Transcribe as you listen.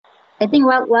I think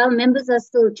while members are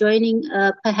still joining,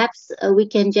 perhaps we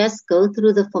can just go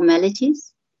through the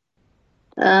formalities.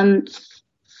 Let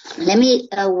me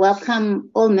welcome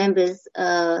all members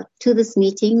to this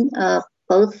meeting,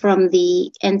 both from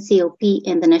the NCOP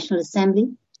and the National Assembly,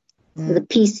 the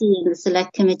PC and the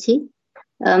Select Committee.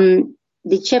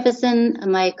 The chairperson,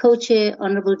 my co-chair,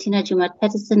 Honorable Tina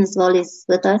Joemat-Pettersson, as well, is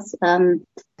with us.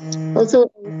 Also,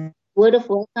 a word of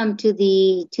welcome to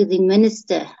the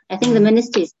minister. I think the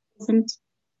minister is present.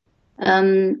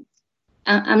 I'm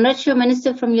not sure,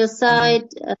 Minister, from your side.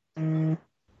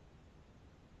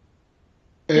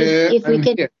 If we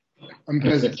can. I'm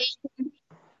present.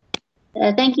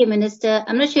 Thank you, Minister.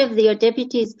 I'm not sure if your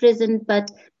deputy is present,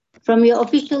 but from your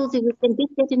officials, if we can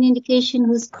get an indication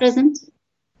who's present.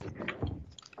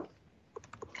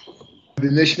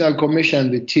 The National Commission,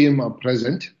 the team are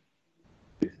present.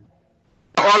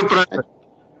 All present.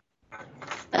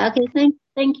 Okay,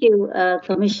 thank you,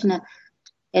 Commissioner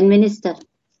and Minister.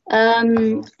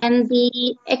 And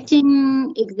the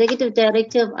acting executive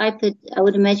director of IPID, I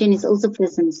would imagine, is also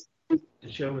present. Let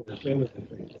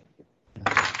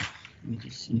me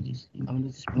just see this. I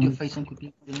want to put your face on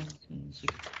quickly.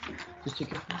 Just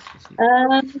check your face.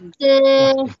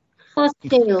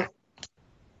 Hostel.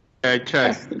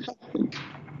 Chair.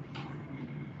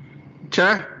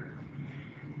 Chair,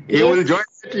 he will join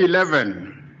at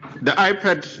 11. The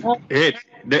IPAD head,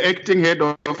 the acting head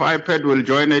of IPAD will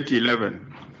join at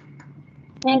 11.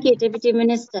 Thank you, Deputy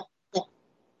Minister.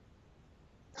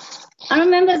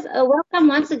 Honourable members, welcome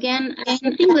once again. I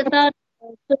think without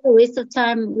a waste of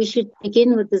time, we should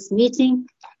begin with this meeting.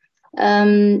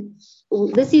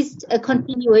 This is a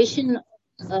continuation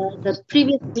of the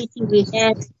previous meeting we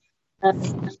had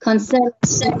concerning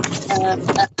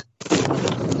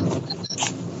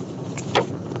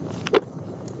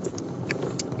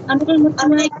Honourable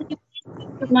Mutumai, could you please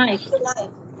mute your mic?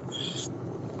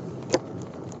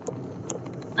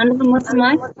 Honourable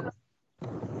Mutumai?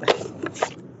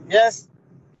 Yes.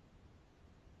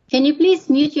 Can you please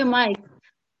mute your mic?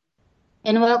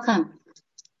 And welcome.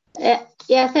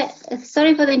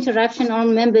 Sorry for the interruption, all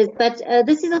members, but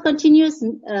this is a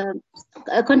continuation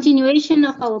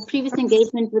of our previous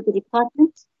engagement with the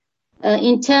department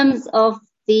in terms of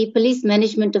the police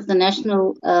management of the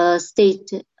national state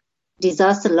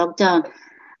disaster lockdown.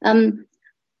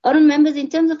 Honourable members, in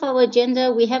terms of our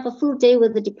agenda, we have a full day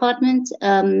with the department.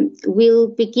 We'll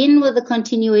begin with the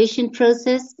continuation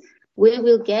process where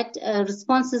we'll get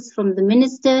responses from the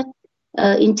minister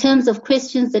in terms of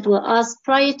questions that were asked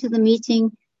prior to the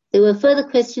meeting. There were further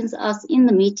questions asked in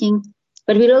the meeting,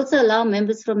 but we'll also allow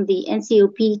members from the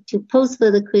NCOP to pose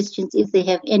further questions if they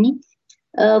have any.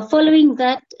 Following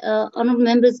that, honourable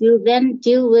members, we'll then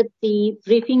deal with the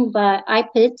briefing by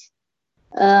IPID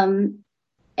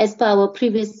as per our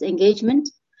previous engagement.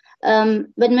 But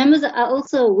members are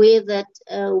also aware that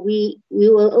we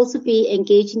will also be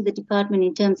engaging the department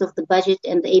in terms of the budget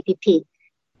and the APP,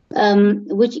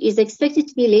 which is expected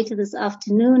to be later this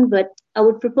afternoon. But I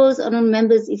would propose, honourable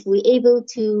members, if we're able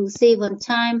to save on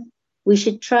time, we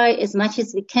should try as much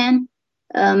as we can.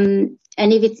 And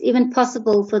if it's even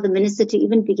possible for the minister to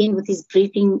even begin with his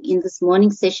briefing in this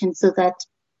morning session so that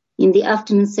in the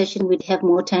afternoon session we'd have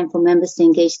more time for members to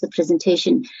engage the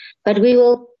presentation. But we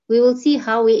will see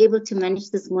how we're able to manage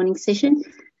this morning session.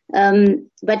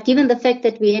 But given the fact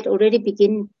that we had already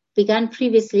begun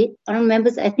previously, honourable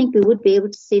members, I think we would be able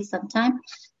to save some time.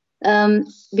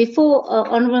 Before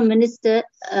honourable minister,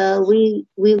 we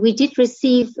did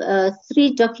receive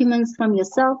 3 documents from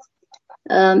yourself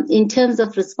in terms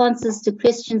of responses to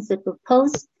questions that were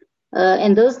posed,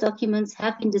 and those documents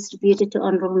have been distributed to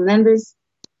honourable members.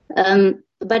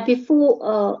 But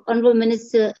before honourable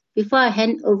minister, before I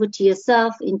hand over to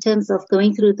yourself in terms of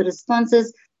going through the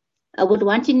responses, I would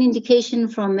want an indication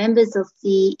from members of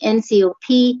the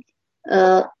NCOP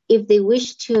if they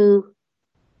wish to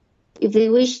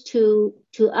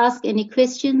ask any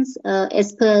questions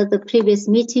as per the previous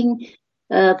meeting.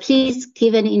 Please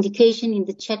give an indication in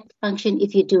the chat function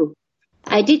if you do.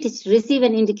 I did receive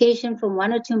an indication from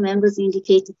 1 or 2 members who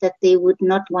indicated that they would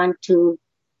not want to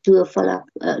do a follow-up,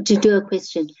 to do a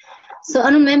question. So,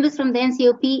 honourable members from the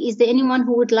NCOP, is there anyone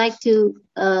who would like to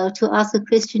ask a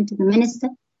question to the minister?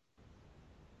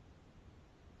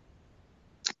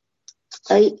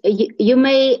 You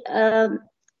may,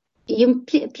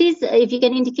 please, if you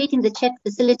can indicate in the chat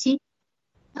facility.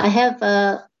 I have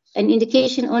an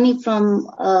indication only from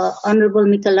Honourable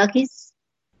Mikalakis.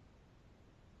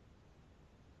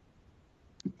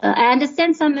 I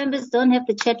understand some members don't have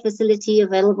the chat facility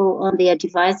available on their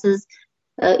devices.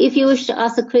 If you wish to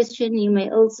ask a question, you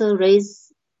may also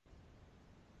raise.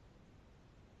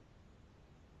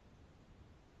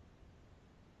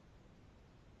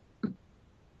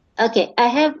 Okay, I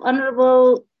have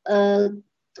Honorable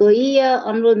Goia,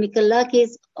 Honorable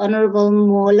Mikalakis, Honorable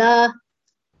Mola.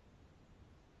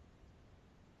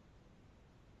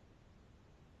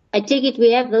 I take it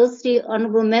we have those three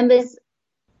honorable members.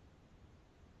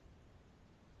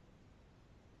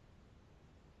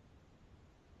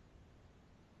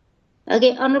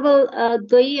 Okay, Honorable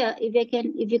Goia,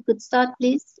 if you could start,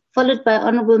 please, followed by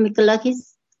Honorable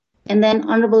Mikalakis, and then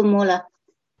Honorable Mola.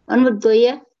 Honorable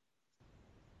Goia.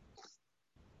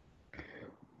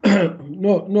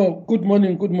 No. Good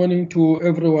morning to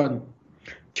everyone.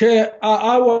 Chair,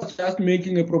 I was just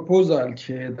making a proposal,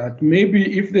 Chair, that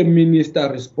maybe if the minister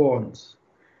responds,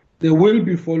 there will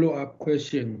be follow-up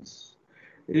questions.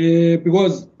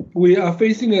 Because we are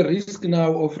facing a risk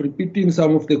now of repeating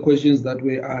some of the questions that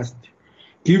were asked,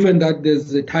 given that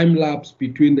there's a time lapse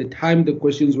between the time the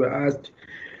questions were asked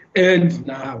and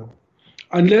now.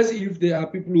 Unless if there are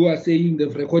people who are saying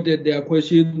they've recorded their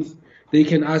questions, they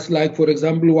can ask, like, for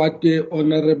example, what the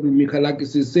Honorable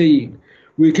Mikalakis is saying.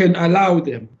 We can allow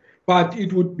them, but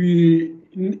it would be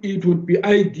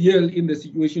ideal in the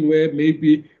situation where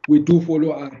maybe we do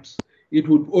follow-ups. It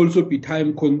would also be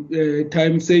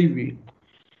time saving.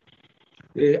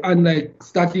 Unlike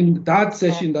starting that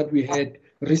session that we had,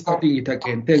 restarting it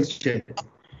again. Thanks, Chair.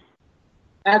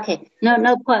 Okay,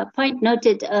 no point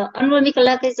noted. Honorable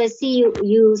Mikalakis, I see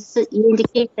you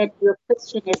indicate that your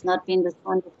question has not been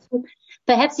responded to.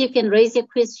 Perhaps you can raise your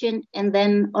question and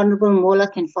then Honorable Mola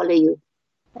can follow you.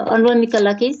 Honorable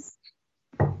Mikalakis.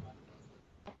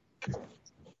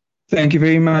 Thank you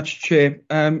very much, Chair.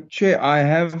 Chair, I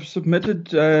have submitted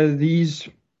these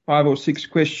 5 or 6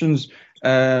 questions in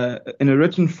a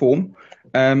written form.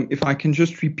 If I can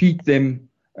just repeat them,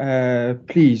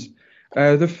 please.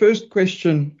 The first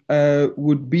question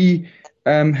would be,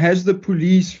 has the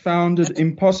police found it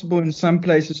impossible in some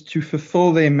places to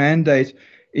fulfill their mandate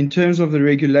in terms of the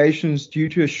regulations due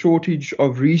to a shortage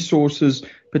of resources,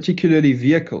 particularly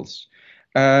vehicles?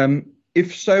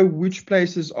 If so, which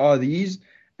places are these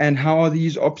and how are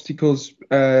these obstacles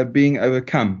being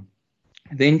overcome?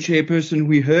 Then, Chairperson,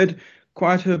 we heard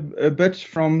quite a bit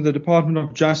from the Department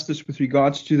of Justice with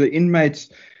regards to the inmates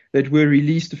that were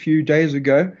released a few days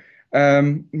ago.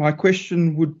 My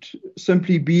question would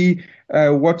simply be,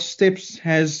 what steps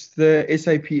has the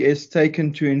SAPS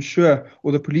taken to ensure,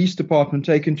 or the police department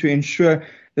taken to ensure,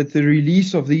 that the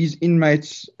release of these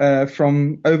inmates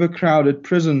from overcrowded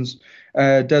prisons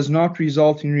does not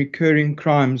result in recurring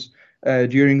crimes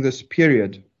during this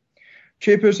period?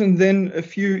 Chairperson, then a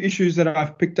few issues that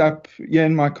I've picked up here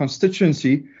in my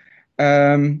constituency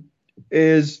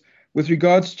is with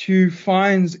regards to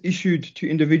fines issued to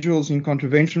individuals in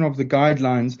contravention of the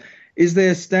guidelines. Is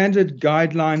there a standard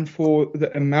guideline for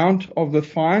the amount of the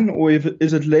fine, or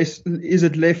is it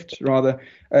left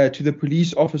to the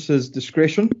police officer's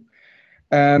discretion?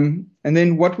 And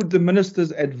then what would the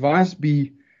minister's advice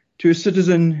be to a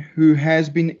citizen who has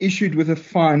been issued with a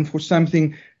fine for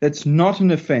something that's not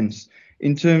an offence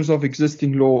in terms of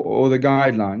existing law or the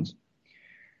guidelines?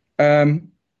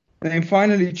 And then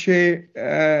finally, Chair,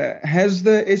 has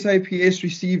the SAPS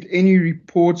received any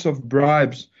reports of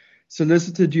bribes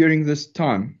solicited during this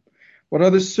time? What are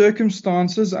the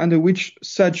circumstances under which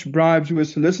such bribes were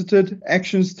solicited,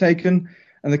 actions taken,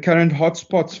 and the current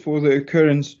hotspots for the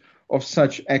occurrence of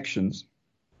such actions?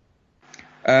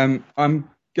 I'm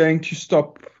going to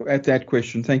stop at that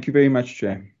question. Thank you very much,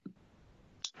 Chair.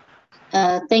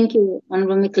 Thank you,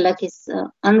 Honorable Mikalakis.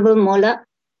 Honorable Mola.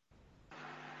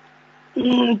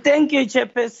 Thank you,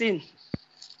 Chairperson.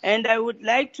 And I would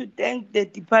like to thank the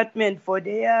department for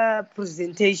their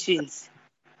presentations.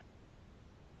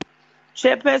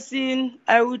 Chairperson,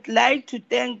 I would like to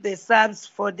thank the SAPS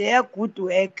for their good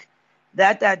work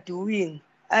that are doing.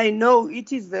 I know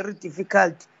it is very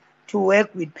difficult to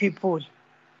work with people.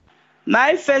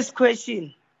 My first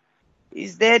question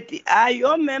is that, are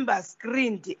your members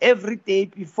screened every day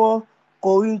before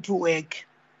going to work?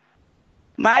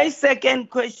 My second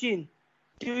question,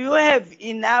 do you have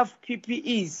enough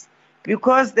PPEs?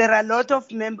 Because there are a lot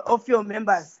of your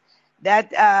members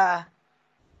that are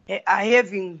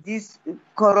having this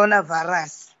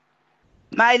coronavirus.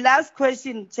 My last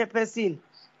question, Chairperson,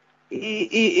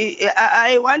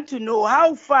 I want to know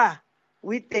how far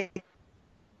with the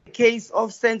case of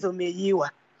Senzo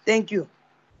Meyiwa. Thank you.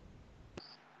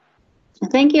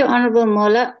 Thank you, Honorable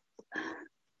Mola.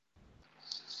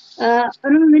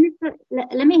 Honorable Minister,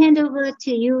 let me hand over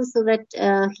to you so that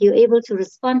you're able to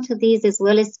respond to these as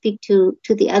well as speak to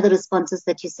the other responses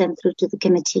that you sent through to the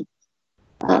committee.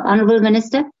 Honorable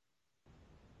Minister.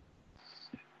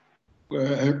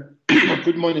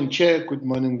 Good morning, Chair. Good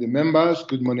morning, the members.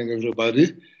 Good morning,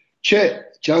 everybody. Chair,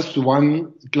 just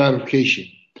one clarification.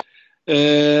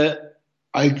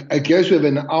 I guess we have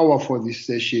an hour for this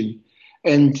session,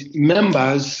 and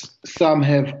members, some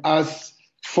have asked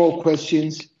 4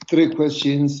 questions, 3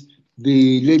 questions,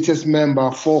 the latest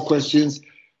member 4 questions.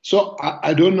 So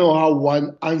I don't know how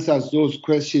one answers those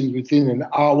questions within an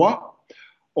hour,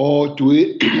 or do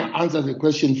we answer the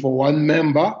question for one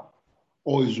member,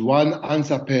 or is one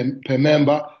answer per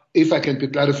member? If I can be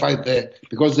clarified there,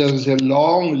 because there is a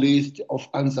long list of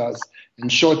answers in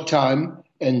short time,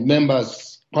 and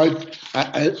members,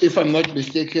 if I'm not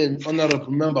mistaken,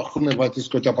 Honorable Member Groenewald has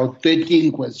got about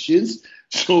 13 questions.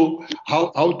 So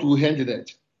how do we handle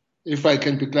that? If I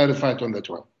can be clarified on that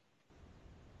one.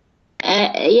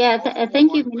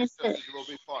 Thank you, Minister.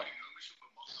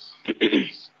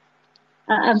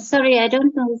 I'm sorry, I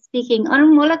don't know who's speaking.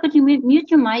 Honorable Mola, could you mute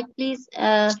your mic, please?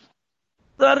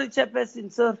 Sorry,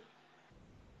 Chairperson, sir.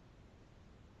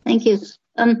 Thank you.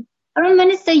 Honorable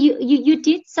Minister, you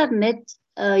did submit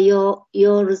your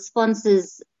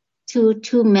responses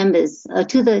to members,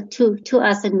 to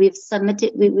us, and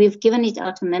we've given it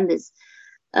out to members.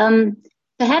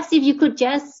 Perhaps if you could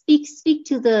just speak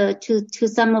to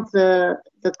some of the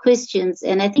questions,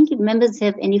 and I think if members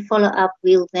have any follow-up,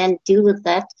 we'll then deal with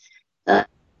that.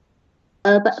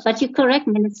 But you're correct,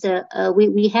 Minister.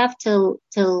 We have till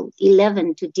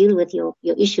 11 to deal with your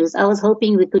issues. I was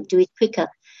hoping we could do it quicker,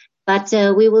 but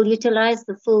we will utilize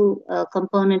the full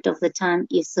component of the time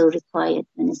if so required,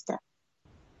 Minister.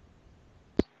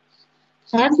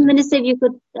 Perhaps, Minister, if you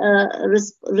could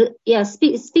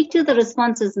speak to the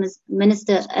responses,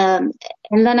 Minister. And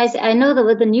then I know there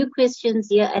were the new questions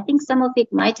here. I think some of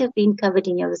it might have been covered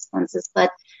in your responses,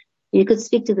 but you could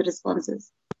speak to the responses.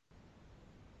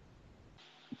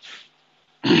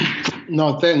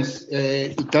 No, thanks.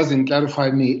 It doesn't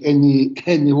clarify me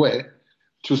anywhere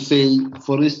to say,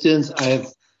 for instance, I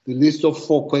have the list of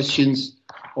 4 questions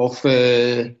of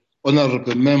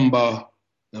Honourable Member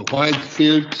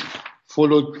Whitefield,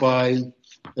 followed by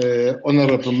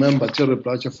Honourable Member Terry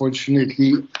Blacher.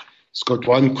 Fortunately, he's got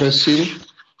 1 question.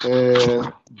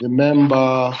 The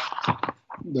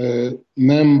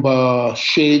member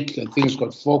Sheikh, I think, has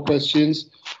got 4 questions.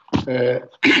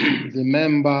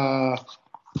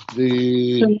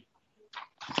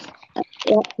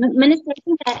 Minister, I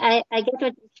think I get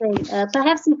what you're saying.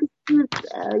 Perhaps you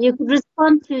could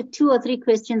respond to 2 or 3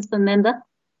 questions per member.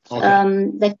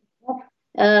 Okay.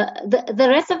 The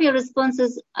rest of your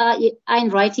responses are in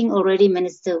writing already,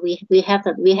 Minister. We have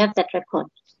that record.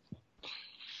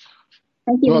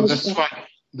 Thank you, Minister.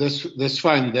 That's fine. That's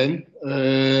fine then.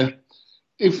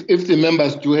 If the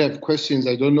members do have questions,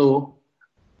 I don't know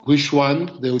which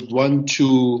one they would want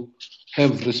to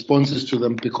have responses to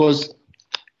them, because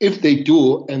if they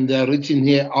do and they are written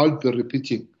here, I'll be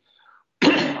repeating.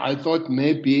 I thought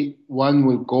maybe one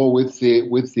will go with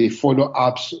the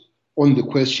follow-ups on the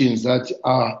questions that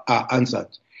are answered.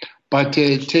 But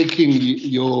taking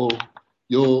your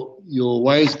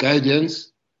wise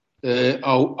guidance,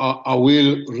 I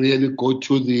will really go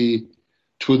to the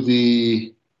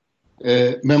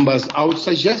members. I would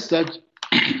suggest that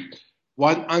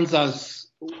one answers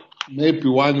maybe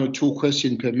 1 or 2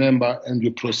 questions per member, and we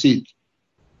proceed.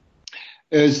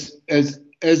 As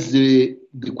the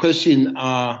question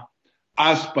are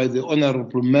asked by the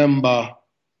Honourable Member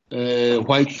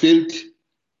Whitefield,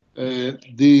 I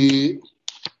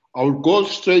will go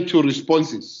straight to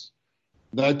responses.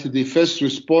 That the first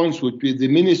response would be: the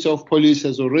Minister of Police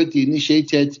has already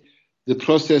initiated the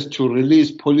process to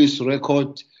release police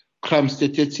record crime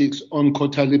statistics on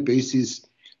quarterly basis.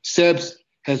 SAPS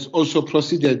has also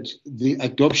proceeded the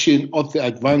adoption of the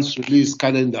advanced release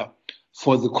calendar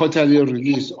for the quarterly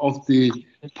release of the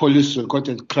police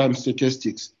recorded crime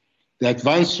statistics. The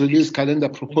advanced release calendar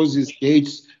proposes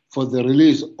dates for the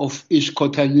release of each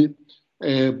quarterly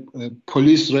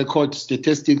police record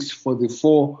statistics for the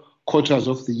 4 quarters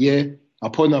of the year.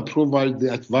 Upon approval,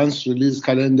 the advanced release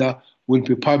calendar will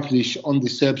be published on the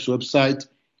SAPS website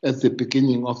at the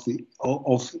beginning of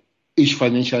each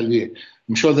financial year.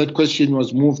 I'm sure that question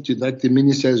was moved to that the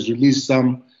minister has released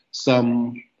some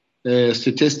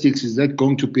statistics. Is that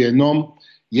going to be a norm?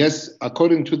 Yes,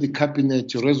 according to the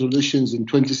cabinet resolutions in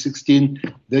 2016,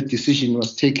 that decision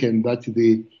was taken that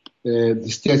the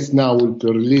stats now will be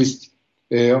released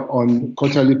on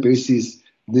quarterly basis.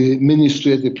 The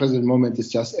ministry at the present moment is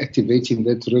just activating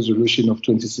that resolution of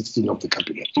 2016 of the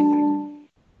cabinet.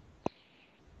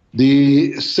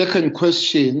 The second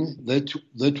question that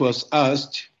was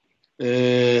asked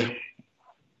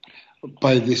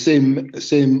by the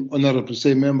same honourable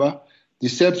member, the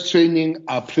SAPS training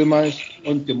are premised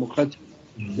on democratic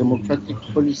democratic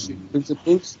policy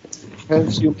principles,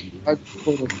 hence human rights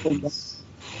code of conduct.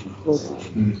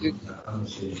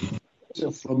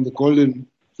 From the Golden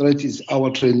Thread is our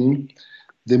training.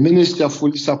 The Minister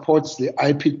fully supports the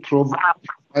IPID provide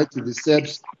to the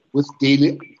SERPs with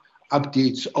daily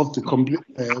updates of the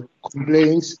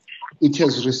complaints it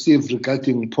has received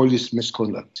regarding police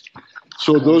misconduct.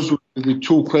 So those were the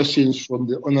two questions from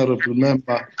the Honourable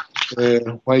Member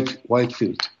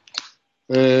Whitefield.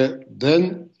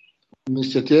 Then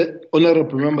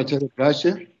Honourable Member Terry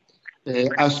Brache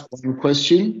asked one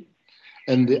question,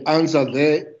 and the answer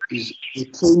there is the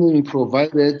training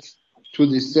provided to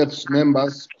the SERPs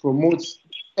members promotes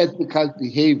ethical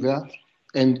behavior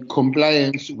and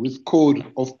compliance with code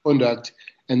of conduct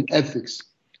and ethics.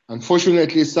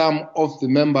 Unfortunately, some of the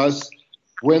members,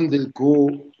 when they go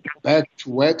back to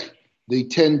work, they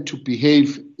tend to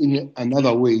behave in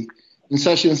another way. In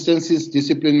such instances,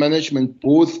 discipline management,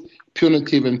 both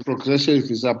punitive and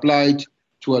progressive, is applied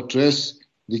to address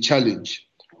the challenge.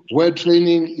 Where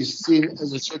training is seen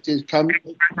as a shortcoming,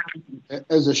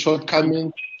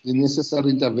 the necessary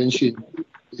intervention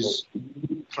is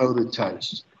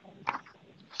prioritized.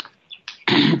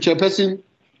 Chairperson,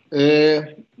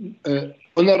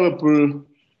 Honourable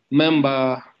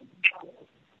Member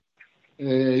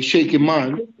Sheikh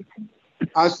Iman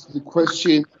asked the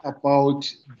question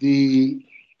about the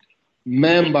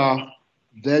member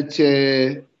that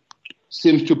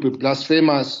seems to be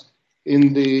blasphemous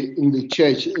in the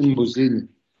church in Mbuzini.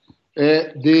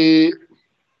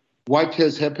 What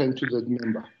has happened to that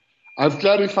member? I've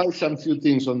clarified some few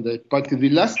things on that, but the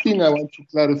last thing I want to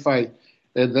clarify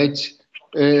that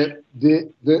the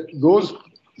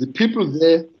people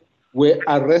there were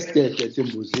arrested at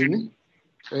Mbuzini.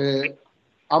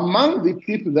 Among the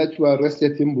people that were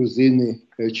arrested in Mbuzini,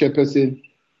 Chairperson,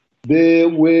 there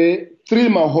were 3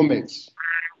 Mahomeds.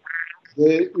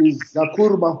 There is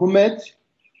Zakur Mahomet,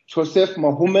 Joseph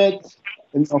Mahomet,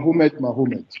 and Mahomet.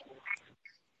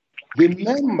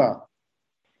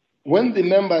 When the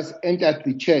members entered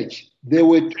the church, they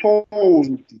were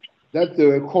told that they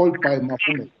were called by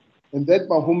Mahomet, and that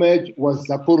Mahomet was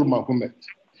Zakur Mahomet.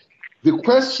 The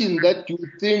question that you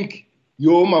think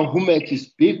your Mahomet is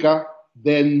bigger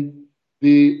than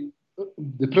the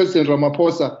President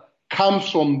Ramaphosa comes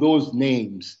from those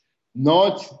names,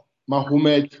 not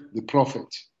Mahomet the Prophet.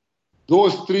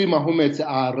 Those 3 Mahomets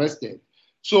are arrested.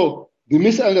 So the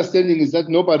misunderstanding is that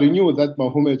nobody knew that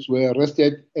Mahomets were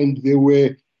arrested, and they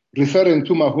were referring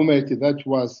to Mahomet that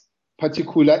was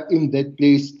particular in that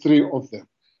place, 3 of them.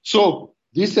 So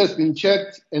this has been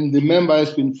checked, and the member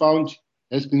has been found,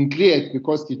 has been cleared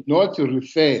because it did not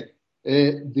refer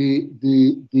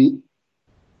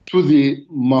to the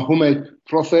Mahomet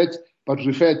Prophet, but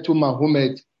referred to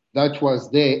Mahomet that was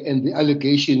there, and the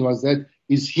allegation was that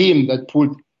it's him that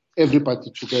pulled everybody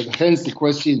together. Hence the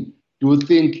question, do you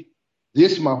think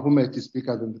this Mahomet is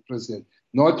bigger than the president,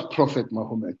 not Prophet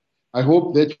Mahomet? I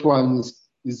hope that one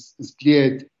is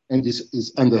cleared and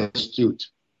is understood.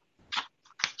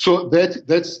 So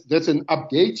that's an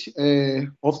update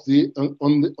of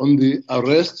on the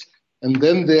arrest, and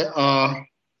then there are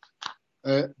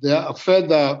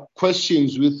further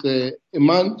questions with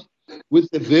Iman with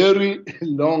a very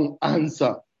long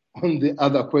answer on the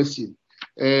other question.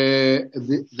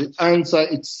 The answer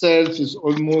itself is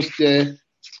almost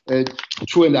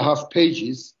 2.5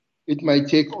 pages. It might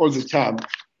take all the time,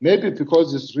 maybe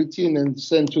because it's written and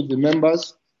sent to the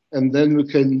members, and then we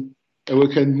can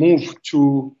move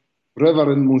to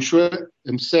Reverend Mushwe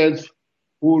himself,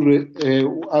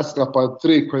 who asked about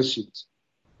 3 questions.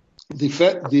 The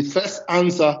first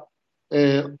answer,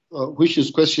 which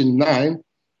is question 9,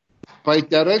 by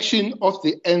direction of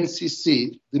the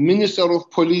NCC, the Minister of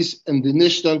Police and the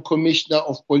National Commissioner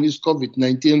of Police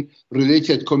COVID-19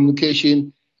 related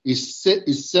communication is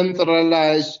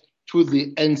centralized to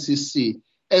the NCC,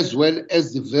 as well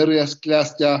as the various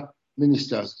cluster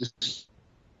ministers. The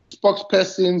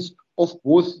spokespersons of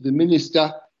both the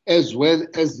minister as well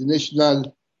as the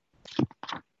national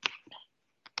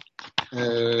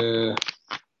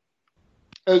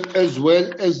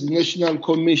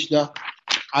commissioner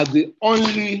are the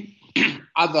only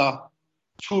other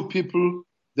 2 people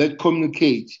that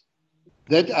communicate,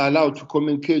 that are allowed to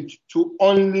communicate, to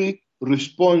only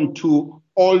respond to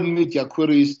all media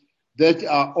queries that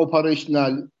are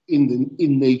operational in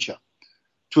nature.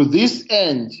 To this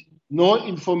end, no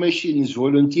information is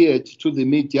volunteered to the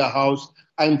media house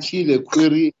until a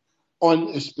query on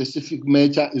a specific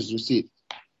matter is received.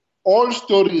 All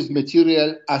stories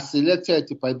material are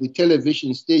selected by the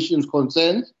television stations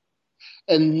concerned,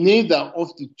 and neither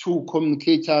of the 2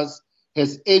 communicators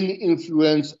has any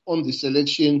influence on the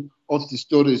selection of the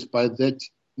stories by that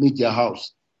media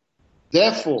house.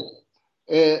 Therefore,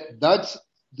 that's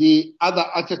the other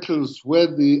articles where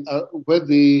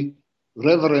the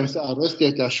reverends are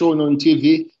arrested are shown on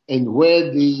TV, and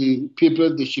where the people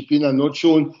at the shipping are not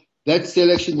shown. That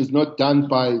selection is not done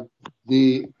by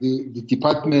the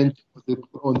department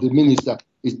or the minister.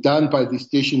 It's done by the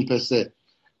station per se.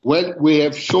 Well, we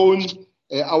have shown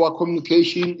our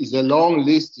communication is a long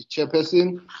list,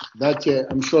 Chairperson, that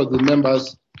I'm sure the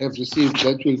members have received.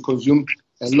 That will consume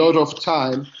a lot of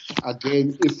time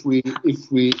again if we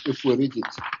read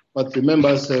it. But the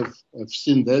members have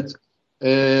seen that.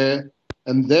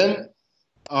 And then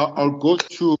I'll go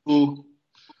to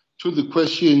the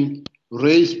question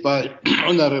raised by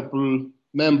Honorable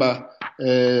Member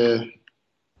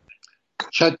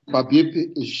Chat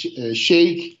Babib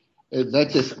Sheikh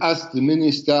that has asked the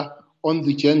Minister on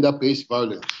the gender-based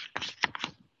violence.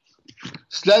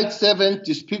 Slide 7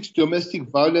 depicts domestic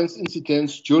violence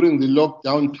incidents during the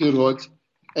lockdown period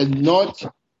and not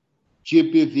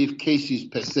GBV cases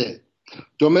per se.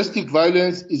 Domestic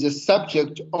violence is a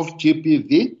subject of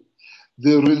GBV.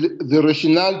 The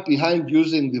rationale behind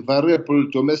using the variable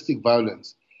domestic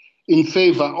violence in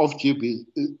favor of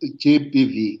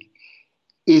GBV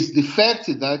is the fact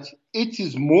that it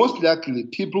is most likely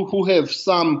people who have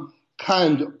some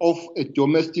kind of a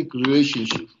domestic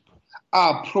relationship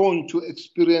are prone to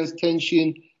experience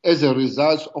tension as a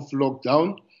result of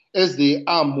lockdown, as they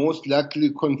are most likely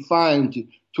confined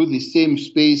to the same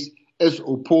space as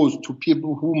opposed to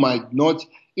people who might not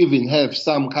even have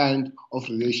some kind of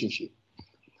relationship.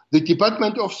 The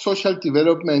Department of Social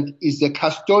Development is the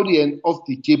custodian of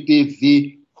the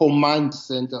GBV Command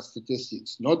Center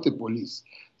statistics, not the police.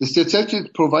 The statistics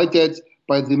provided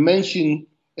by the mentioned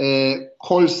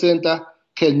call center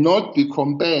cannot be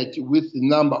compared with the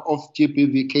number of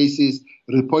GBV cases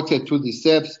reported to the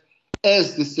SAPS,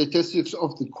 as the statistics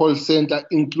of the call center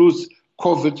includes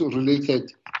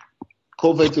COVID-related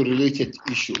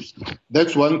issues.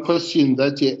 That's one question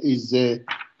that is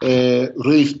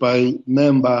raised by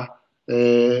member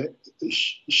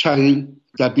Shahil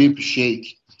Dabib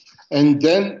Sheikh. And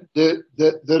then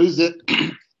there is a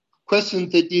question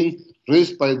 13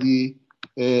 raised by the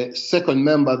second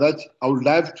member that I would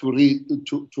like to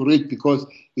read because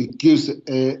it gives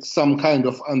some kind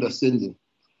of understanding.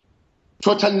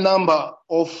 Total number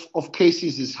of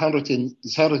cases is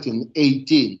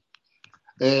 118.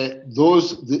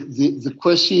 The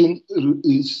question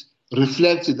is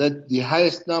reflected that the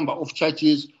highest number of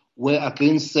charges were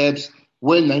against SAPS,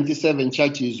 where 97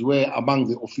 charges were among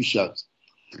the officials.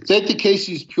 30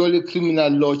 cases purely criminal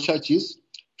law charges,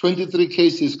 23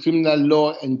 cases criminal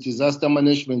law and disaster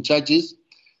management charges.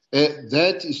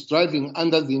 That is driving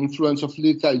under the influence of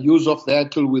liquor, use of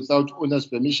vehicle without owner's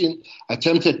permission,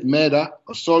 attempted murder,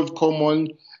 assault common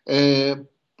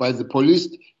by the police,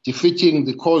 defeating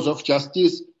the cause of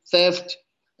justice, theft,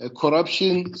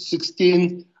 corruption,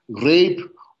 16, rape,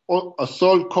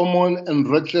 assault common and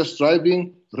reckless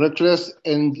driving, reckless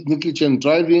and negligent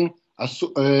driving,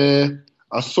 assault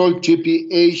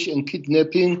GPH and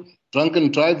kidnapping,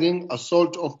 drunken driving,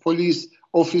 assault of police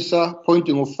officer,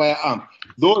 pointing of firearm.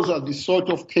 Those are the sort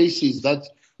of cases that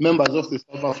members of the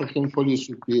South African police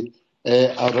should be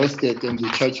arrested and the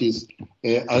charges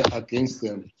against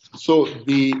them. So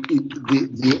the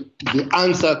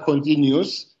answer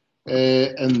continues,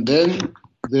 and then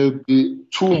there will be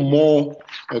two more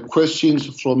questions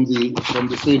from the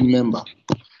same member,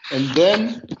 and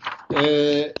then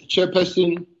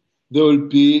Chairperson, there will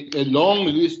be a long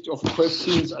list of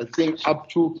questions, I think up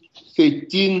to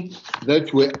 13,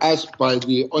 that were asked by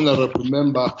the Honorable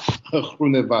Member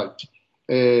Groenewald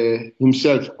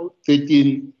himself,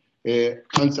 13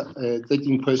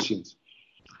 questions.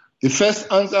 The first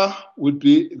answer would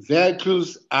be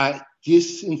vehicles are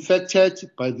disinfected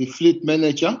by the fleet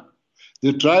manager,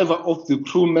 the driver of the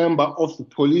crew member of the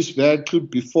police vehicle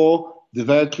before the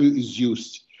vehicle is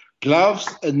used. Gloves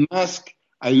and masks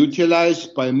are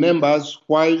utilized by members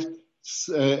while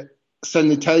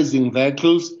sanitizing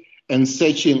vehicles and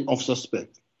searching of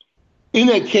suspects. In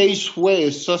a case where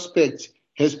a suspect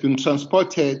has been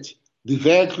transported, the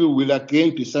vehicle will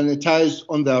again be sanitized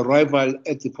on the arrival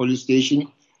at the police station.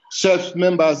 Service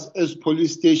members at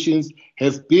police stations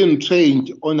have been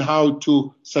trained on how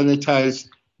to sanitize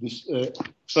the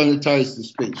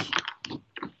space.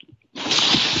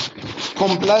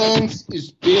 Compliance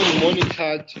is being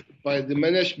monitored by the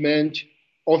management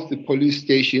of the police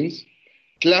stations,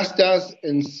 clusters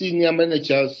and senior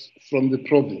managers from the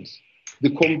province.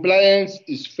 The compliance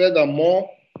is furthermore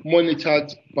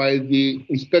monitored by the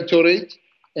Inspectorate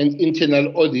and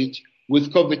Internal Audit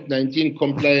with COVID-19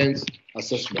 compliance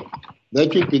assessment.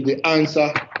 That will be the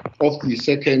answer of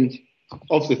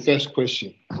the first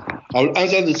question. I'll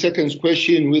answer the second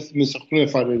question with Mr.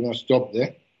 Kunefare and I'll stop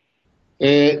there.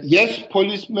 Yes,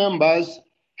 police members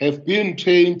have been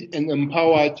trained and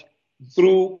empowered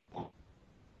through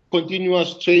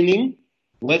continuous training,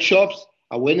 workshops,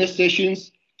 awareness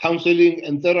sessions, counseling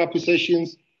and therapy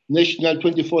sessions, national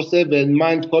 24/7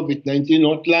 manned COVID-19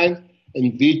 hotline,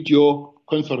 and video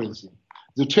conferencing.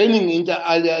 The training inter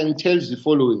alia entails the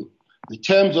following: the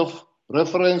terms of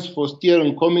reference for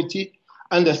steering committee,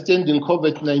 understanding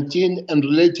COVID-19 and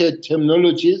related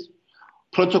terminologies,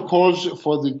 protocols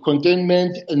for the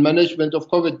containment and management of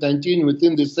COVID-19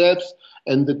 within the SAPS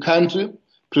and the country,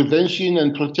 prevention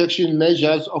and protection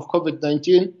measures of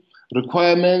COVID-19,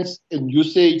 requirements and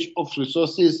usage of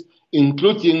resources,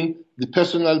 including the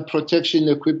personal protection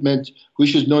equipment,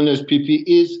 which is known as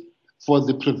PPEs, for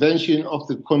the prevention of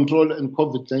the control and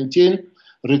COVID-19,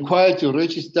 required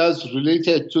registers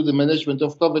related to the management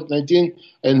of COVID-19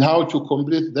 and how to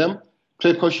complete them,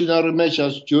 precautionary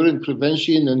measures during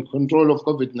prevention and control of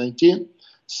COVID-19,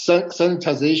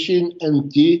 sanitization and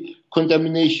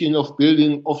decontamination of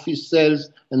building, office cells,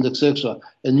 and etc.,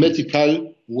 and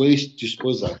medical waste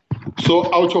disposal.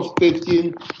 So out of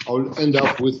 13, I'll end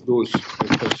up with those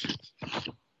questions.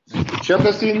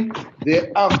 Chairperson,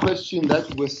 there are questions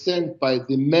that were sent by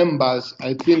the members,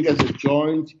 I think as a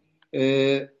joint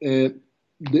a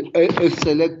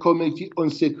select committee on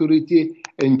security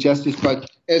and justice, but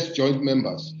as joint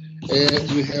members.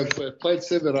 We have quite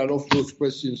several of those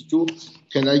questions too.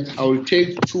 I'll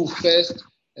take two first,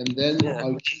 and then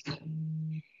I'll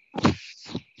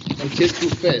take two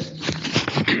first.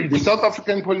 The South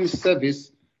African Police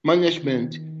Service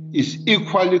management is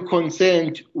equally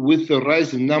concerned with the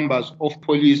rising numbers of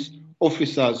police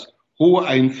officers who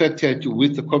are infected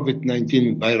with the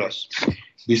COVID-19 virus.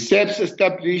 The SAPS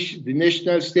established the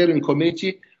National Steering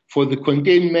Committee for the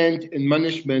Containment and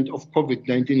Management of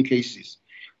COVID-19 cases.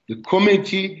 The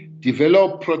committee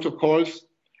developed protocols,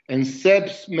 and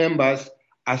SAPS members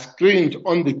are screened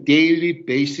on the daily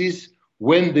basis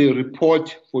when they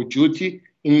report for duty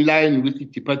in line with the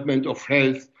Department of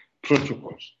Health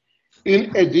protocols.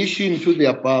 In addition to the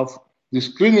above, the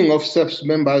screening of SAPS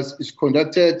members is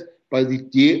conducted by the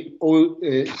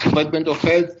Department of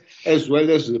Health as well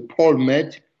as the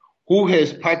POLMED, who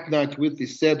has partnered with the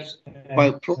SAPS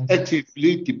by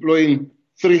proactively deploying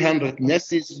 300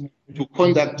 nurses to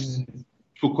conduct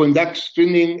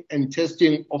screening and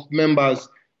testing of members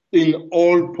in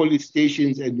all police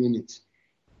stations and units.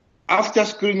 After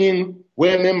screening,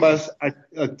 where members are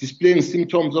displaying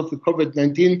symptoms of the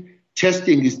COVID-19,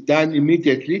 testing is done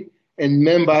immediately and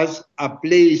members are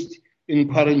placed in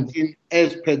quarantine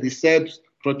as per the SAPS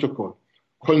protocol.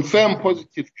 Confirmed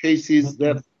positive cases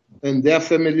and their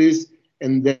families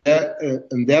and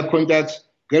their contacts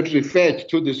get referred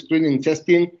to the screening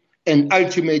testing and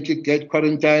ultimately get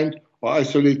quarantined or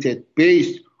isolated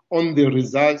based on the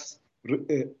results.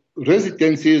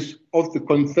 Residences of the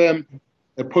confirmed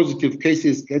positive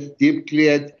cases get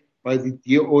declared by the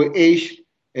DOH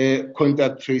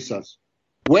contact tracers.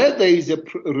 Where there is a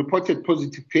reported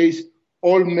positive case,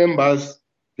 all members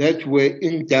that were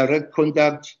in direct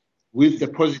contact with the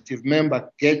positive member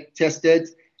get tested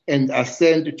and are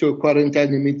sent to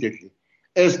quarantine immediately,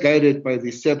 as guided by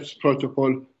the SAPS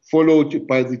protocol, followed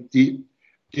by the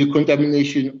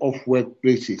decontamination of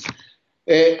workplaces.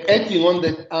 Adding on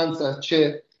that answer,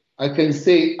 Chair, I can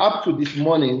say up to this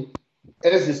morning,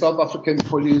 as the South African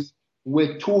Police,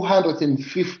 were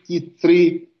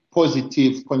 253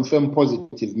 confirmed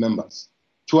positive members,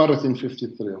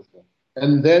 253 of them.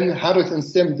 And then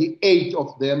 178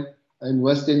 of them in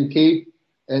Western Cape,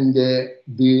 and the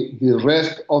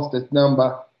rest of that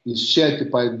number is shared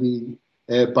by the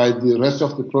rest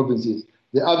of the provinces.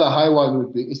 The other high one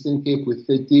would be Eastern Cape with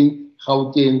 13,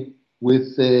 Gauteng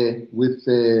with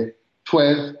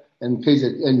 12, and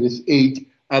KZN with 8.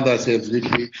 Others have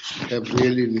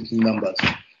really little numbers.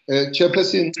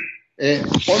 Chairperson,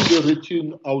 on the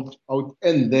written, I'll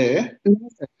end there.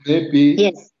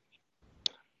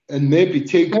 And maybe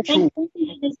take two.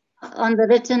 On the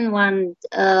written one,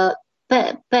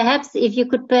 perhaps if you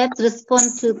could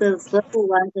respond to the verbal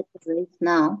one that was raised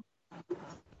now.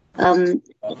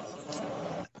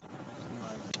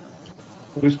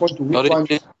 Respond to which one?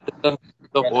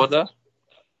 Of order.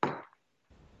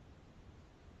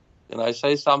 Can I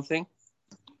say something?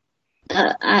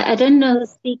 I don't know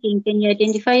who's speaking. Can you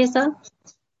identify yourself?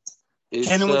 It's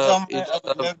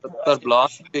Mr.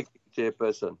 Blanche speaking,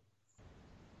 Chairperson.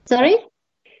 Sorry?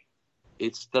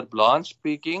 It's Mr. Blanche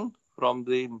speaking from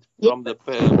the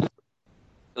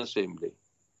Assembly.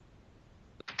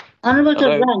 Honorable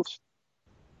Blanche.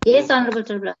 Yes, Honorable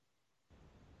Terblanche.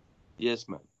 Yes,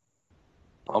 ma'am.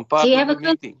 I'm part Do you of have the a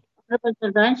question, meeting. Honorable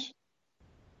Terblanche?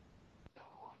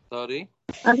 Sorry?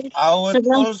 I would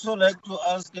also like to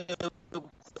ask a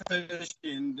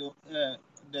question to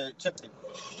the chairman.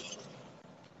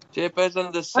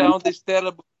 Chairperson, the sound is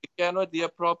terrible. We cannot hear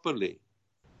properly.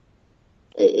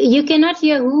 You cannot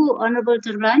hear who, Honorable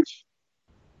Terblanche?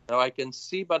 Now I can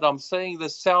see, but I'm saying the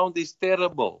sound is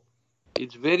terrible.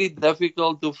 It's very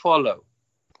difficult to follow.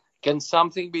 Can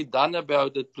something be done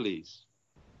about it, please?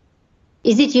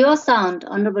 Is it your sound,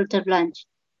 Honorable Terblanche?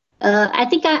 I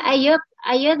think I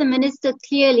hear the minister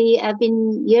clearly. I've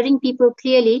been hearing people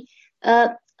clearly.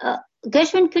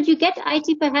 Gershwin, could you get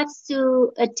IT perhaps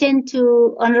to attend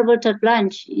to Honorable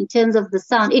Terblanche in terms of the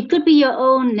sound? It could be your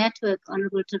own network,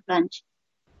 Honorable Terblanche.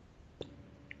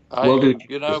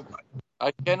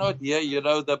 I cannot hear,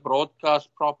 the broadcast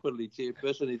properly,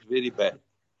 Chairperson. It's very bad.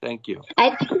 Thank you.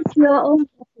 I think it's your own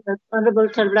network, Honorable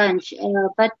Terblanche.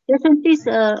 But Gershwin, please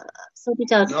sort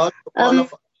it out.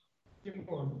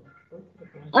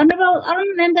 Honorable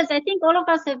members, I think all of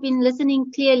us have been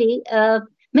listening clearly.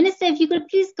 Minister, if you could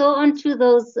please go on to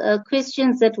those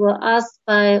questions that were asked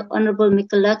by Honorable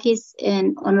Mikalakis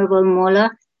and Honorable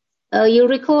Mola. You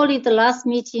recall at the last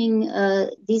meeting,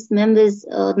 these members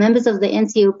of the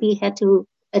NCOP had to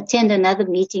attend another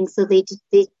meeting, so they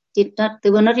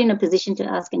were not in a position to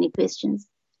ask any questions.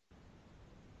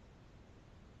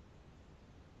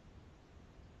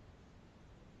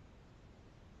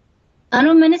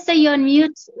 Honorable Minister, you're on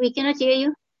mute. We cannot hear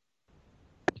you.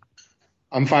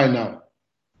 I'm fine now.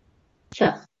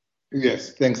 Sure.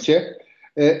 Yes, thanks, Chair.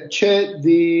 Chair,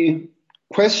 the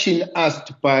question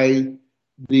asked by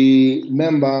the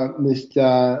member,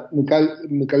 Mr.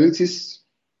 Mikalakis,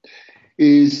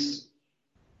 is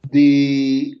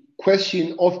the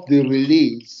question of the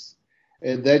release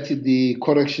that the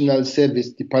Correctional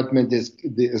Service Department has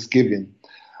given.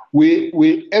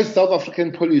 We, as South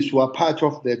African Police, were part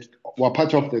of that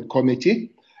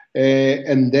committee,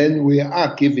 and then we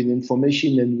are given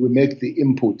information and we make the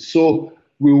input. So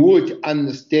we would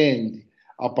understand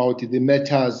about the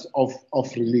matters of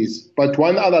release. But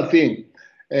one other thing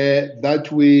that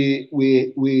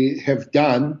we have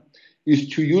done is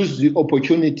to use the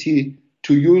opportunity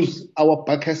to use our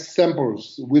Bacchus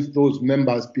samples with those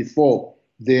members before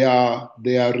they are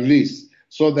released,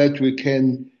 so that we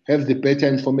can have the better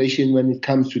information when it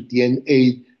comes to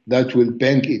DNA that will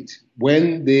bank it.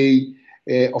 When they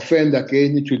offend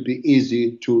again, it will be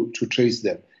easy to trace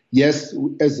them. Yes,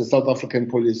 as the South African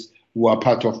Police, we are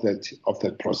part of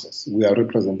that process. We are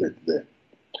represented there.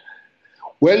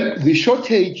 Well, the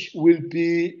shortage will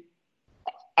be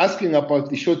asking about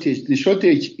the shortage. The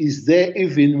shortage is there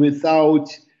even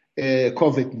without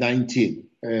COVID-19.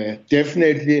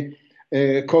 Definitely,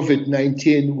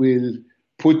 COVID-19 will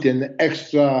put an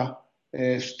extra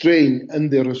strain on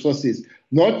the resources,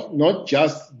 not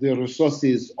just the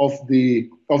resources of the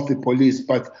police,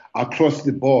 but across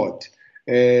the board.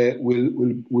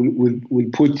 Will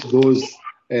put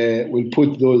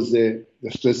those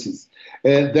stresses.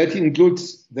 That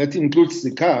includes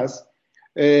the cars.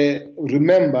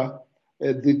 Remember,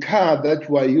 the car that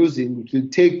we are using will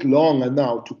take longer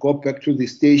now to go back to the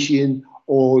station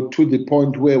or to the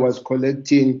point where it was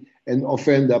collecting an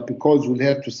offender, because we'll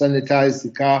have to sanitize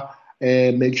the car,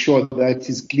 make sure that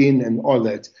it's clean and all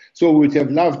that. So we'd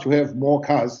have loved to have more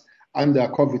cars under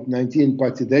COVID-19,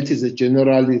 but that is a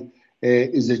general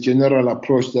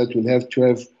approach that we'll have to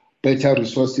have better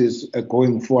resources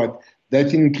going forward.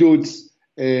 That includes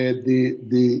as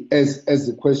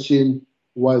the question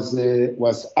was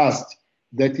asked,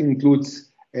 that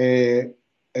includes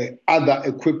other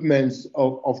equipments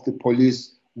of the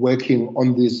police working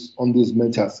on these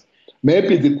matters.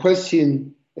 Maybe the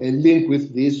question linked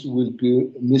with this will be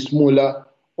Ms. Muller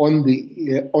on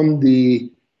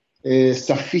the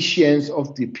sufficiency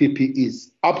of the PPEs.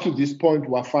 Up to this point,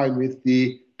 we're fine with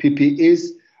the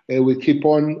PPEs. We keep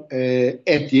on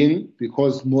adding,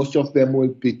 because most of them will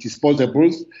be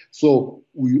disposables. So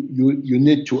you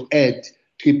need to add,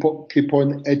 keep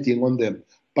on adding on them.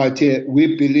 But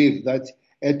we believe that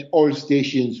at all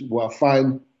stations we are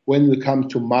fine when we come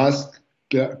to masks,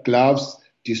 gloves,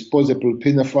 disposable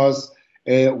pinafores.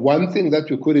 One thing that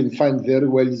we couldn't find very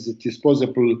well is the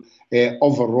disposable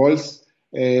overalls.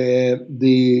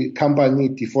 The company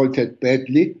defaulted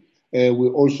badly. We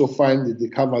also find the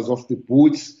covers of the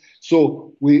boots.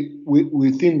 So we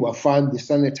think we're fine. The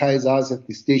sanitizers at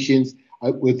the stations,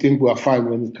 we think we're fine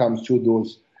when it comes to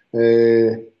those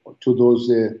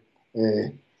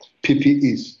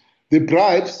PPEs. The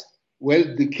bribes, well,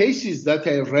 the cases that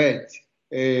I read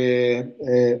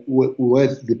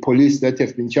with the police that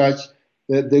have been charged,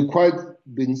 there quite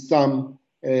been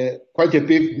quite a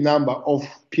big number of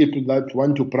people that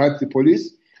want to bribe the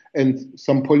police, and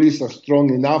some police are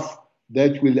strong enough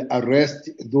that will arrest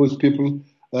those people.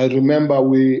 I remember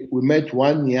we met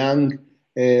one young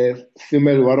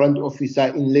female warrant officer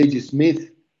in Ladysmith,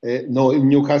 in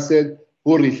Newcastle,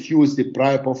 who refused the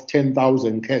bribe of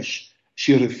 10,000 cash.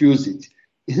 She refused it.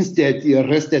 Instead, he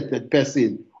arrested that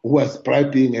person who was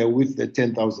bribing her with the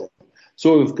 10,000.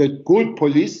 So we've got good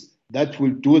police that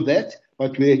will do that,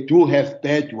 but we do have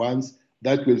bad ones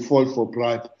that will fall for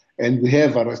bribe, and we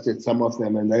have arrested some of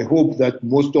them, and I hope that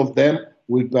most of them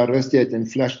will be arrested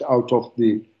and flushed out of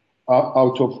the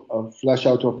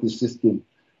system.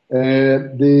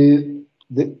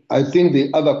 I think the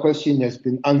other question has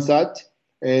been answered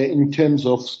in terms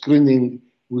of screening.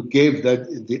 We gave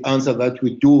the answer that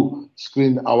we do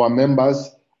screen our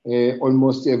members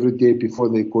almost every day before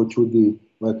they go to the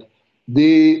work.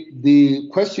 The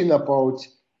question about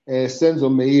Senzo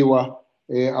Meyiwa,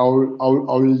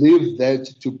 I'll leave that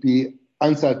to be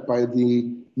answered by the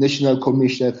National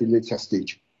Commission at the later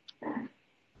stage.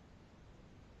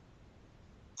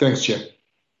 Thanks, Chair.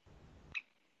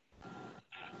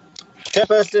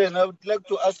 Chairperson, I would like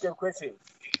to ask a question.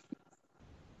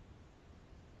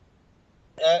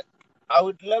 I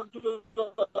would like to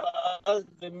ask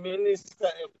the Minister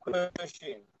a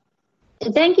question.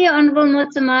 Thank you, Honourable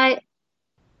Motsamai.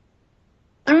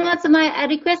 Honourable Motsamai, I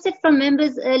requested from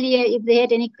members earlier if they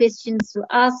had any questions to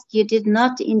ask. You did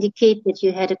not indicate that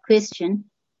you had a question,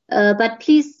 but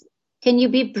please, can you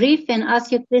be brief and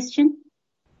ask your question?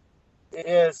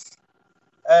 Yes.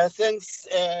 Thanks,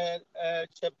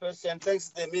 Chairperson. Thanks,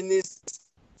 the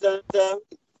Minister.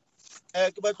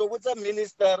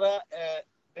 Minister,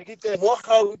 mo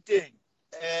Gauteng,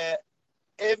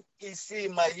 MEC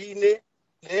Mahine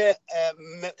le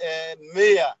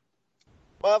Mayor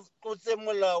ba tlotse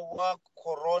molao wa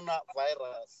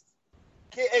coronavirus.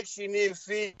 Ke action e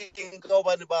feng ka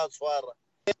hobane ba tshwara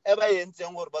e ba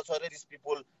entseng gore ba tshware these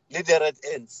people le the red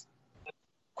ends.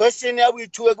 Question ya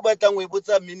boithuwe ke batlang go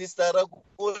botsa minister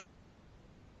go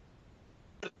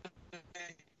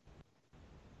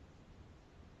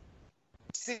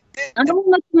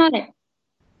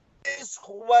is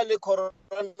go ba le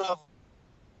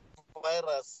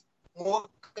coronavirus mo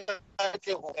ka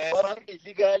tle go ba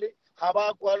illegally ga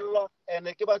ba kwalwa and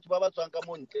ke batho ba ba tswang ka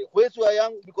montle go etswa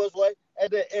yang because why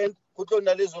at the end go tlo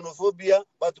nna le xenophobia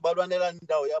batho ba lwanela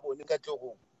ndao ya bone ka tle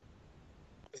go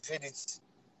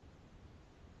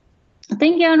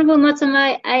Thank you, Honourable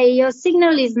Motsamai. Your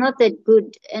signal is not that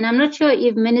good, and I'm not sure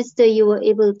if, Minister, you were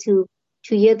able to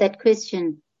hear that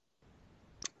question.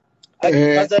 I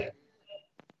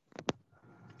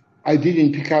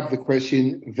didn't pick up the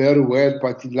question very well,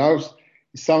 but it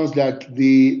sounds like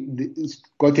it's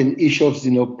got an issue of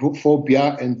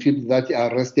xenophobia and people that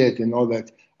are arrested and all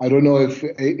that. I don't know if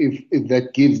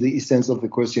that gives the essence of the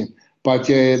question, but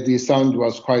the sound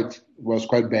was quite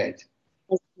bad.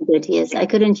 Good, yes, I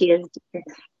couldn't hear it.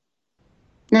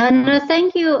 No,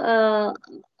 thank you,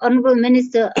 Honourable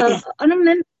Minister.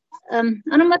 Honourable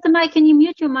Motsamai, can you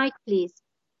mute your mic, please?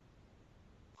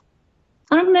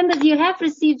 Honourable members, you have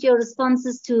received your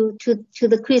responses to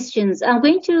the questions. I'm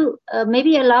going to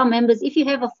maybe allow members, if you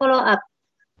have a follow-up,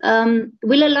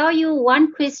 we'll allow you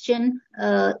one question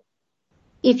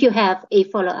if you have a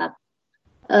follow-up.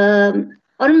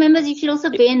 Honourable members, you should also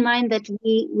bear in mind that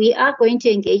we are going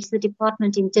to engage the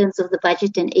department in terms of the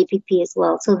budget and APP as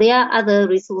well. So there are other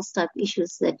resource type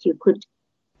issues that you could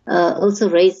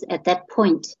also raise at that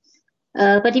point.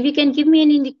 But if you can give me an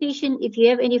indication if you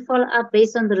have any follow-up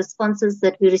based on the responses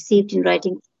that we received in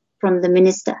writing from the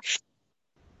Minister.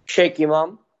 Sheikh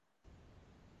Imam.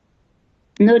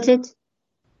 Noted.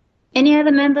 Any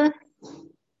other member?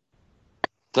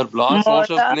 Ter Blanche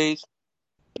also, please.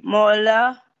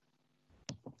 Mola.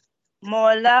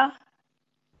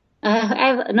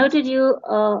 I've noted you,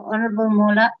 Honourable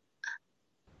Mola.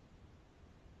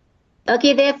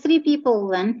 Okay, there are three people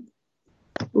then.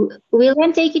 We'll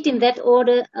then take it in that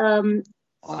order.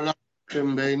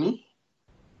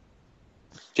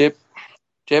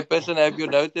 Chairperson, have you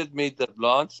noted me, Ter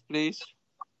Blanche, please?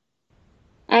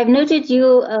 I've noted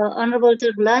you, Honourable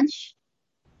Ter Blanche.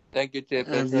 Thank you,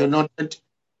 Chairperson. Have you noted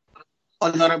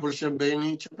Honourable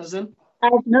Shembeni, Chairperson?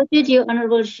 I've noted you,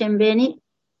 Honourable Shembeni.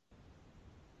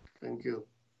 Thank you.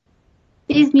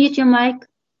 Please mute your mic.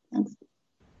 Thanks.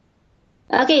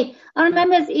 Okay, honourable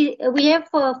members, we have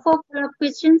 4 follow-up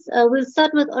questions. We'll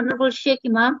start with Honourable Sheikh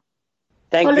Imam.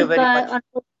 Thank you very much.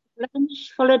 Honourable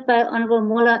Blanche, followed by Honourable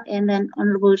Mola, and then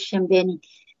Honourable Shembeni.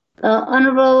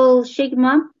 Honourable Sheikh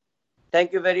Imam.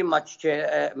 Thank you very much,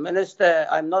 Chair. Minister,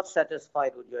 I'm not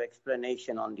satisfied with your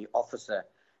explanation on the officer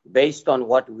based on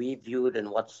what we viewed and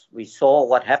what we saw,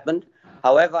 what happened.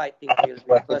 However, I think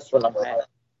we'll pursue that matter.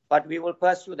 But we will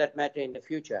pursue that matter in the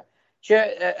future.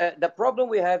 Chair, the problem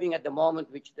we're having at the moment,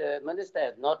 which the Minister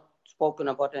has not spoken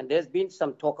about, and there's been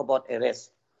some talk about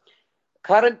arrest.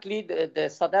 Currently, the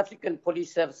South African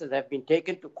police services have been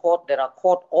taken to court. There are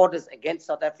court orders against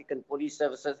South African police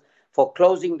services for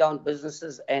closing down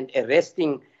businesses and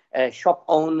arresting shop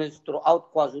owners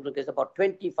throughout KwaZulu. There's about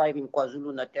 25 in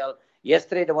KwaZulu-Natal.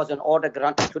 Yesterday, there was an order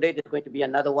granted. Today, there's going to be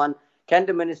another one. Can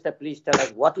the Minister please tell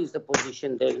us what is the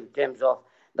position there in terms of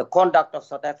the conduct of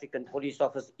South African police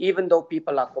officers, even though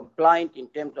people are compliant in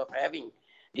terms of having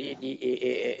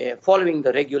following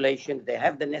the regulations, they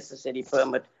have the necessary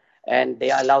permit, and they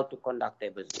are allowed to conduct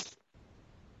their business?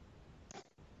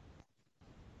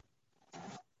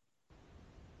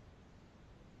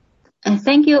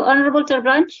 Thank you, Honorable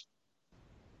Terblanche.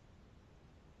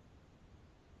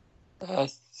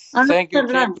 Thank you,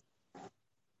 Chair.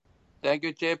 Thank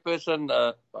you,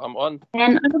 Chairperson. I'm on.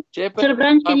 And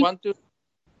Chairperson, I want to.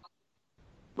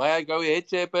 May I go ahead,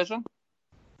 Chairperson?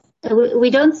 We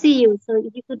don't see you, so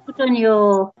if you could put on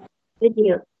your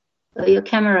video or your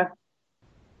camera.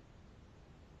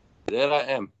 There I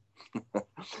am.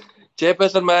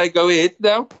 Chairperson, may I go ahead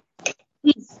now?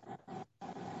 Please.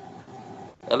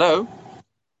 Hello?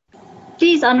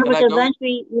 Please, Honorable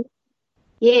Terblanche.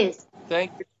 Yes.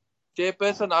 Thank you.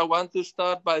 Chairperson, I want to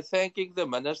start by thanking the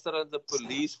Minister and the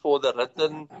police for the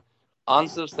written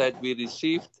answers that we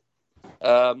received.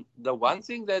 The one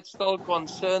thing that still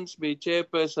concerns me,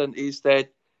 Chairperson, is that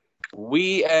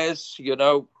we as,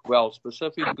 well,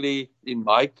 specifically in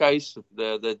my case,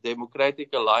 the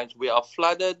Democratic Alliance, we are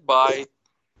flooded by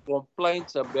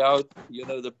complaints about,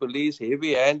 the police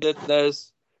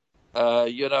heavy-handedness,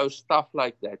 stuff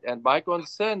like that. And my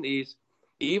concern is,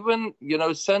 even,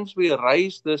 since we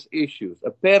raised these issues,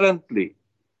 apparently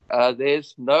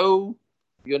there's no,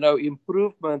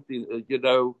 improvement,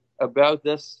 about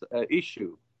this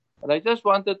issue. And I just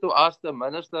wanted to ask the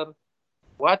Minister,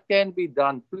 what can be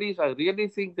done? Please, I really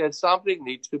think that something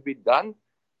needs to be done,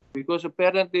 because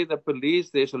apparently the police,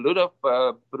 there's a lot of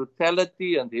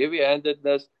brutality and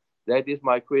heavy-handedness. That is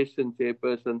my question,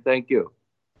 Chairperson. Thank you.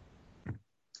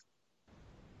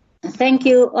 Thank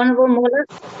you, Honorable Moller.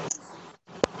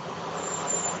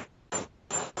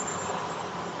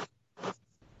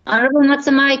 Honorable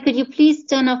Matsamai, could you please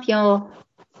turn off your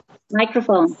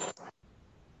microphone?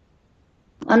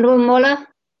 Honorable Moller?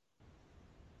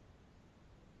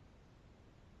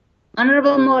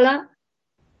 Honorable Moller?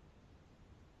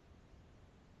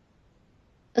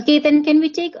 Okay, then can we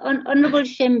take on Honorable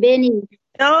Shembeni?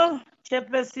 No,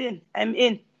 Chairperson, I'm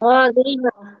in. Oh, there you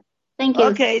go. Thank you.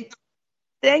 Okay.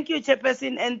 Thank you,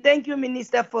 Chairperson, and thank you,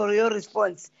 Minister, for your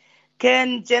response.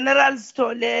 Can General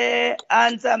Stole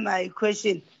answer my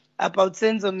question about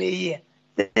Senzo Meyer?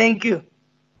 Thank you.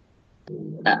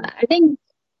 I think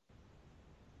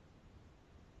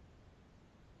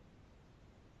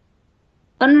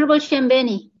Honorable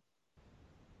Shembeni.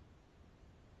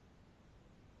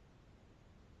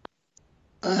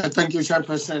 Thank you,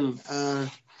 Chairperson.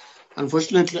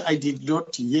 Unfortunately, I did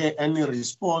not hear any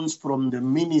response from the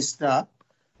Minister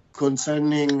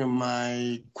concerning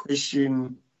my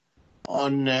question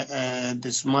on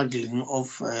the smuggling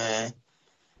of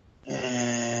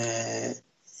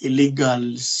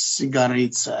illegal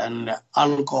cigarettes and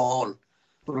alcohol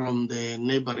from the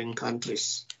neighboring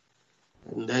countries.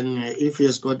 And then if he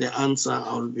has got the answer,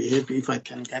 I'll be happy if I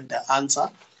can get the answer.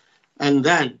 And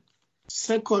then,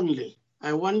 secondly,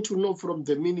 I want to know from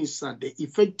the Minister the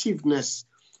effectiveness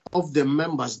of the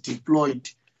members deployed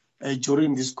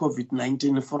during this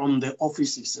COVID-19 from the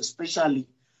offices, especially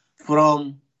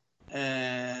from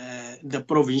the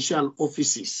provincial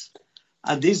offices.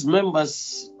 Are these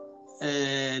members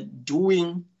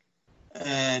doing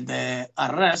the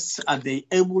arrests? Are they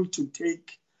able to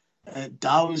take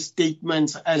down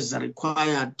statements as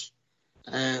required?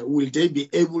 Will they be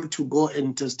able to go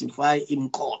and testify in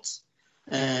courts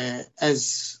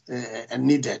as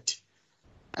needed?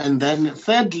 And then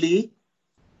thirdly,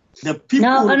 the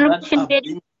people that are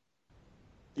being...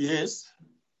 Yes?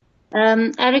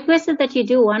 I requested that you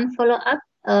do one follow-up,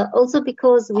 also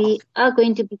because we are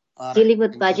going to be dealing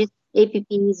with budget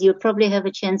APPs. You'll probably have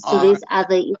a chance to raise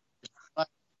other issues.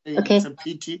 Okay. It's a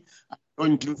pity. I'm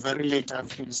going to very late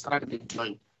after starting to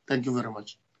join. Thank you very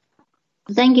much.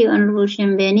 Thank you, Honorable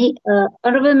Shembeni.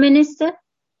 Honorable Minister?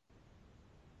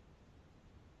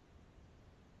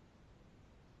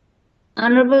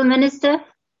 Honorable Minister?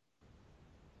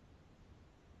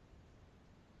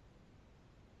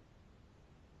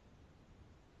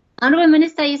 Honourable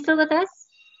Minister, are you still with us?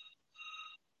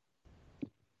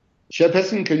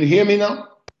 Chairperson, can you hear me now?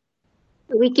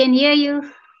 We can hear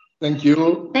you. Thank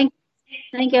you. Thank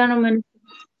you, Honourable Minister.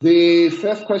 The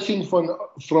first question from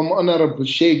Honourable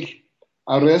Sheikh,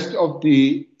 arrest of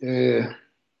the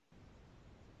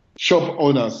shop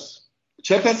owners.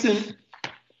 Chairperson,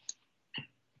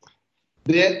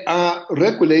 there are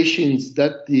regulations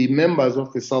that the members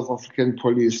of the South African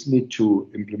Police need to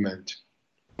implement.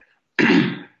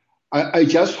 I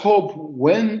just hope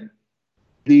when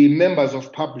the members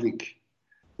of public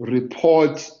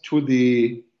report to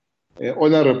the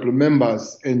honorable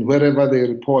members, and wherever they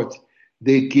report,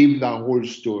 they give the whole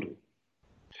story.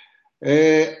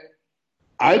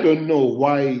 I don't know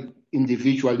why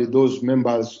individually those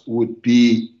members would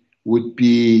be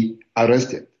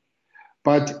arrested,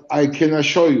 but I can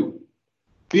assure you,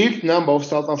 big number of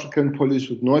South African police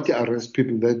would not arrest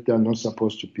people that are not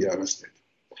supposed to be arrested.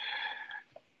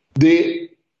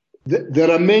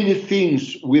 There are many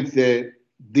things with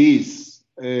these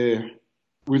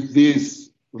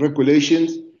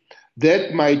regulations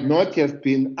that might not have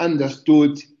been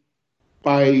understood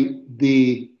by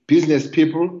the business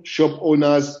people, shop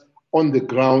owners on the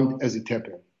ground as it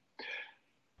happened.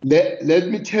 Let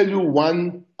me tell you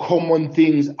one common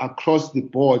thing across the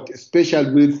board,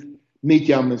 especially with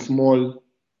medium and small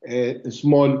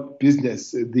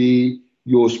business,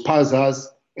 your spazas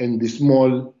and the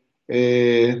small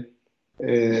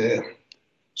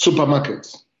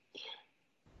supermarkets.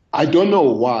 I don't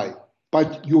know why,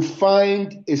 but you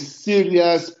find a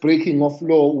serious breaking of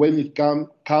law when it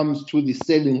comes to the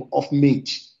selling of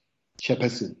meat,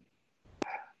 Chairperson.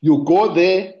 You go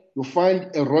there, you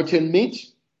find a rotten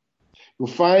meat, you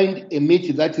find a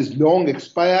meat that is long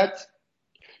expired,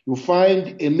 you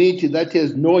find a meat that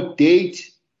has no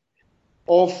date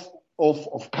of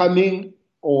coming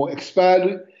or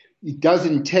expiry. It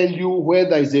doesn't tell you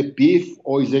whether it's a beef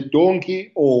or it's a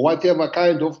donkey or whatever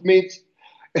kind of meat.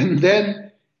 And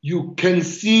then you can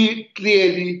see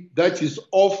clearly that is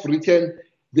off-written.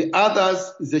 The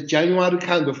others is a January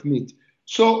kind of meat.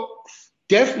 So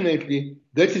definitely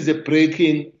that is a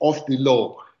breaking of the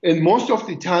law. And most of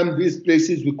the time, these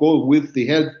places we go with the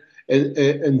health,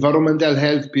 environmental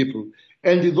health people.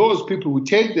 And those people will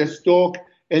take their stock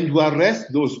and will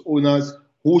arrest those owners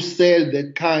who sell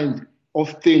that kind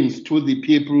of things to the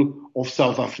people of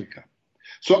South Africa.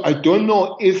 So I don't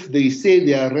know if they say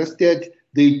they are arrested,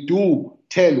 they do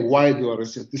tell why they were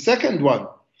arrested. The second one,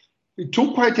 it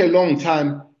took quite a long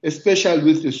time, especially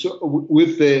with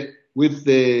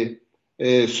the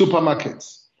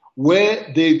supermarkets,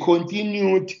 where they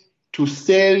continued to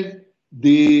sell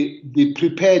the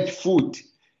prepared food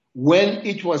when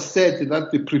it was said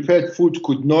that the prepared food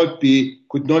could not be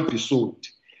sold.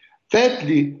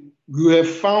 Thirdly, you have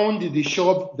found the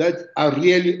shops that are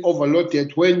really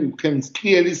overloaded when you can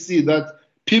clearly see that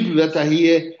people that are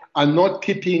here are not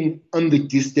keeping on the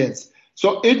distance.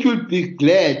 So it would be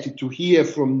glad to hear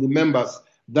from the members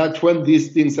that when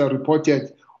these things are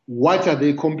reported, what are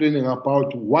they complaining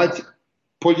about, what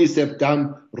police have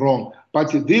done wrong.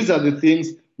 But these are the things,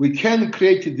 we can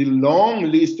create the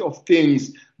long list of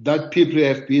things that people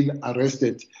have been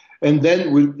arrested. And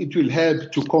then it will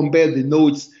help to compare the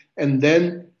notes and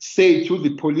then say to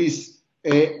the police,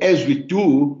 as we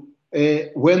do,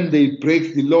 when they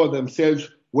break the law themselves,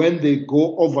 when they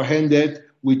go overhanded,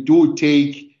 we do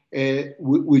take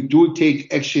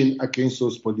action against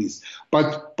those police.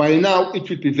 But by now, it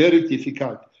would be very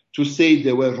difficult to say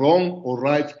they were wrong or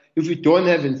right if we don't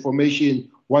have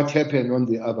information what happened on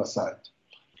the other side.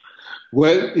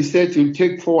 Well, he said he'll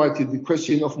take forward the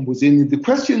question of Mbuzini. The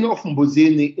question of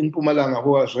Mbuzini in Mpumalanga,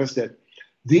 who was arrested,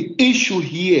 the issue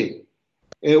here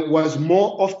was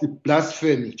more of the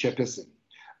blasphemy, Chairperson,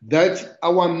 that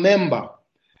our member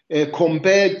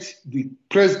compared the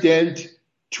president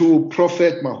to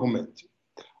Prophet Muhammad.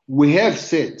 We have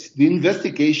said the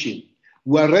investigation,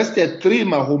 we arrested 3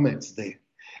 Muhammads there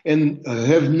and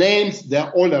have names,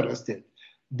 they're all arrested.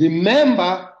 The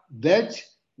member that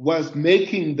was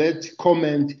making that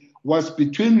comment was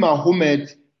between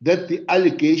Muhammad that the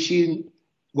allegation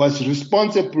was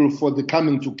responsible for the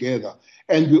coming together.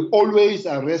 And we always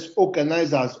arrest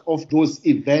organizers of those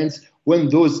events when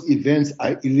those events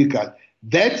are illegal.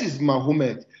 That is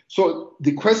Muhammad. So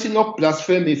the question of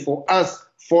blasphemy for us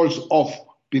falls off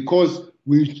because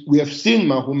we have seen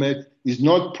Muhammad is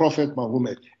not Prophet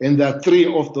Muhammad. And there are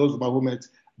 3 of those Muhammads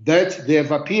that they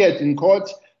have appeared in court.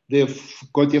 They've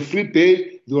got a free bail.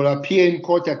 They will appear in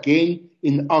court again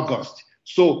in August.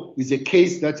 So it's a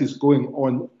case that is going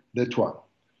on, that one.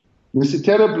 Mr.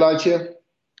 Terry Blacher,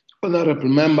 Honorable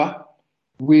Member,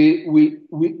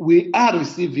 we are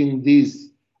receiving these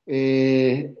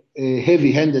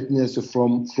heavy-handedness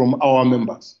from our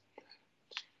members.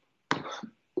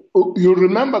 You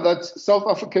remember that South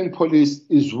African Police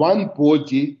is one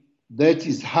body that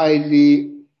is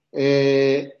highly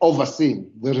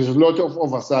overseen. There is a lot of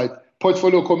oversight.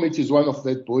 Portfolio Committee is one of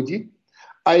that body.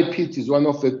 IPIT is one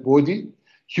of that body.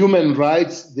 Human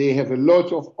rights, they have a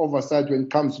lot of oversight when it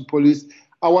comes to police.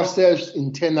 Ourselves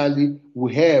internally,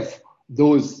 we have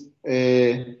those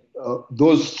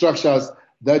structures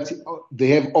that they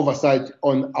have oversight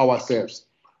on ourselves.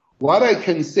 What I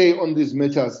can say on these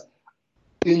matters,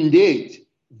 indeed,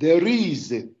 there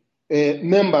is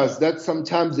members that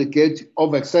sometimes they get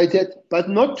overexcited, but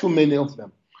not too many of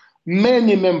them.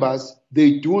 Many members,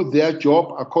 they do their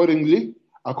job accordingly,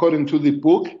 according to the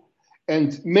book,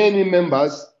 and many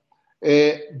members,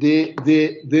 they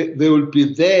will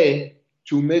be there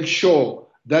to make sure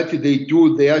that they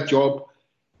do their job.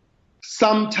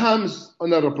 Sometimes,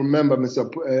 Honorable Member, Mr.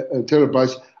 Terry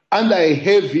Bush, under a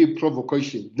heavy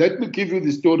provocation. Let me give you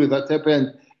the story that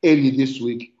happened early this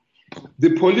week.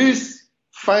 The police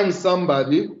find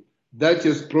somebody that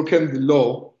has broken the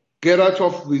law, get out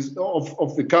of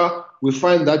the car. We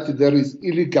find that there is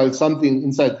illegal something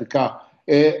inside the car.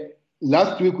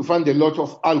 Last week, we found a lot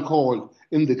of alcohol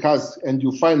in the cars, and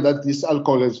you find that this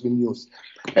alcohol has been used.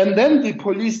 And then the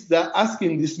police, they're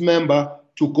asking this member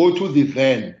to go to the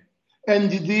van.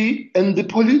 And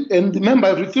the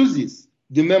member refuses.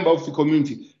 The member of the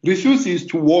community refuses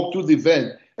to walk to the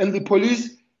van, and the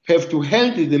police have to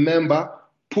hand the member,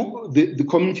 the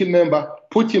community member,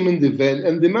 put him in the van,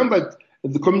 and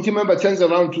the community member turns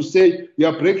around to say, "You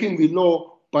are breaking the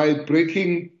law by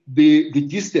breaking the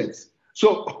distance."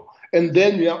 So, and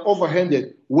then we are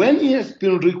overhanded. When he has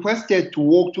been requested to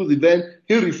walk to the van,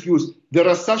 he refused. There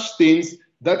are such things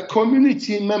that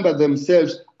community members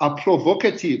themselves are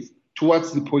provocative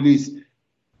towards the police.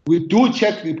 We do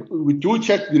check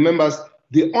the members.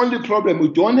 The only problem, we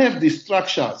don't have the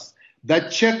structures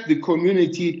that check the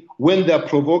community when they're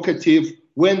provocative,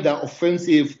 when they're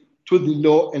offensive to the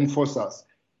law enforcers.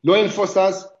 Law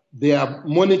enforcers, they are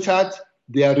monitored,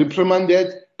 they are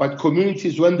reprimanded, but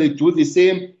communities, when they do the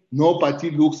same,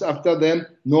 nobody looks after them,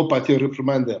 nobody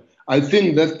reprimands them. I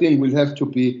think that thing will have to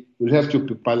be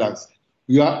balanced.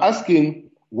 You are asking,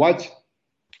 what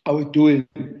are we doing?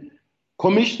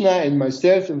 Commissioner and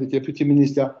myself and the Deputy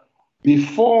Minister,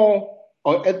 before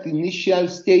or at the initial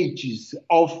stages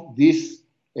of this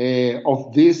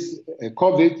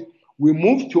COVID, we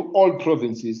moved to all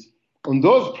provinces. On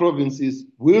those provinces,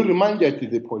 we reminded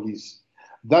the police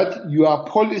that you are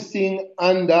policing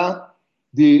under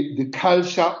the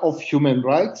culture of human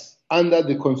rights, under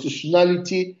the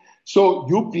constitutionality. So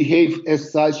you behave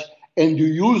as such, and you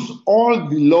use all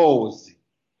the laws.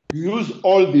 You use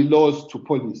all the laws to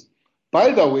police.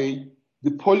 By the way,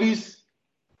 the police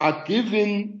are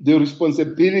given the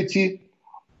responsibility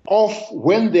of,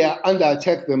 when they are under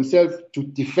attack themselves, to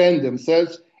defend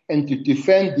themselves and to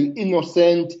defend the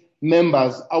innocent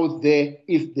members out there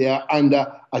if they are under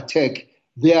attack.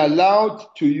 They are allowed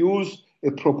to use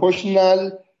a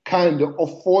proportional kind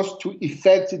of force to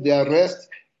effect the arrest.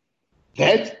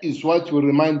 That is what we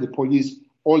remind the police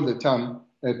all the time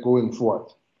going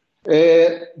forward.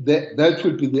 That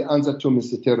will be the answer to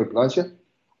Mr. Terry Blanchard.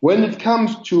 When it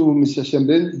comes to Mr.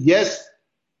 Shembeni, yes,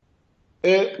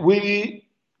 we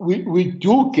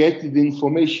do get the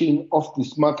information of the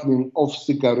smuggling of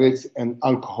cigarettes and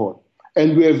alcohol,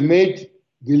 and we have made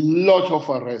a lot of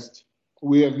arrests.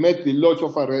 We have made a lot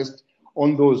of arrests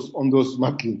on those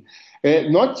smuggling,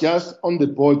 not just on the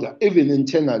border, even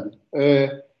internally.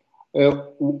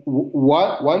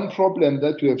 One problem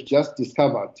that we have just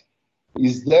discovered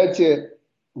is that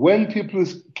when people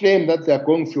claim that they are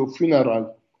going for a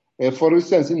funeral, for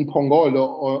instance, in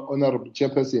Pongolo, Honorable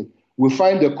Chairperson, we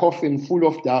find a coffin full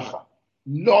of dagga,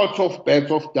 lot of bags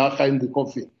of dagga in the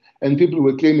coffin. And people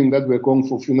were claiming that we're going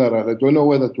for funeral. I don't know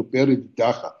whether to bury the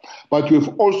dagga. But we've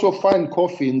also found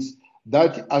coffins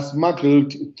that are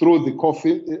smuggled through the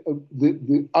coffin,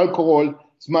 the alcohol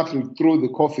smuggled through the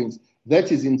coffins.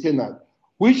 That is internal,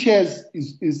 which is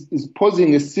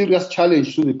posing a serious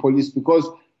challenge to the police, because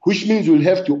which means we'll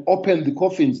have to open the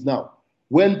coffins now.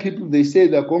 When people, they say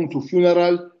they're going to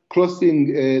funeral,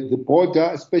 crossing the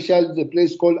border, especially the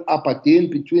place called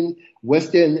Aberdeen between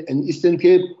Western and Eastern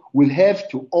Cape, will have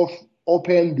to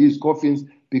open these coffins,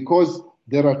 because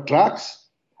there are drugs,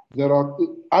 there are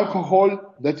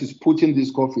alcohol that is put in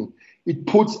this coffin. It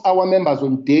puts our members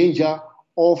on danger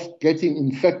of getting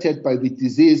infected by the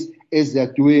disease as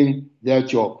they're doing their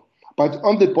job. But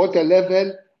on the border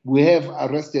level, we have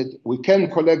arrested, we can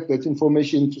collect that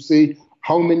information to say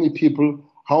how many people,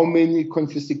 how many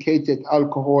confiscated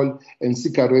alcohol and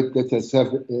cigarette that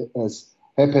has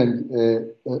happened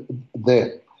there.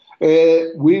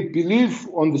 We believe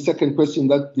on the second question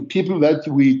that the people that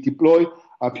we deploy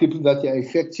are people that are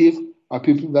effective, are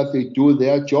people that they do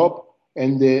their job,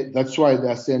 and that's why they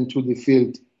are sent to the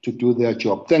field to do their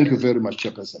job. Thank you very much,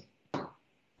 Chairperson.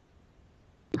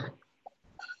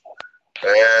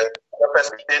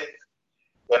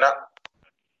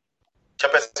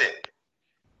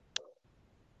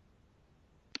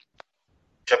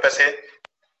 Chairperson.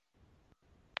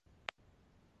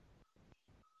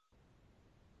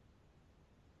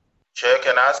 Chair,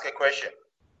 can I ask a question?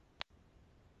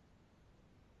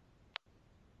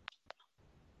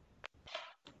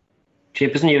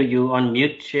 Chairperson, you on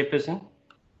mute, Chairperson.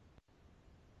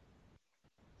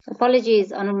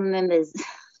 Apologies, honourable members.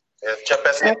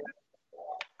 Chairperson.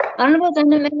 Honourable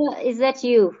Zandamela, is that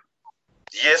you?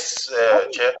 Yes,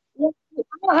 Chair.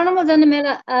 Honourable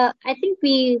Zandamela, I think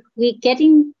we're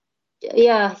getting,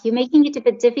 you're making it a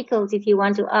bit difficult if you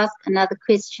want to ask another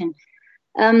question.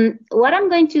 What I'm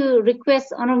going to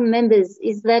request, honourable members,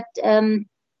 is that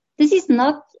this is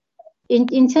not,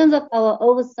 in terms of our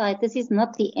oversight, this is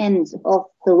not the end of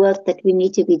the work that we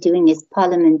need to be doing as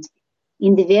Parliament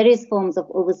in the various forms of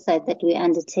oversight that we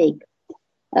undertake.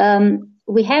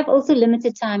 We have also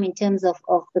limited time in terms of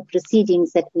the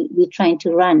proceedings that we're trying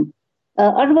to run.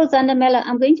 Honourable Zandamela,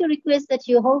 I'm going to request that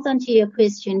you hold on to your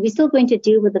question. We're still going to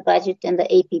deal with the budget and the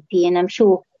APP, and I'm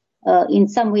sure in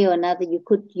some way or another you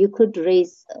could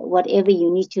raise whatever you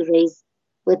need to raise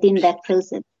within that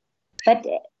process. But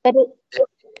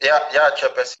yeah,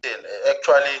 Chairperson.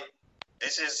 Actually,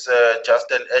 this is just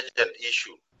an urgent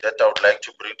issue that I would like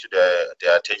to bring to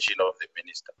the attention of the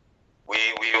Minister. We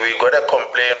got a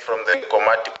complaint from the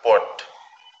Komati Port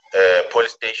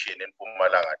police station in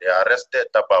Mpumalanga. They arrested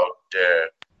about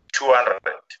 200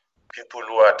 people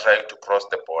who are trying to cross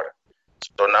the border.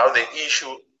 So now the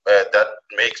issue that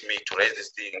makes me to raise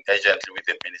this thing urgently with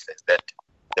the Minister is that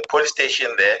the police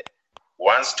station there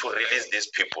wants to release these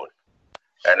people.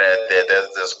 And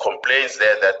there's complaints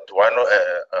there that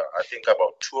I think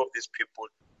about 2 of these people,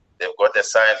 they've got the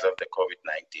signs of the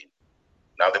COVID-19.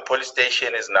 Now the police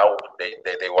station is now,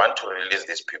 they want to release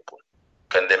these people.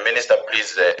 Can the Minister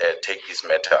please take this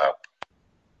matter up?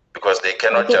 Because they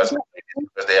cannot because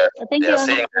they are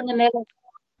saying that.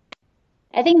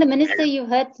 I think the Minister, you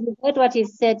heard what he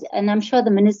said, and I'm sure the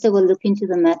Minister will look into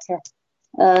the matter.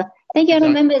 Thank you,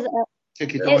 honourable members.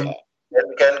 Take it on.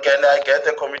 Can I get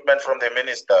a commitment from the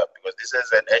Minister? Because this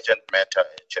is an urgent matter,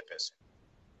 Chairperson.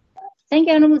 Thank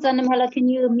you, Honourable Zandamela. Can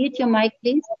you mute your mic,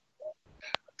 please?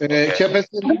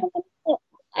 Chairperson,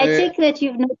 I take that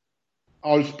you've not.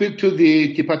 I'll speak to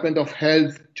the Department of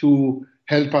Health to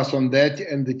help us on that,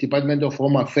 and the Department of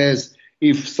Home Affairs,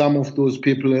 if some of those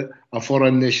people are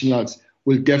foreign nationals,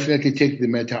 will definitely take the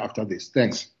matter after this.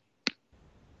 Thanks.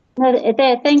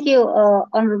 Thank you,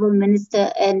 Honourable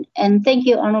Minister, and thank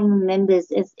you, Honourable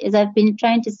members. As I've been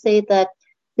trying to say, that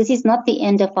this is not the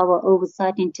end of our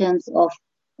oversight in terms of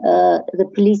the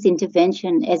police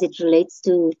intervention as it relates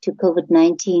to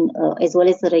COVID-19, as well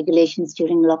as the regulations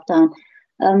during lockdown.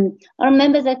 Our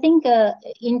members, I think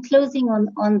in closing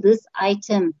on this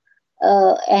item,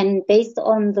 and based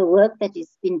on the work that has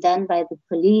been done by the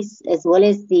police, as well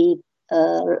as the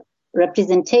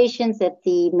representations that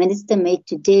the Minister made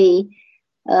today,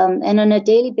 and on a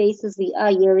daily basis, we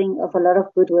are hearing of a lot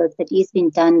of good work that is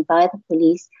being done by the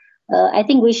police. I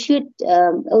think we should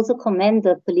also commend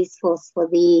the police force for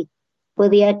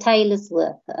their tireless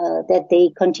work that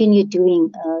they continue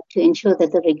doing to ensure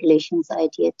that the regulations are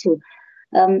adhered to.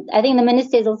 I think the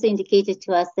Minister has also indicated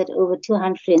to us that over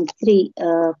 203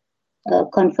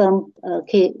 confirmed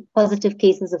positive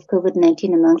cases of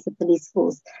COVID-19 amongst the police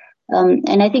force.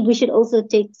 And I think we should also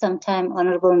take some time,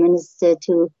 Honourable Minister,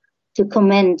 to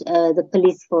commend the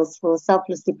police force for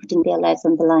selflessly putting their lives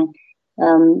on the line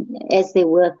as they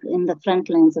work in the front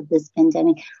lines of this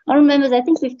pandemic. Honourable members, I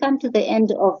think we've come to the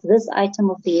end of this item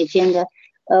of the agenda.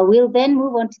 We'll then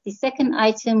move on to the second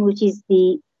item, which is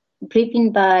the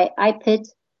briefing by IPID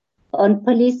on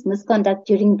police misconduct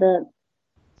during the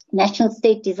National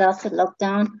State Disaster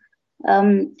Lockdown.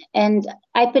 And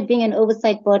IPID, being an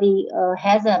oversight body,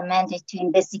 has a mandate to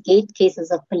investigate cases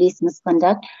of police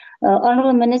misconduct.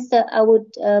 Honourable Minister, I would,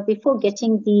 before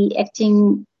getting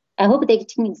I hope the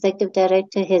acting executive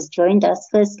director has joined us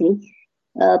firstly,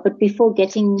 but before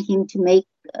getting him to make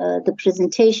the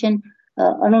presentation,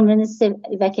 Honourable Minister,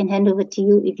 if I can hand over to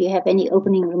you if you have any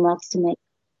opening remarks to make.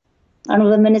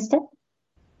 Honourable Minister.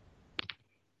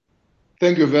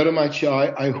 Thank you very much.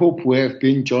 I hope we have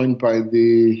been joined by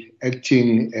the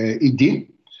acting ED.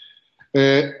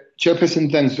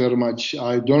 Chairperson, thanks very much.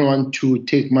 I don't want to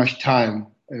take much time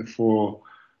for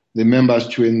the members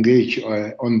to engage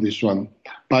on this one,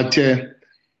 but there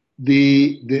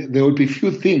will be few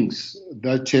things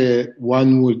that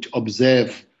one would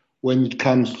observe when it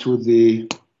comes to the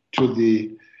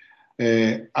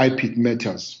IPID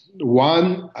matters.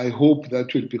 One, I hope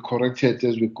that will be corrected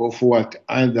as we go forward,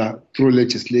 either through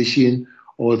legislation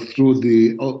or through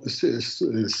the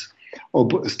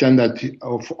standard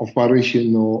of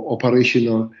operation or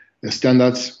operational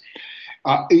standards.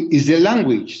 Is the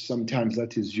language sometimes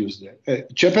that is used there.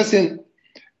 Chairperson,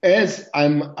 as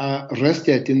I'm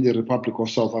arrested in the Republic of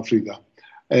South Africa,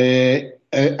 I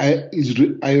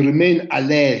remain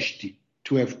alleged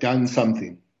to have done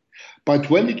something. But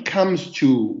when it comes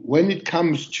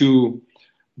to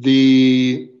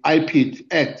the IPID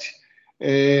Act,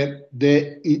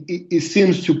 it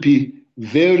seems to be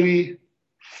very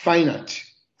finite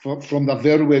from the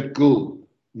very word go,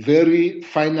 very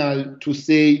final to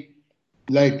say,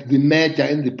 like the murder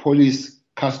in the police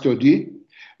custody,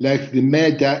 like the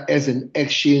murder as an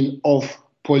action of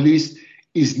police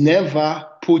is never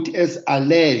put as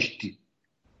alleged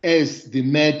as the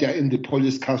murder in the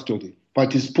police custody,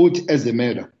 but is put as a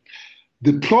murder.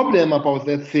 The problem about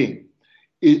that thing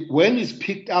is when it's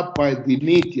picked up by the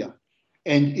media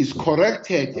and is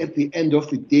corrected at the end of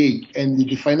the day, and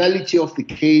the finality of the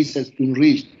case has been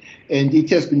reached, and it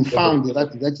has been found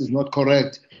that that is not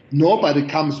correct, nobody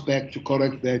comes back to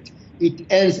correct that. It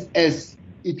ends as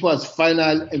it was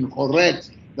final and correct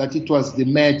that it was the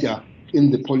murder in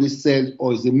the police cell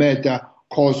or the murder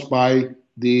caused by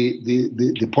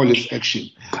the police action.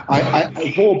 I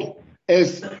hope,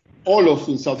 as all of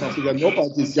in South Africa,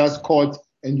 nobody is just caught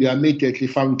and you are immediately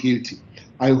found guilty.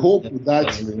 I hope that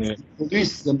the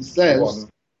police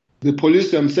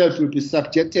themselves will be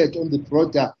subjected on the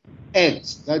broader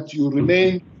act that you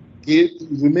remain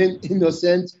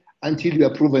innocent until you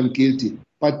are proven guilty.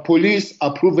 But police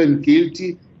are proven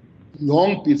guilty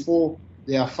long before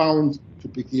they are found to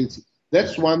be guilty.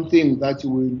 That's one thing that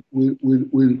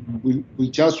we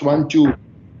just want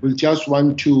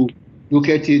to look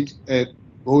at it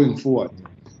going forward.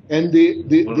 And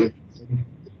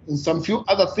and some few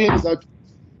other things that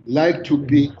like to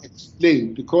be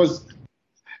explained, because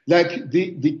like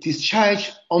the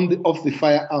discharge of the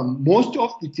firearm, most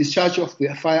of the discharge of the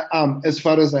firearm, as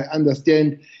far as I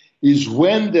understand, is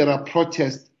when there are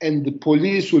protests and the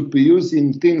police would be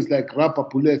using things like rubber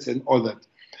bullets and all that.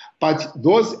 But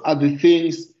those are the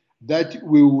things that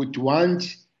we would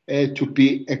want to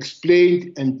be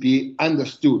explained and be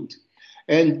understood.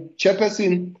 And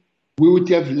Chairperson, we would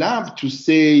have loved to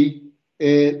say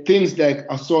things like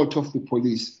assault of the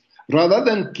police, rather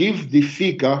than give the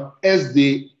figure as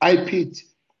the IPID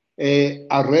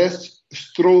arrest,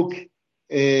 stroke,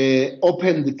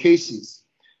 open the cases,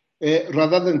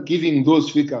 rather than giving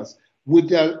those figures. Would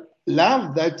have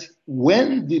loved that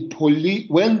when the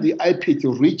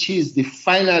IPID reaches the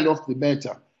final of the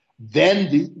matter,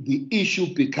 then the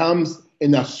issue becomes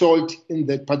an assault in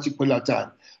that particular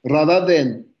time, rather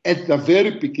than at the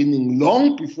very beginning,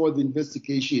 long before the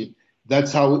investigation.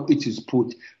 That's how it is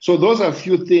put. So those are a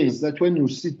few things that when you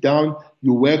sit down,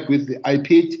 you work with the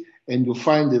IPID, and you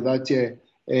find that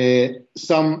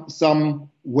some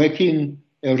working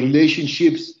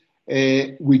relationships,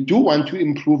 we do want to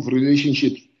improve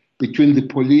relationships between the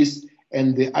police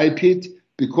and the IPID,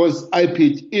 because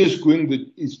IPID is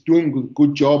doing a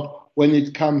good job when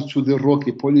it comes to the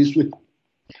Rocky police.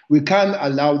 We can't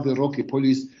allow the Rocky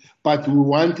police, but we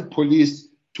want the police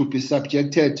to be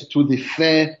subjected to the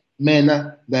fair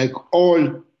manner like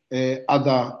all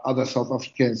other South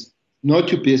Africans, not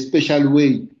to be a special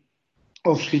way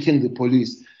of treating the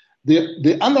police.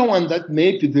 The other one that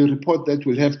may be the report that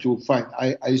we'll have to find.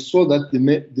 I saw that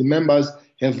the members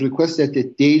have requested a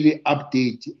daily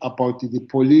update about the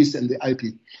police and the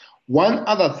IPID. One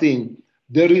other thing,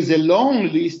 there is a long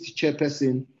list,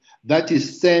 Chairperson, that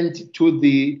is sent to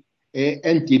the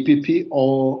NDPP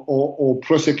or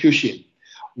prosecution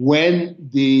when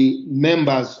the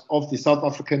members of the South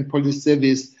African Police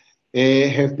Service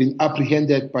have been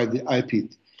apprehended by the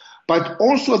IPID. But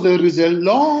also there is a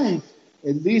long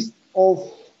list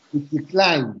of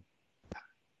decline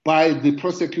by the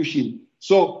prosecution.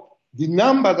 So the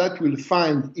number that we'll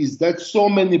find is that so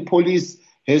many police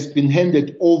has been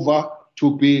handed over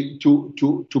to be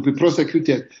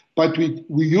prosecuted. But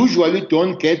we usually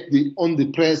don't get on the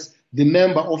press the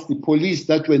member of the police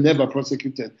that were never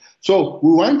prosecuted. So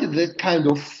we wanted that kind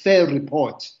of fair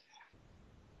report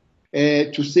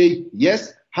to say,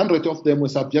 yes, 100 of them were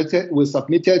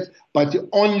submitted, but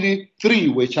only 3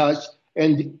 were charged,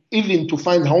 and even to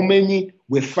find how many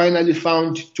were finally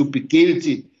found to be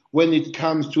guilty when it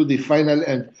comes to the final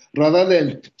end, rather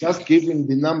than just giving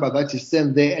the number that is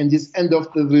sent there and this end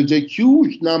of the there's a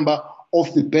huge number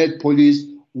of the bad police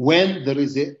when there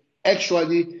is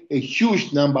actually a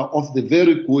huge number of the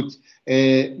very good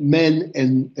men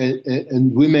and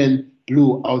women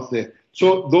blue out there.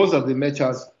 So those are the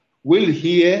matters we'll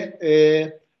hear,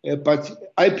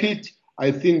 but IPID,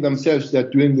 I think themselves they're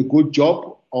doing a good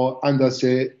job under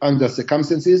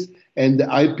circumstances, and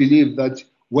I believe that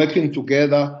working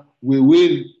together we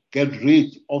will get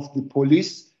rid of the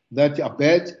police that are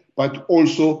bad, but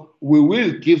also we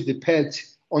will give the pat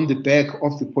on the back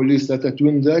of the police that are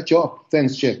doing their job.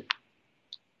 Thanks, Chair.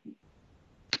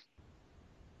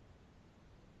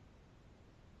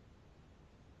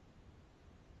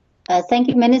 Thank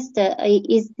you, Minister.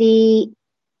 Is the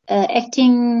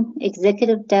acting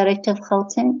executive director of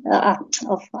Gauteng,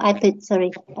 of IPID,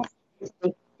 sorry.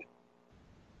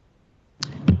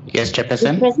 Yes,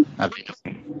 Chairperson.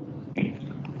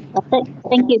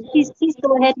 Thank you. Please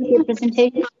go ahead with your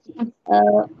presentation.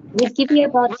 We'll give you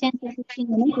about 10 to 15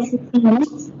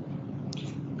 minutes.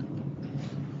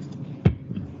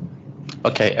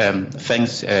 Okay,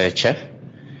 thanks, Chair.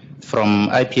 From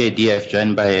IPID, I've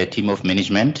joined by a team of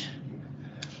management.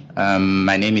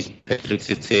 My name is Patrick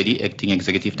Sitsedi, Acting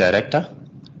Executive Director.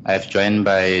 I've joined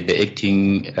by the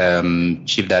Acting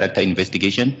Chief Director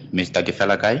Investigation, Mr.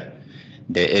 Gefalakai,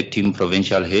 the Acting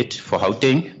Provincial Head for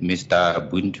Gauteng, Mr.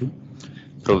 Buntu,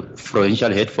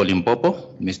 Provincial Head for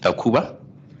Limpopo, Mr. Kuba,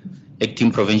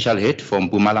 Acting Provincial Head for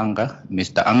Mpumalanga,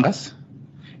 Mr. Angas,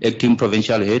 Acting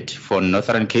Provincial Head for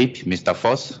Northern Cape, Mr.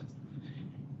 Foss,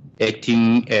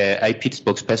 Acting IPID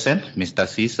Spokesperson, Mr.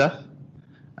 Sisa.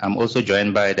 I'm also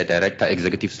joined by the Director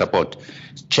Executive Support.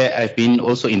 Chair, I've been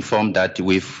also informed that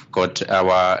we've got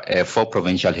our 4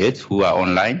 provincial heads who are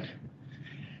online,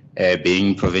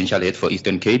 being Provincial Head for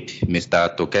Eastern Cape, Ms.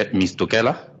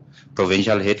 Tokela,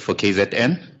 Provincial Head for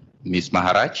KZN, Ms.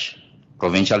 Maharaj,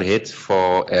 Provincial Head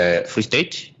for Free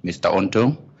State, Mr.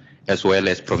 Ontong, as well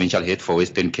as Provincial Head for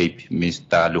Western Cape,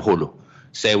 Mr. Luholo.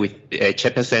 So,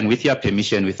 Chairperson, with your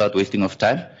permission, without wasting of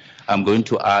time, I'm going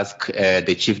to ask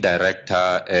the Chief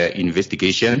Director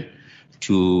Investigation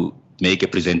to make a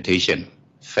presentation.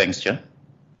 Thanks, Chair.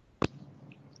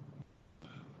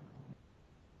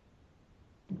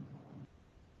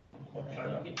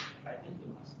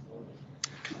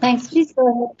 Thanks. Please go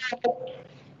ahead.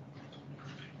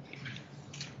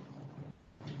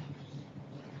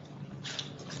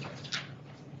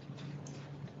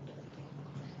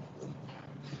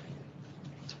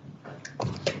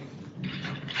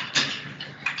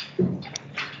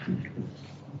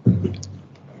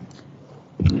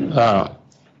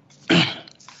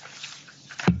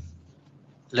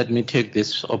 Let me take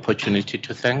this opportunity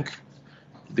to thank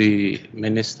the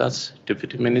ministers,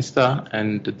 Deputy Minister,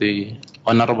 and the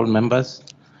honorable members,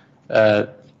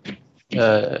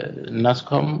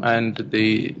 NASCOM, and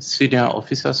the senior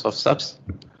officers of SAPS,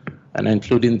 and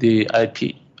including the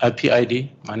IPID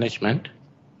management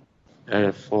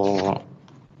for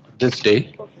this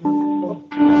day,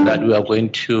 that we are going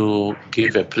to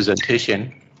give a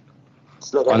presentation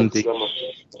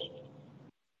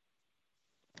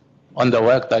on the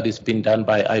work that is being done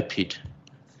by IPID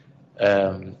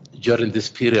during this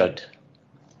period.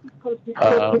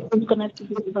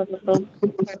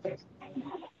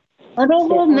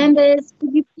 Honorable members,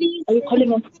 could you please? Are you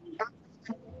calling us?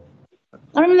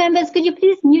 Honorable members, could you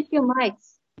please mute your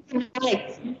mics?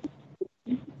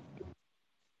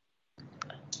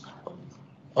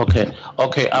 Okay.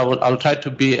 I'll try to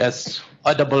be as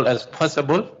audible as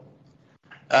possible.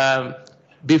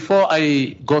 Before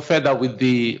I go further with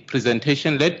the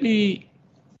presentation, let me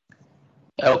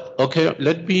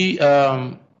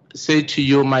say to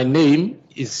you, my name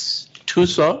is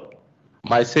Thuso.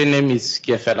 My surname is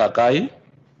Gefalakai.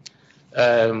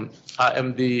 I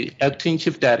am the Acting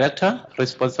Chief Director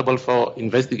responsible for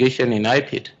investigation in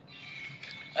IPID.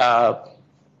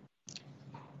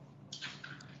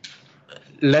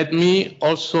 Let me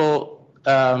also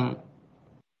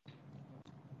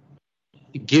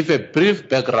give a brief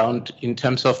background in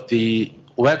terms of the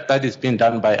work that is being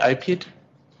done by IPID,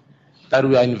 that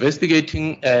we are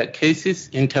investigating cases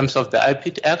in terms of the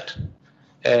IPID Act,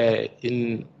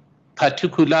 in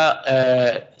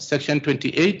particular Section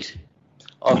 28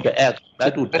 of the Act.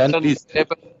 That would then be...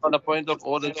 On a point of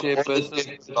order,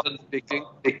 Chairperson, speaking.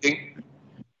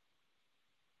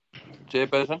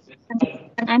 Chairperson?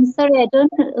 I'm sorry, I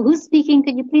don't know. Who's speaking?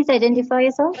 Could you please identify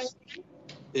yourself?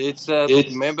 It's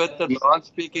member not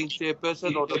speaking,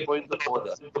 Chairperson, or the point of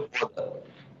order.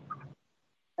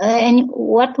 And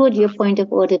what would your point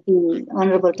of order be,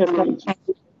 Honorable Turkani?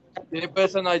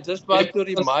 Chairperson, I just want to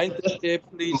remind the Chair,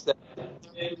 please, that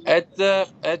at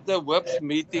the WIPS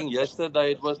meeting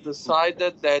yesterday, it was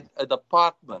decided that a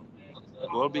department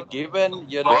will be given,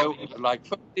 like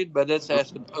 15 minutes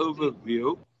as an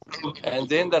overview, and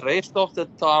then the rest of the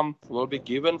time will be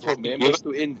given for members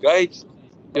to engage,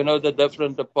 the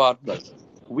different departments.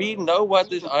 We know what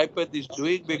this IPID is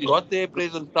doing. We got their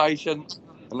presentation,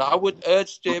 and I would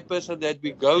urge, Chairperson, that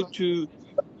we go to,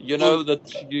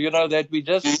 that we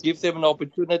just give them an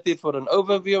opportunity for an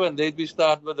overview, and then we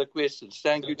start with the questions.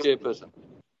 Thank you, Chairperson.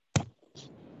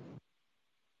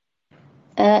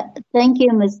 Thank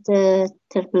you, Mr.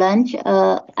 Terblanche.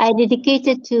 I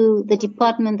dedicated to the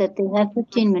department that they have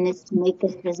 15 minutes to make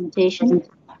this presentation.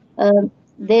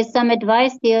 There's some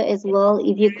advice here as well.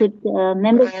 If you could,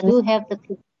 members do have the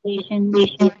presentation,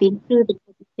 you've been through the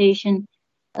presentation.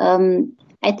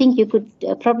 I think you could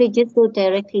probably just go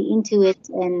directly into it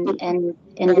and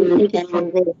take it from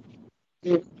there.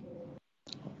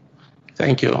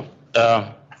 Thank you.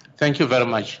 Thank you very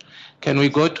much. Can we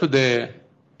go to the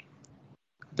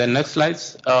next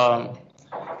slides?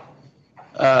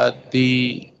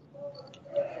 The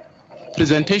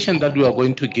presentation that we are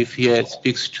going to give here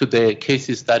speaks to the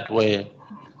cases that were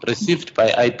received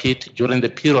by IPID during the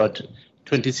period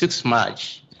 26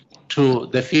 March to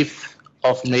the 5th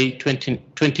of May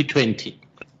 2020.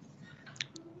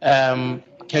 Can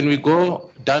we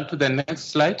go down to the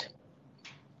next slide?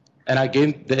 And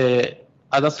again, the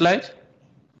other slide.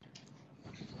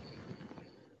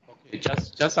 Okay,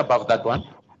 just above that one.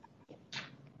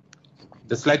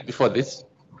 The slide before this.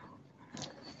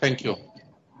 Thank you.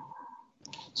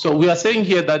 So we are saying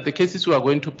here that the cases we are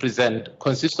going to present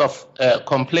consist of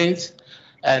complaints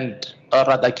or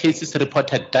rather cases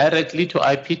reported directly to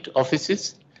IPID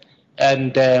offices,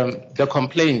 and the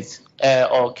complaints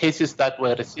or cases that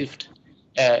were received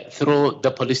through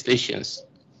the police stations.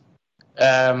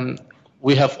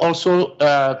 We have also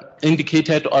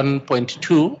indicated on point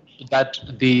 2 that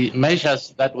the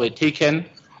measures that were taken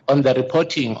on the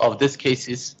reporting of these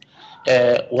cases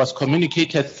was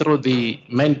communicated through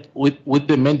with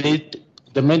the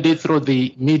mandate through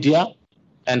the media,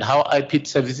 and how IPID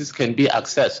services can be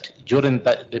accessed during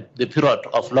the period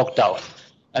of lockdown.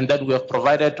 And that we have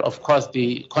provided, of course,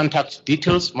 the contact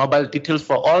details, mobile details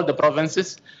for all the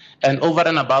provinces. And over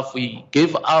and above, we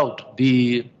gave out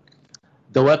the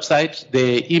website,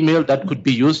 the email that could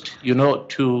be used,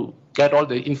 to get all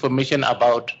the information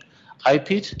about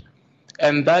IPID.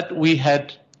 And that we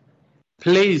had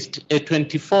placed a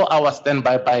 24-hour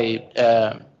standby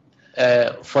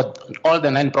for all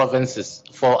the 9 provinces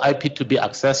for IPID to be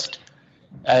accessed,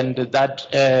 and that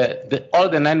all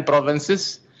the 9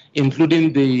 provinces,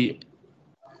 including the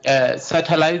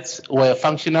satellites, were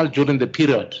functional during the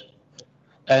period.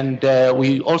 And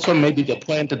we also made it a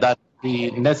point that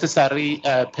the necessary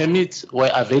permits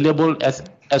were available as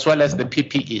well as the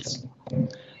PPEs.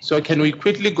 So can we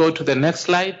quickly go to the next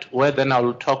slide, where then I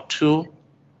will talk to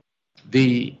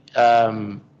the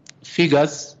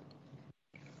figures.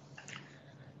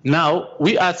 Now,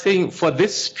 we are saying for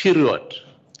this period,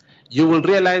 you will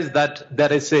realize that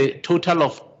there is a total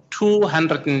of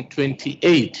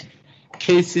 228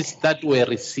 cases that were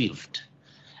received.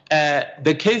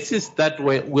 The cases that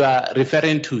we are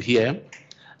referring to here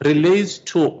relates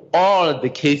to all the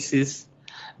cases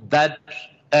that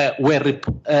were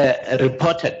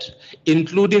reported,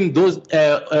 including those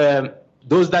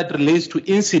that relates to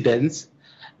incidents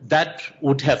that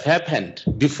would have happened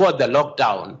before the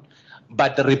lockdown,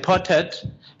 but reported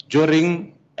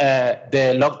during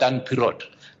the lockdown period.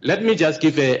 Let me just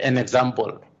give an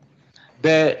example.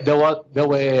 There was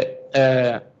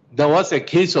a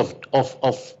case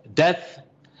of death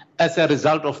as a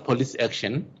result of police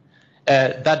action.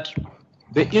 That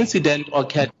the incident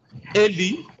occurred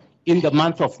early in the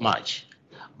month of March,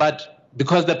 but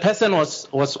because the person was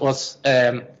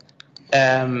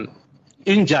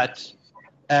injured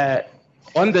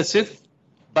on the 6th,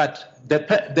 but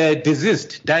the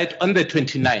deceased died on the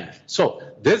 29th. So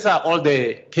these are all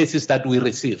the cases that we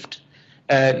received.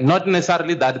 Not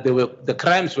necessarily that the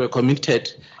crimes were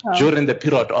committed during the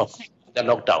period of the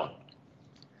lockdown.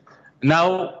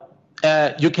 Now,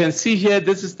 you can see here,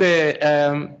 this is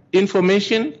the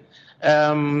information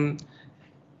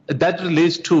that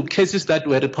relates to cases that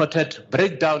were reported,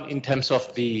 breakdown in terms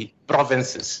of the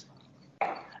provinces.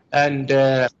 And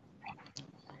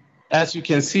as you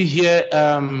can see here,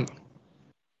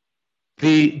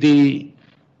 the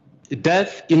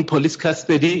death in police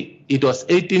custody, it was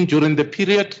 18 during the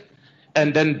period,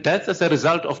 and then death as a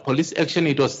result of police action,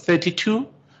 it was 32.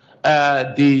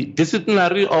 The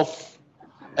disciplinary of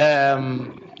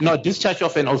discharge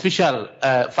of an official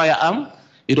firearm,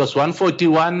 it was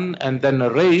 141, and then a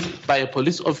rape by a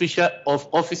police officer,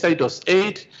 it was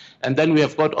 8, and then we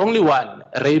have got only 1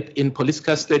 rape in police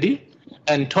custody,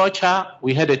 and torture,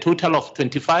 we had a total of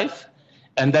 25,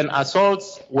 and then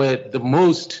assaults were the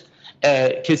most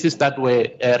cases that were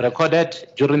recorded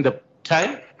during the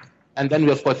time, and then we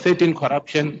have got 13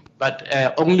 corruption, but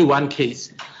only 1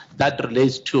 case that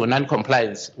relates to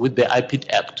non-compliance with the IPID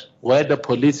Act, where the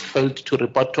police failed to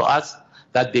report to us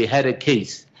that they had a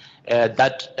case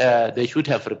that they should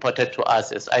have reported to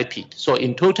us as IPID. So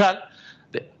in total,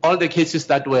 all the cases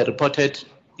that were reported,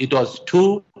 it was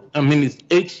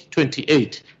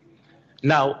 828.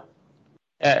 Now,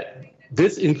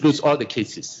 this includes all the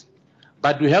cases,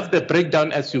 but we have the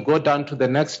breakdown as you go down to the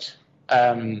next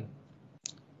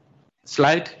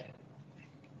slide.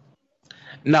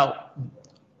 Now,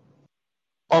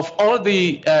 of all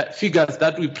the figures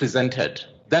that we presented,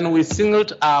 then we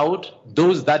singled out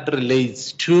those that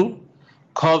relates to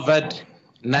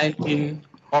COVID-19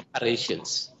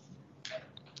 operations.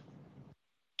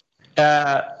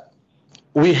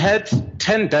 We had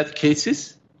 10 death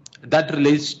cases that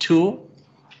relates to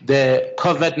the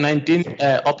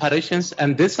COVID-19 operations,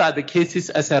 and these are the cases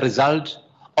as a result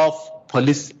of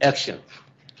police action.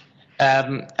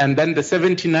 And then the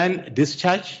 79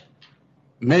 discharge,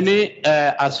 many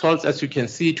assaults, as you can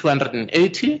see,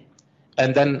 280,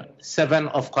 and then 7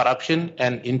 of corruption,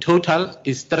 and in total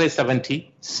is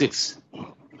 376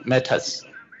 matters.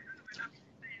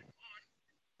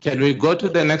 Can we go to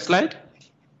the next slide?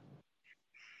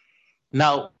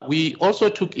 Now, we also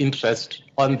took interest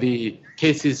on the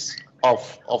cases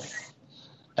of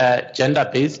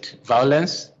gender-based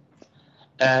violence,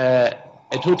 a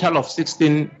total of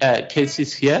 16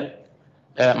 cases here,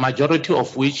 majority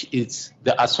of which is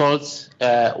the assaults,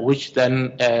 which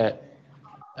then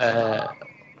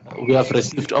we have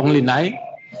received only 9,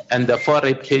 and the 4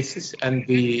 rape cases, and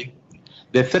the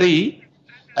 3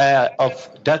 of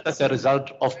death as a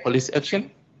result of police action,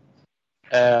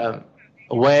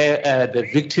 where the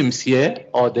victims here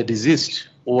or the deceased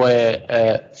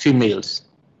were females.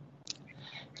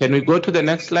 Can we go to the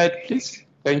next slide, please?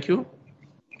 Thank you.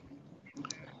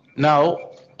 Now,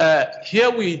 here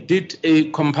we did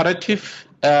a comparative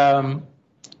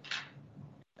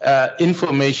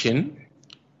information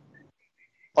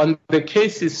on the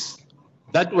cases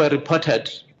that were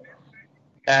reported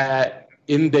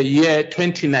in the year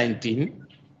 2019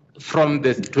 from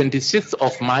the 26th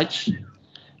of March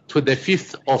to the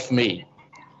 5th of May.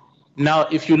 Now,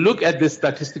 if you look at the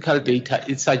statistical data,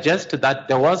 it suggests that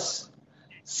there was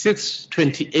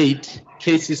 628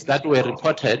 cases that were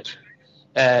reported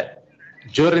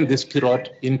during this period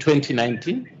in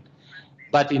 2019.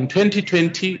 But in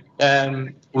 2020,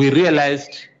 we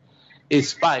realized a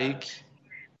spike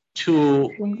to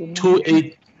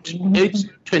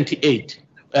 828.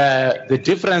 The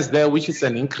difference there, which is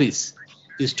an increase,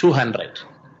 is 200.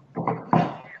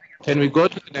 Can we go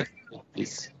to the next slide,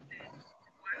 please?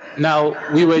 Now,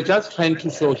 we were just trying to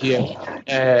show here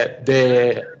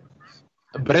the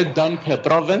breakdown per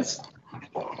province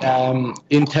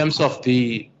in terms of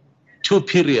the 2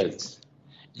 periods.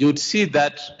 You'd see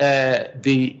that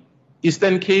the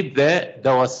Eastern Cape there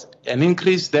was an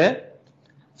increase there.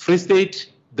 Free State,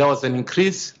 there was an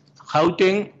increase.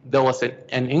 Gauteng, there was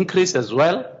an increase as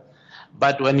well.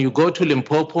 But when you go to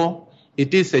Limpopo,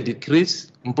 it is a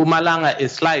decrease. Mpumalanga, a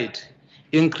slight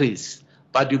increase.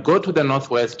 But you go to the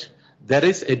Northwest, there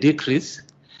is a decrease.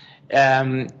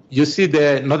 You see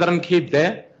the Northern Cape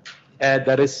there,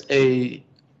 there is a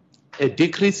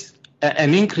decrease,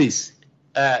 an increase,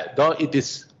 though it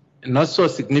is not so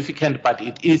significant, but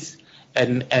it is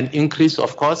an increase,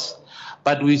 of course.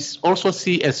 But we also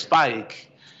see a spike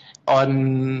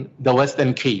on the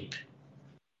Western Cape.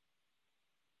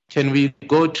 Can we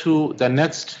go to the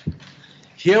next?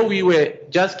 Here we were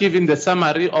just giving the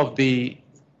summary of the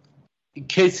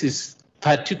cases,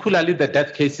 particularly the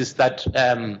death cases that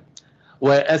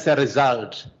were as a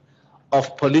result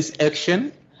of police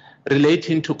action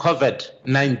relating to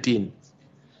COVID-19.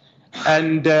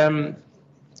 And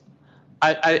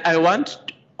I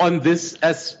want on this,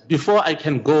 as before I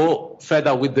can go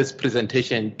further with this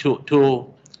presentation,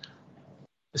 to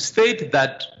state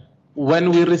that when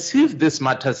we receive these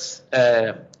matters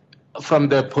from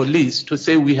the police to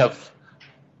say we have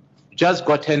just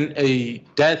gotten a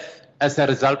death as a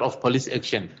result of police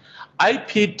action,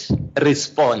 IPID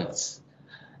responds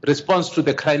to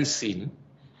the crime scene,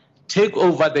 take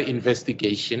over the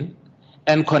investigation,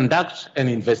 and conduct an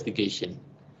investigation.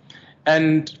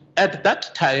 And at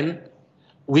that time,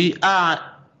 we are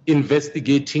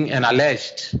investigating an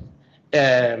alleged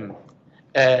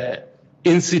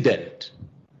incident.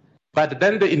 But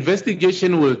then the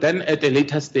investigation will then at a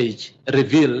later stage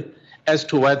reveal as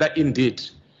to whether indeed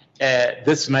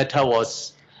this matter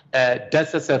was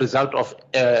death as a result of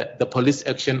the police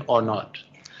action or not.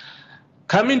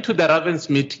 Coming to the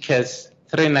Ravensmith case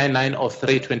 399 of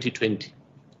 3/2020,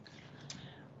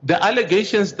 the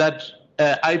allegations that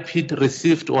IPID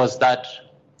received was that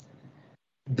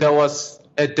there was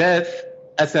a death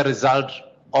as a result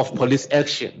of police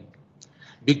action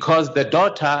because the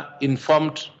daughter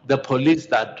informed the police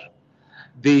that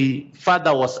the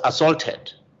father was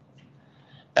assaulted.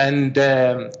 And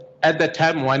at the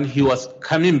time when he was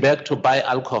coming back to buy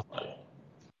alcohol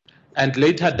and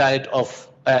later died.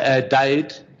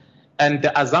 And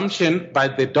the assumption by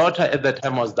the daughter at the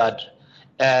time was that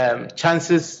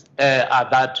chances are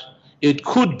that it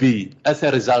could be as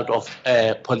a result of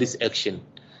police action.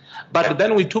 But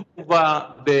then we took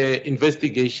over the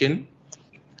investigation,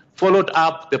 followed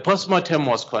up, the postmortem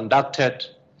was conducted,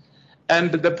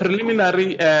 and the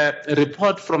preliminary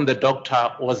report from the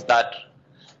doctor was that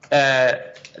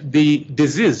the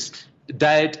deceased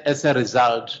died as a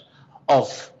result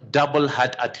of double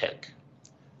heart attack.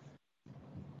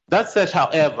 That said,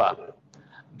 however,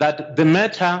 that the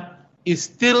matter is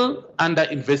still under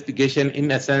investigation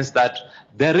in a sense that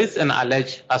there is an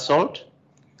alleged assault,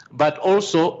 but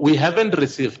also we haven't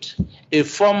received a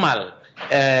formal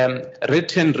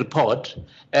written report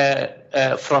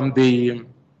from the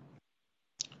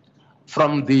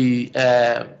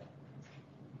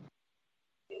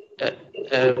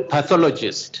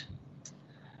pathologist.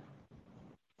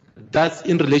 That's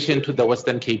in relation to the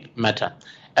Western Cape matter.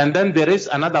 And then there is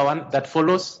another one that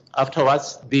follows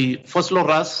afterwards, the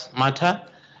Vosloorus matter.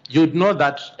 You'd know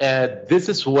that this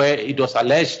is where it was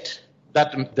alleged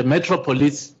that the Metro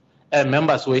Police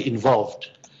members were involved.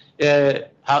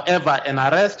 However, an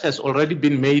arrest has already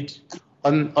been made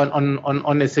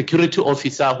on a security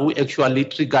officer who actually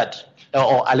triggered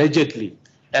or allegedly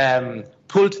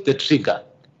pulled the trigger.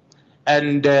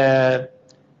 And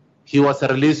he was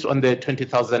released on the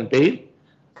 20,000 bail.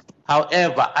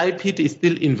 However, IPID is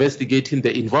still investigating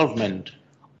the involvement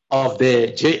of the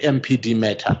JMPD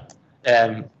matter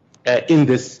in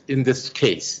this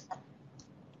case.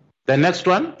 The next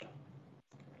one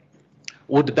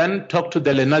would then talk to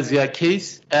the Lenasia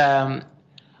case,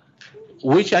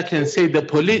 which I can say the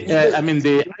police, the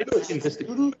IPID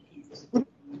investigation.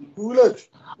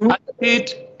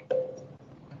 IPID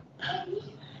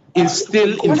is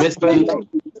still investigating.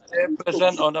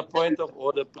 Chairperson, on a point of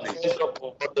order, please.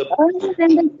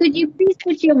 Could you please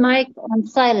put your mic on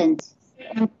silent?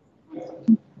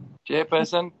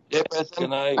 Chairperson,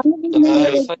 can I could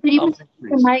you put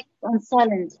your mic on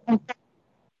silent?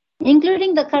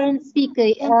 Including the current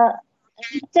speaker.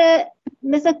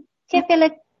 Mr.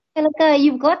 Kepelaka,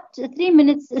 you've got 3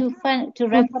 minutes to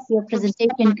wrap up your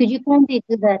presentation. Could you kindly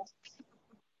do that?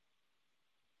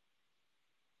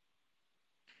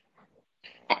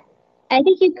 I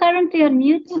think you're currently on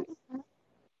mute.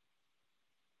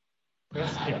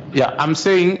 Yeah, I'm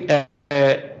saying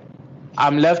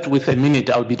I'm left with a minute.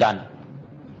 I'll be done.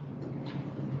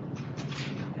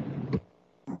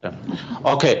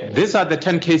 Okay, these are the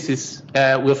 10 cases.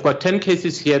 We've got 10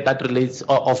 cases here that relates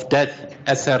of death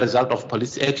as a result of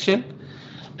police action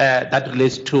that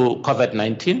relates to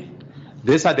COVID-19.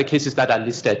 These are the cases that are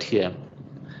listed here.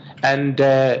 And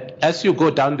as you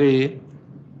go down the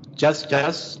just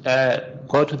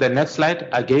go to the next slide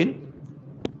again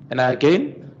and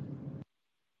again.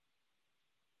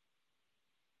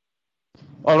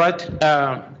 All right.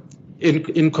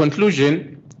 In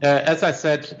conclusion, as I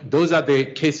said, those are the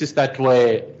cases that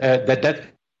were the death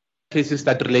cases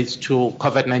that relates to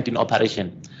COVID-19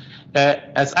 operation.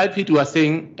 As IPID was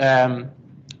saying,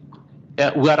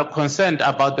 we are concerned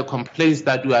about the complaints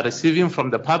that we are receiving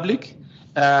from the public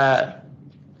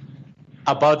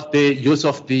about the use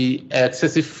of the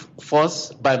excessive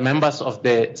force by members of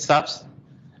the SAPS,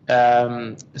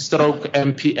 stroke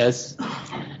MPS.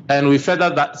 And we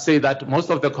further say that most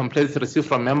of the complaints received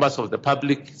from members of the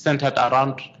public centered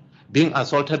around being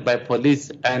assaulted by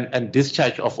police and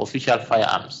discharge of official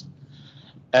firearms.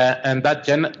 And that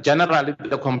generally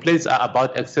the complaints are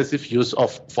about excessive use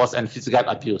of force and physical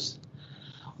abuse.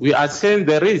 We are saying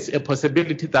there is a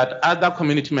possibility that other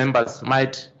community members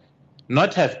might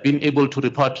not have been able to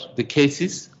report the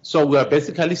cases. So we are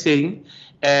basically saying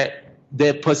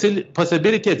the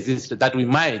possibility exists that we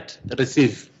might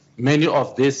receive many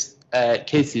of these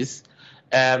cases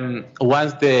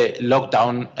once the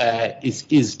lockdown is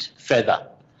eased further.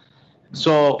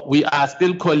 So we are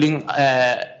still calling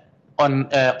on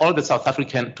all the South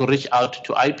African to reach out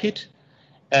to IPID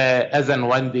as and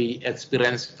when they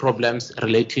experience problems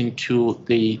relating to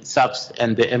the SAPS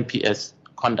and the MPS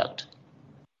conduct.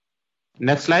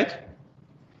 Next slide.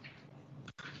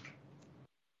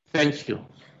 Thank you.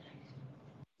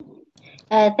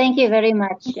 Thank you very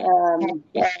much,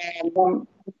 the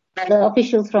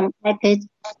officials from IPID.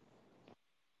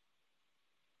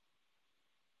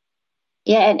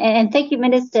 Yeah, and thank you,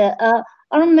 Minister.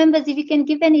 Honourable members, if you can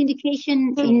give an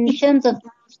indication in terms of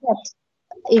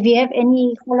if you have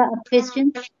any follow-up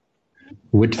questions.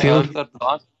 Whitfield.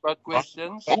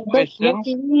 Questions.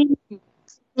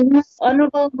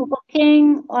 Honourable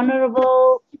Mofokeng,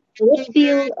 Honourable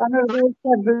Whitfield, Honourable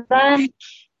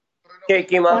Branch.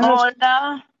 Sheikh Imam.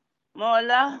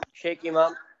 Mola. Sheikh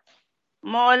Imam.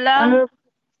 Mola. Honourable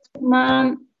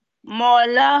Imam.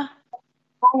 Mola.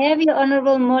 I have you,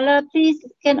 Honourable Mola. Please,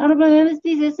 can honourable members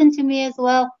please listen to me as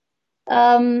well?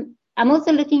 I'm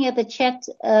also looking at the chat.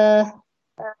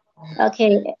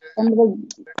 Okay.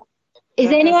 Is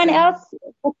there anyone else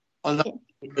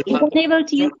able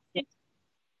to use?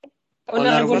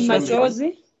 Honourable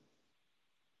Majozi.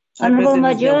 Honourable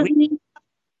Majozi.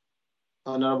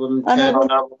 Honourable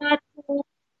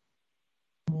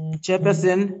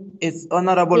Chairperson, it's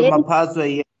Honourable Mapazwa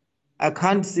here. I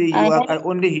can't see you. I can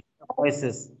only hear your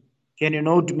voices. Can you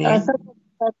note me?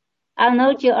 I'll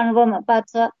note you, Honourable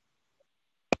Mapazwa.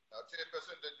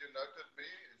 Chairperson, that you noted me.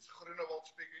 It's Groenewald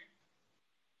speaking.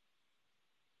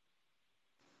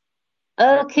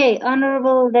 Okay,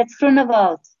 Honourable, that's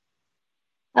Groenewald.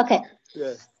 Okay.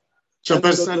 Yes.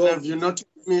 Chairperson, have you noted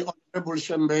me, Honourable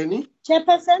Shambeni?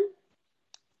 Chairperson,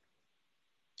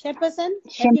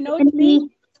 have you noted me?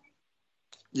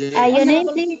 Yes. Your name,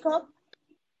 Honourable please? Peacock.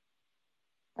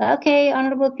 Okay,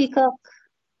 Honourable Peacock.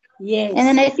 Yes. And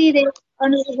then I see the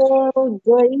Honourable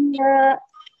Goria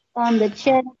on the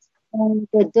chat and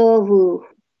the Dovu.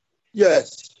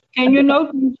 Yes. Can you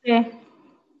note me, Chair?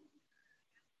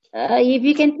 If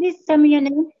you can please tell me your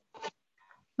name.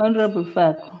 Honourable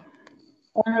Faku.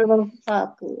 Honourable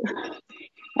Faku.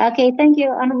 Okay, thank you,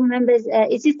 honourable members.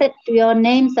 It's just that your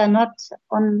names are not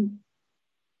on.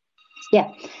 Yeah,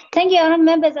 thank you, honourable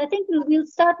members. I think we'll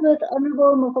start with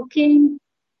Honourable Mofokeng,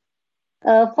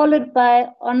 followed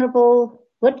by Honourable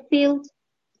Whitfield,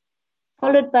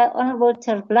 followed by Honourable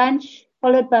Terblanche,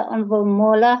 followed by Honourable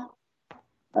Mola,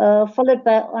 followed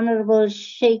by Honourable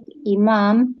Sheikh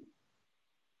Imam,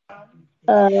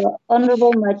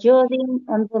 Honourable Majozi,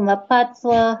 Honourable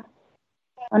Mapazwa,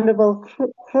 Honourable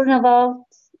Groenewald,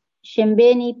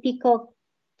 Shembeni, Peacock,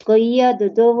 Goia,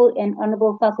 Dodovo, and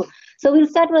Honourable Faku. So we'll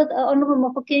start with Honourable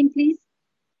Mofokeng, please.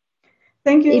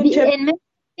 Thank you, Chair.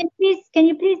 Can you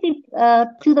please be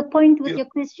to the point with your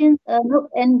questions,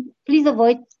 and please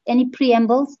avoid any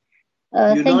preambles.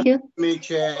 Thank you. Me,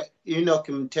 Chair, Enoch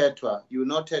Mtetwa. You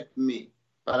noted me,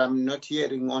 but I'm not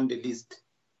hearing on the list.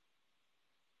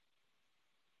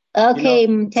 Okay,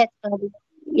 Mtetwa.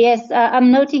 Yes,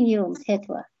 I'm noting you,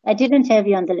 Mtetwa. I didn't have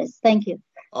you on the list. Thank you.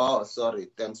 Oh, sorry.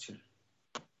 Thanks, Chair.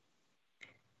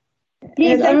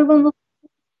 Please, Honourable.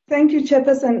 Thank you,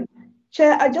 Chairperson.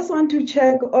 Chair, I just want to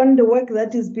check on the work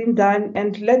that is being done,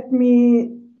 and let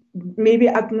me maybe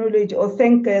acknowledge or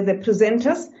thank the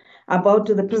presenters about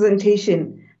the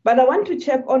presentation. But I want to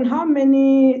check on how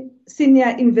many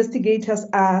senior investigators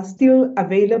are still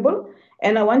available,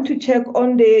 and I want to check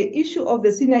on the issue of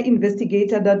the senior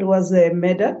investigator that was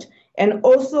murdered, and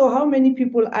also how many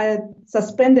people are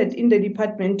suspended in the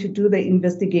department to do the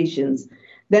investigations.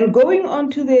 Then going on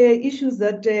to the issues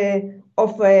that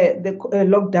of the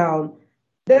lockdown,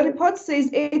 the report says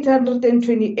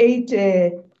 828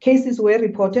 cases were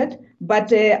reported,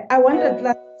 but I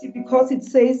wondered because it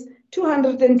says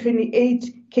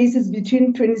 228 cases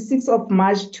between 26th of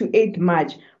March to 8th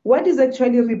March. What is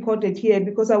actually reported here?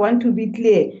 Because I want to be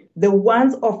clear, the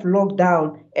ones of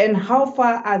lockdown and how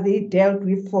far are they dealt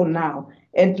with for now?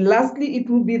 And lastly, it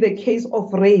will be the case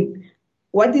of rape.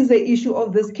 What is the issue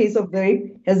of this case of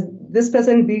rape? Has this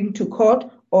person been to court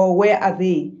or where are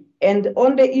they? And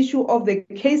on the issue of the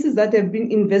cases that have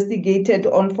been investigated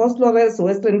on Vosloorus,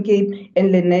 Western Cape,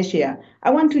 and Lenasia, I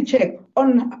want to check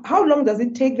on how long does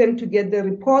it take them to get the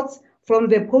reports from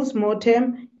the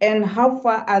post-mortem and how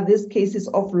far are these cases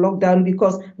of lockdown?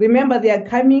 Because remember, they are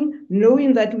coming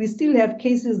knowing that we still have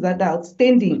cases that are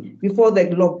outstanding before the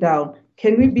lockdown.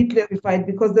 Can we be clarified?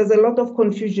 Because there's a lot of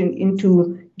confusion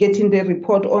into getting the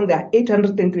report on the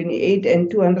 828 and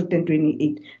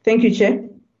 228. Thank you, Chair.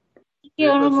 Thank you,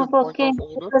 Honourable Mofokeng.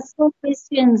 There are some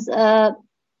questions that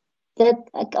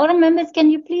all members, can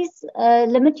you please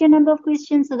limit your number of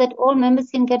questions so that all members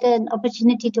can get an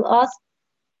opportunity to ask?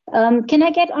 Can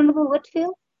I get Honourable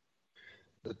Whitfield?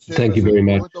 Thank you very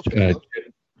much.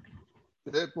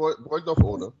 Point of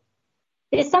order.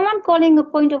 There's someone calling a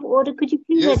point of order. Could you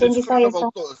please Yes, it's identify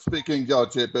yourself? speaking,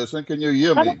 Chairperson. Can you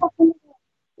hear me?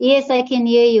 Yes, I can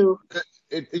hear you.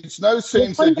 It's no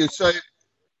sense that you say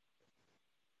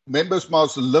members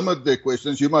must limit their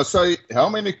questions. You must say how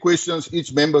many questions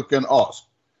each member can ask.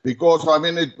 Because, I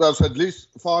mean, it was at least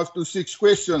 5 to 6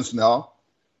 questions now.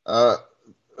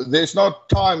 There's not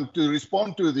time to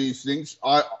respond to these things.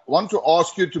 I want to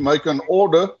ask you to make an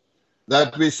order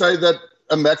that we say that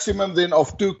a maximum then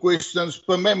of 2 questions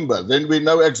per member. Then we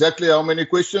know exactly how many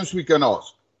questions we can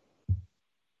ask.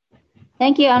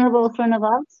 Thank you, Honourable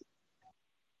Groenewald.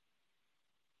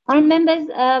 Honourable members,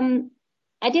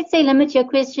 I did say limit your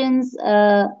questions.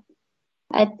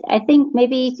 I think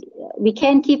maybe we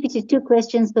can keep it to 2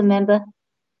 questions per member.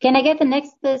 Can I get the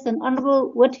next person,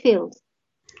 Honourable Whitfield?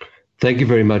 Thank you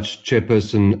very much,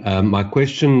 Chairperson. My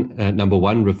question, number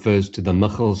 1, refers to the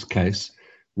Michels case,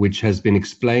 which has been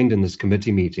explained in this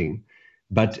committee meeting.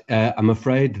 But I'm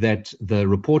afraid that the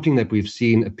reporting that we've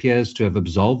seen appears to have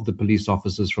absolved the police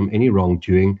officers from any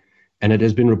wrongdoing, and it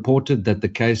has been reported that the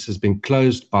case has been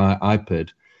closed by IPID.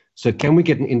 So can we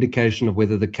get an indication of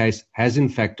whether the case has in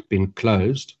fact been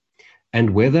closed,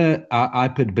 and whether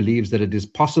IPID believes that it is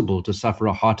possible to suffer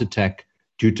a heart attack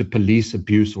due to police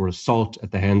abuse or assault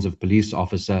at the hands of a police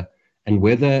officer, and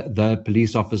whether the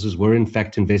police officers were in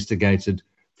fact investigated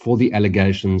for the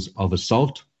allegations of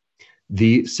assault?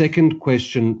 The second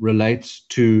question relates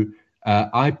to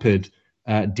IPID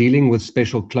dealing with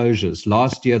special closures.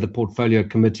 Last year, the Portfolio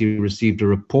Committee received a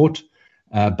report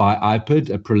by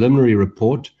IPID, a preliminary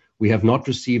report. We have not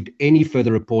received any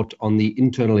further report on the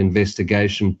internal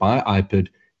investigation by IPID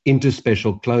into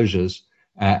special closures,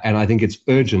 and I think it's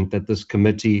urgent that this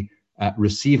committee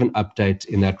receive an update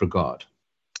in that regard.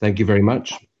 Thank you very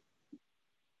much.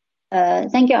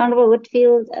 Thank you, Honourable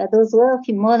Whitfield. Those were a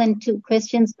few more than 2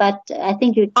 questions, but I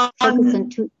think you focused on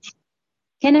 2.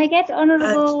 Can I get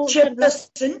Honourable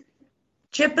Chairperson?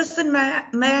 Chairperson,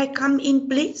 may I come in,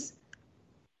 please?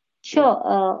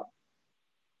 Sure.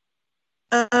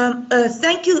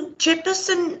 Thank you,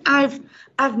 Chairperson.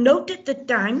 I've noted the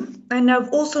time, and I've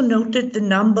also noted the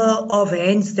number of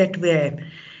hands that we have,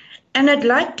 and I'd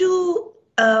like to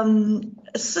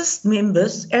assist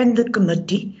members and the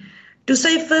committee to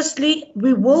say, firstly,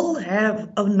 we will have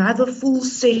another full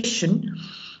session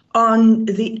on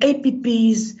the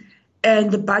APPs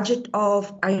and the budget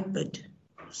of IPID.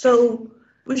 So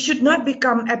we should not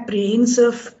become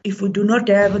apprehensive if we do not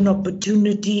have an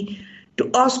opportunity to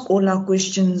ask all our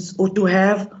questions or to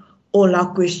have all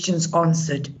our questions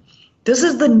answered. This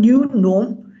is the new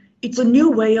norm. It's a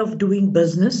new way of doing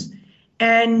business.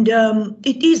 And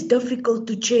it is difficult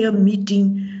to chair a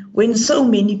meeting when so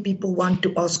many people want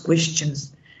to ask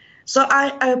questions. So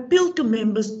I appeal to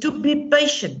members to be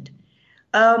patient.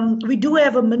 We do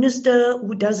have a minister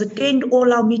who does attend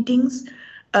all our meetings.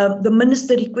 The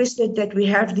minister requested that we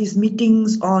have these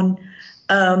meetings on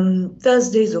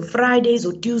Thursdays or Fridays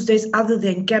or Tuesdays other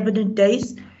than cabinet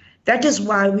days. That is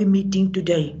why we're meeting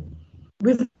today.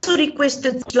 We've also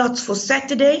requested slots for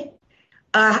Saturday.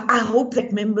 I hope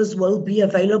that members will be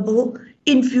available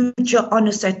in future on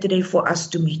a Saturday for us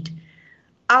to meet.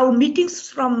 Our meetings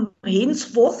from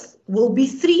henceforth will be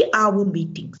 3-hour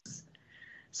meetings.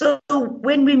 So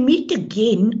when we meet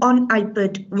again on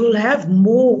IPID, we'll have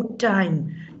more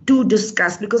time to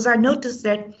discuss, because I noticed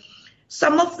that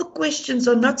some of the questions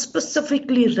are not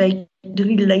specifically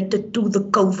related to the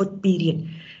COVID period.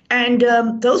 And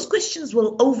those questions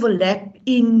will overlap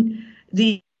in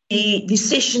the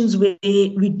sessions where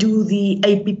we do the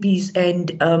APPs and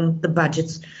the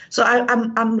budgets. So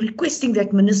I'm requesting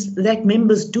that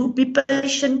members do be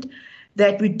patient,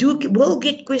 that will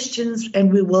get questions,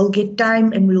 and we will get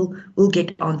time, and we'll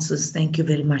get answers. Thank you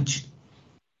very much.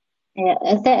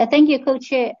 Thank you,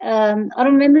 Co-Chair.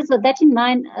 Honourable members, with that in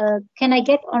mind, can I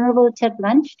get Honourable Ted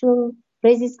Lunch to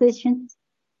raise these questions?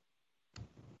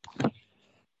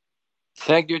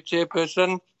 Thank you,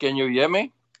 Chairperson. Can you hear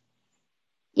me?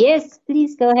 Yes,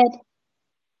 please go ahead.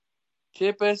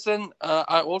 Chairperson,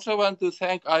 I also want to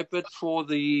thank IPID for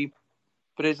the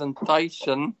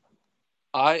presentation.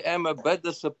 I am a bit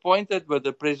disappointed with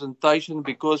the presentation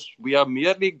because we have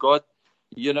merely got,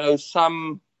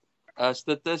 some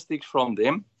statistics from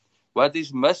them. What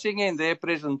is missing in their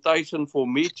presentation for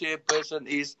me, Chairperson,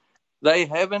 is they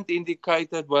haven't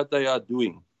indicated what they are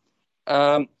doing.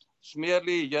 It's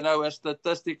merely, a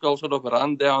statistical sort of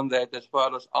rundown that as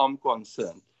far as I'm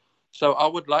concerned. So I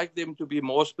would like them to be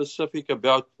more specific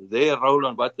about their role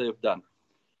and what they've done.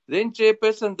 Then,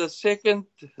 Chairperson, the second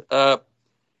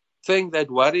thing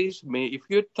that worries me, if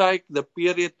you take the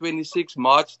period 26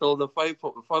 March till the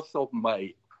 5th of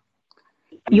May,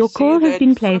 Your call has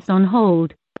been placed on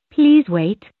hold. Please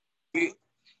wait.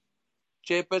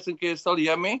 Chairperson, can you still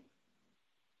hear me?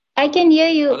 I can hear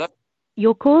you. Hello?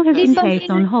 Your call has been placed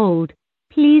on hold.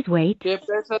 Please wait.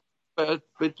 Chairperson,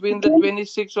 between the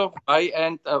 26th of May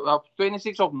and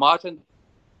 26th of March and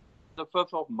the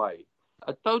 5th of May,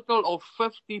 a total of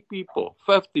 50 people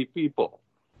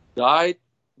died,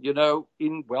 you know,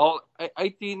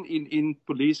 18 in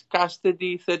police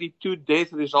custody, 32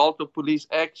 death result of police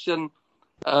action.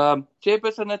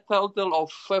 Chairperson, a total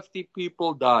of 50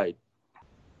 people died.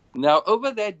 Now,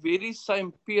 over that very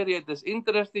same period, it's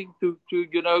interesting to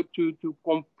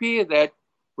compare that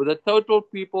with the total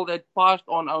people that passed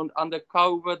on under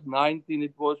COVID-19.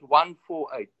 It was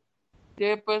 148.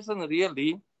 Chairperson,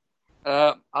 really,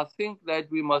 I think that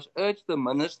we must urge the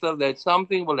minister that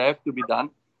something will have to be done.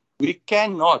 We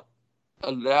cannot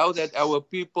allow that our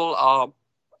people are,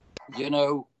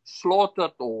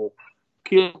 slaughtered or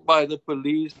killed by the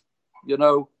police,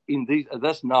 in these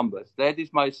numbers. That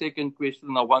is my second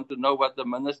question. I want to know what the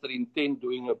minister intends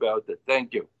doing about it.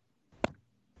 Thank you.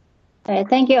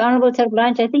 Thank you, Honourable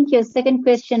Terblanche. I think your second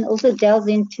question also delves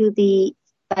into the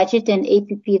budget and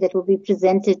APP that will be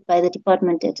presented by the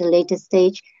department at a later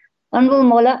stage. Honourable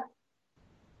Mola.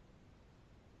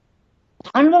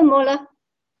 Honourable Mola.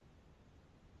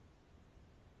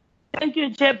 Thank you,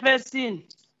 Chairperson,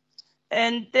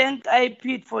 and thank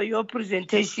IPID for your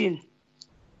presentation.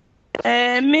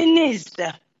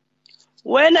 Minister,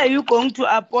 when are you going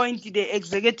to appoint the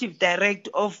executive director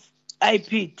of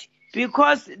IPID?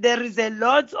 Because there is a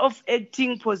lot of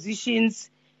acting positions,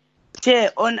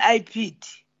 Chair, on IPID.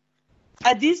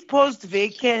 Are these posts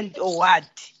vacant or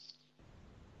what?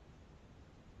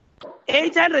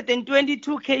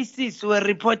 822 cases were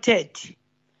reported.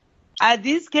 Are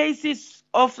these cases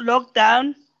of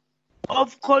lockdown,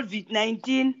 of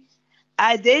COVID-19,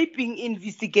 are they being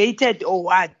investigated or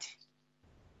what?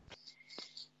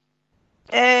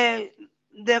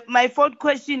 My fourth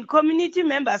question, community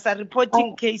members are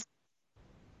reporting cases.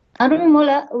 Honourable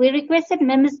Mola, we requested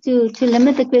members to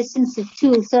limit the questions to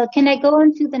 2. So can I go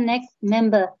on to the next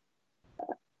member?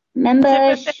 Can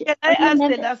I ask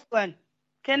the last one?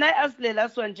 Can I ask the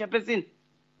last one, Chairperson?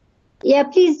 Yeah,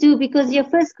 please do, because your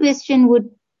first question would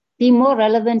be more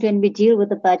relevant when we deal with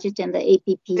the budget and the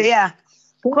APP. Yeah.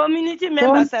 Community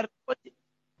members are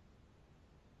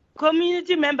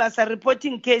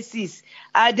reporting cases.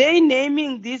 Are they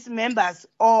naming these members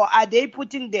or are they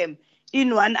putting them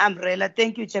in one umbrella?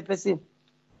 Thank you, Chairperson.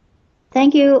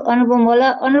 Thank you, Honourable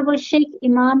Mola. Honourable Sheikh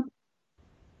Imam.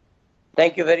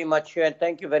 Thank you very much, and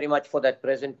thank you very much for that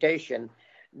presentation.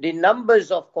 The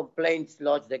numbers of complaints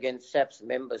lodged against SAPS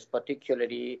members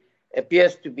particularly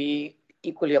appears to be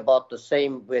equally about the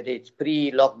same, whether it's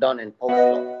pre-lockdown and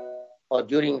post-lockdown or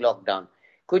during lockdown.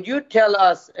 Could you tell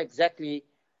us exactly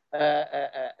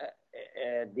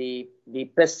the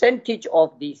percentage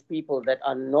of these people that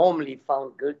are normally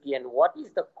found guilty, and what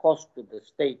is the cost to the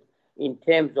state in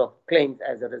terms of claims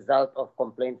as a result of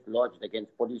complaints lodged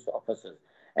against police officers?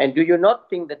 And do you not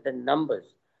think that the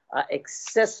numbers are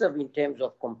excessive in terms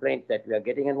of complaints that we are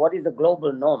getting, and what is the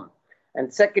global norm?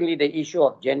 And secondly, the issue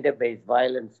of gender-based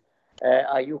violence.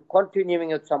 Are you continuing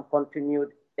with some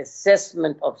continued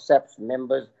assessment of SAPS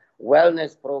members,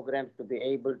 wellness programs to be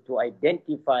able to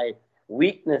identify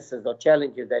weaknesses or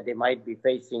challenges that they might be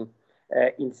facing,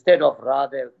 instead of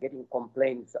rather getting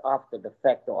complaints after the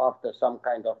fact or after some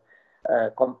kind of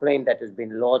complaint that has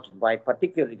been lodged by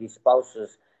particularly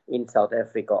spouses in South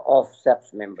Africa of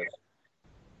SAPS members?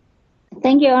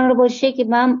 Thank you, Honourable Sheikh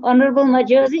Imam. Honourable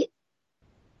Majosi.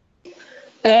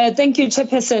 Thank you,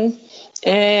 Chairperson.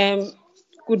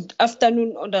 Good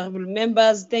afternoon, honourable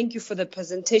members. Thank you for the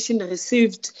presentation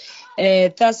received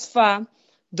thus far.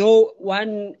 Though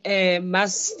one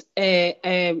must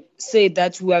say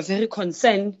that we are very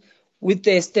concerned with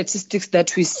the statistics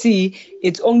that we see.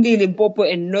 It's only Limpopo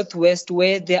and Northwest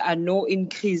where there are no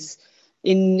increase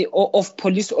of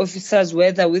police officers,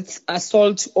 whether with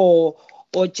assault or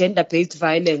gender-based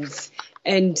violence.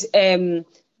 And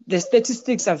the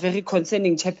statistics are very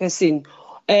concerning, Chairperson.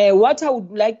 What I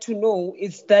would like to know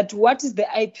is that what is the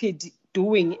IPID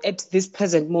doing at this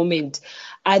present moment?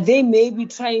 Are they maybe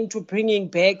trying to bringing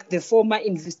back the former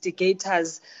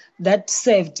investigators that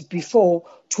served before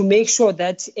to make sure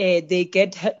that they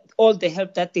get all the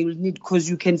help that they will need? Because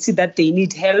you can see that they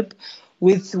need help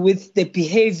with the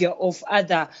behavior of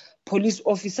other police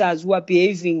officers who are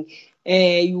behaving.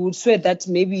 You would swear that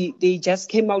maybe they just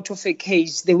came out of a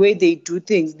cage. The way they do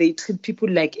things, they treat people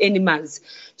like animals.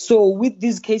 So with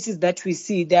these cases that we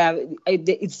see,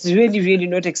 it's really, really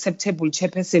not acceptable,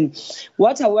 Chairperson.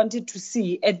 What I wanted to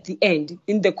see at the end,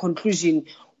 in the conclusion,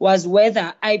 was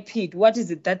whether IPID, what is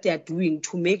it that they are doing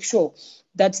to make sure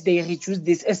that they reduce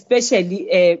this, especially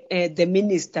the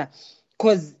minister,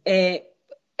 because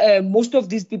most of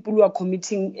these people who are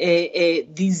committing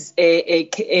these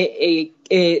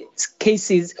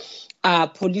cases are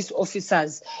police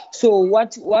officers. So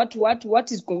what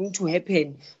is going to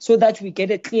happen so that we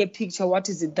get a clear picture? What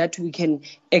is it that we can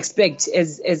expect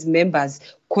as members?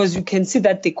 Because you can see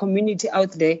that the community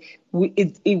out there,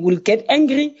 it will get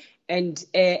angry and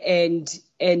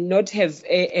not have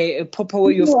a proper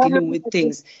way of dealing with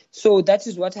things. So that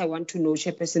is what I want to know,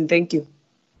 Chairperson. Thank you.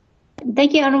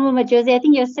 Thank you, Honourable Majosi. I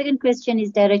think your second question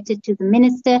is directed to the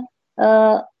Minister.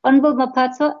 Honourable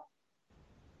Mapatso.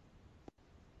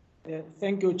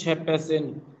 Thank you,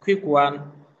 Chairperson. Quick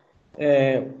one.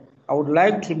 I would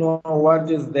like to know what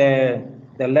is the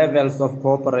levels of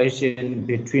cooperation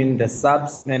between the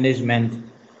SAPS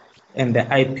management and the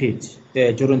IPID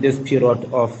during this period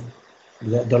of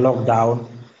the lockdown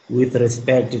with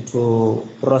respect to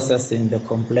processing the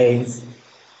complaints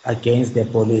against the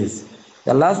police.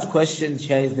 The last question,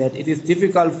 Chair, is that it is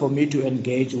difficult for me to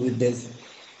engage with this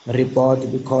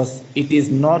report because it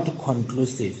is not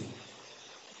conclusive.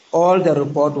 All the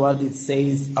report, what it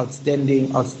says, outstanding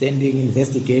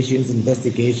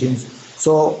investigations.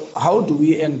 So how do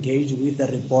we engage with a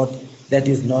report that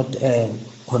is not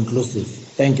conclusive?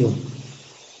 Thank you.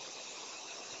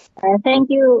 Thank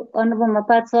you, Honourable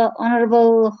Mapatso.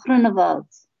 Honourable Groenewald.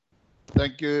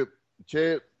 Thank you,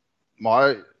 Chair.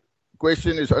 My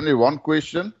question is only one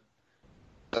question.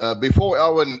 Before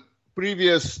our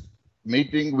previous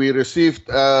meeting, we received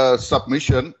a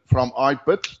submission from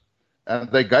IPID, and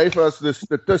they gave us the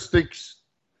statistics,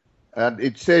 and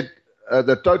it said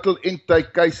the total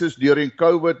intake cases during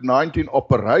COVID-19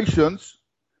 operations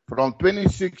from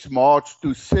 26 March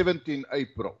to 17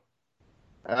 April.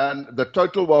 And the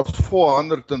total was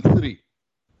 403.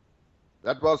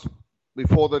 That was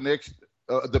before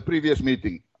the previous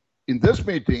meeting. In this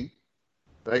meeting,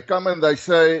 they come and they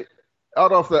say,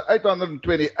 out of the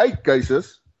 828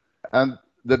 cases, and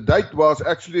the date was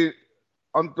actually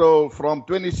until from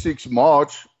 26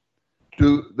 March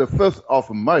to the 5th of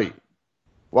May,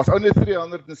 was only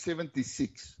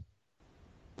 376.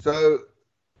 So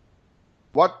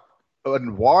what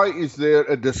and why is there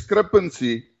a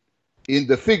discrepancy in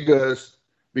the figures?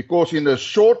 Because in a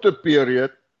shorter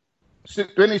period,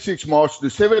 26 March to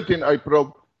 17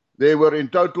 April, there were in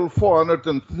total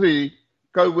 403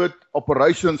 COVID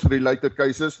operations related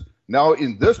cases. Now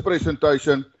in this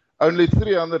presentation, only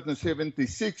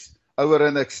 376 over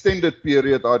an extended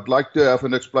period. I'd like to have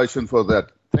an explanation for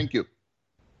that. Thank you.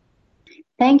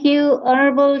 Thank you,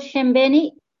 Honourable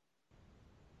Shembeni.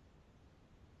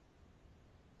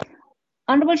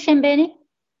 Honourable Shembeni.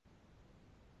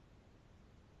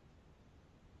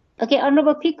 Okay,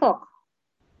 Honourable Peacock.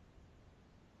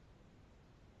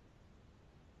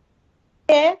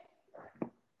 Yeah.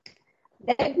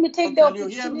 Let me take the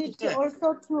opportunity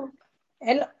also to...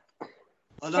 Hello.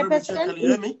 Honourable Chair, can you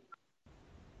hear me?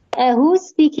 Who's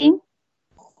speaking?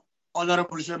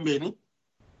 Honourable Shembeni.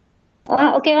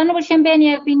 Okay, Honourable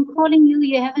Shembeni, I've been calling you.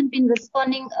 You haven't been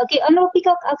responding. Okay, Honourable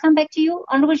Peacock, I'll come back to you.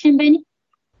 Honourable Shembeni.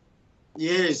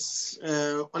 Yes,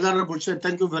 Honourable Chair,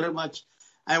 thank you very much.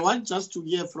 I want just to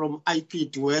hear from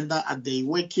IPID whether are they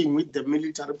working with the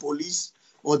military police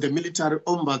or the military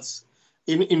ombuds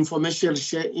in information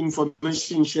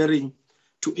sharing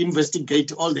to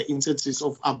investigate all the instances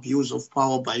of abuse of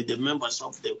power by the members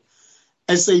of the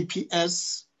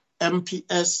SAPS,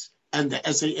 MPS, and the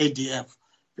SAADF.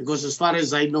 Because as far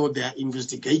as I know, they are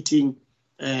investigating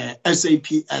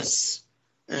SAPS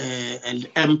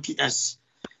and MPS.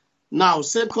 Now,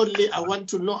 secondly, I want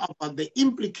to know about the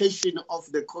implication of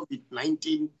the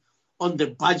COVID-19 on the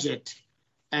budget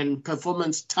and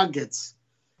performance targets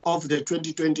of the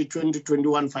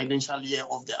 2020-2021 financial year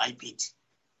of the IPID.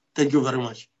 Thank you very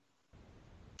much.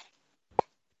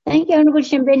 Thank you, Honourable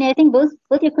Shembeni. I think both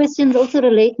your questions also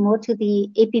relate more to the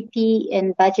APP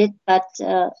and budget, but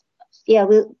yeah,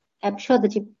 I'm sure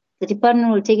that the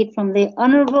department will take it from there.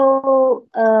 Honourable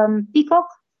Peacock.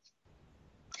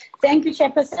 Thank you,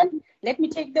 Chairperson. Let me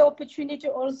take the opportunity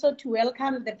also to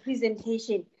welcome the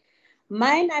presentation.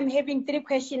 Mine, I'm having 3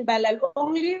 questions, but I'll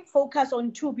only focus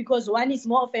on 2 because one is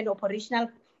more of an operational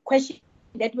question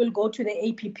that will go to the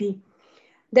APP.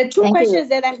 The 2 questions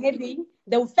that I'm having,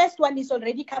 the first one is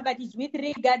already covered, is with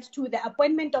regard to the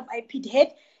appointment of IPID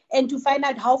head and to find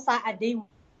out how far are they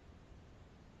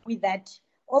with that,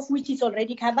 of which is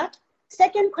already covered.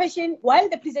 Second question, while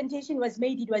the presentation was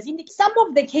made, it was indicated some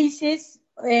of the cases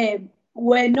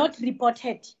were not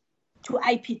reported to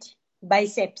IPID by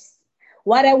SAPS.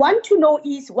 What I want to know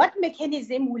is what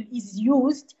mechanism is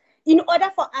used in order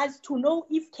for us to know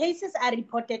if cases are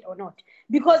reported or not.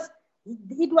 Because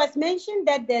it was mentioned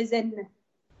that there's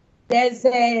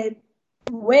a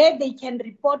where they can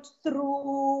report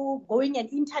through going and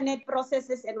internet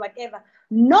processes and whatever.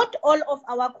 Not all of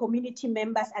our community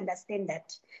members understand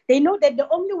that. They know that the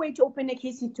only way to open a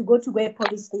case is to go to a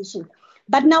police station.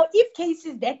 But now if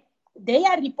cases that they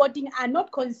are reporting are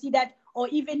not considered or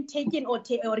even taken or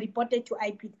reported to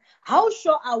IPID, how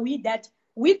sure are we that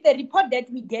with the report that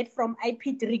we get from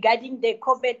IPID regarding the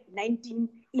COVID-19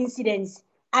 incidents,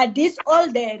 are these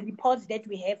all the reports that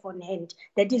we have on hand?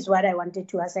 That is what I wanted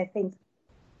to ask, I think.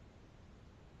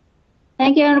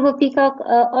 Thank you, Honorable Peacock.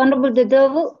 Honorable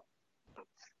Dodovo.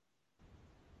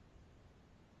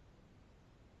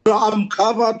 I'm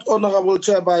covered, Honorable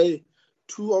Chair, by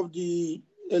two of the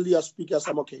earlier speakers.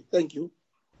 I'm okay. Thank you.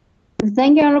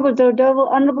 Thank you, Honorable Dodovo.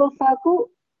 Honorable Faku.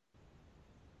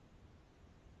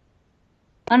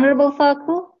 Honorable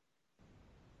Faku.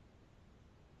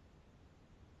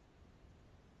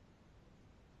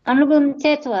 Honorable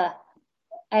Mtetwa.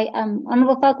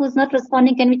 Honorable Faku is not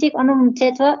responding. Can we take Honorable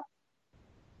Mtetwa?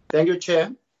 Thank you,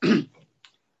 Chair.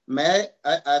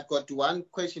 I've got one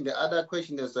question. The other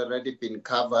question has already been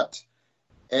covered.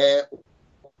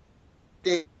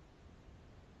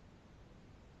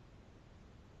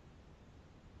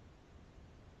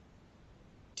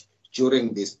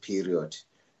 During this period.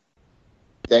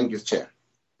 Thank you, Chair.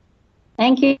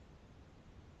 Thank you.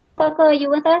 Faku, are you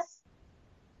with us?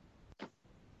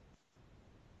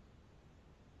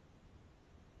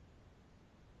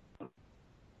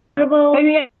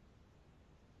 Honorable.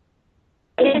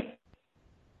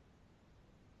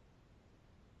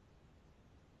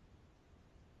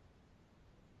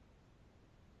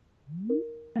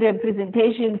 The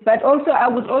presentation, but also I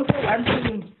would also want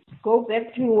to go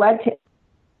back to what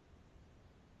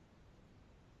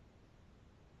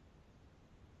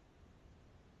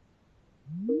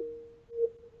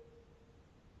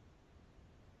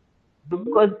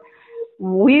because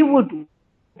we would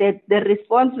that the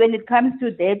response when it comes to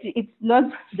that, it's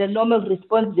not the normal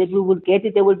response that we will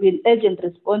get. There will be an urgent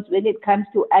response when it comes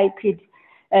to IPID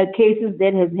cases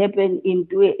that has happened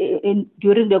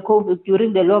during the COVID,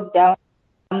 during the lockdown.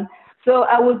 So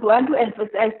I would want to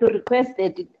emphasize to request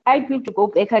that IPID to go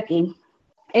back again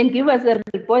and give us a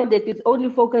report that is only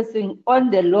focusing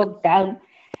on the lockdown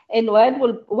and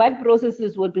what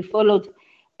processes will be followed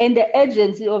and the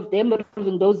urgency of them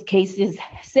resolving those cases.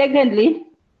 Secondly,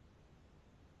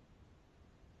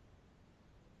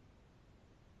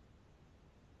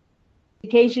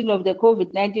 of the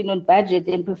COVID-19 on budget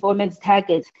and performance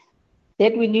targets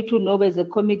that we need to know as a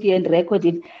committee and record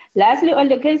it. Lastly, on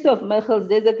the case of Mechels,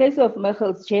 there's a case of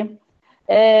Mechels, Chair,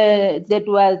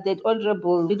 that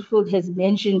Honorable Whitfield has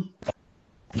mentioned.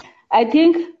 I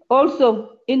think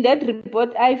also in that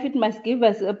report, IPID must give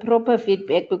us a proper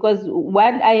feedback because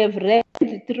one, I have read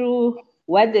through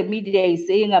what the media is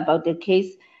saying about the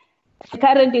case.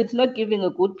 Currently, it's not giving a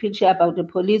good picture about the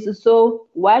police. So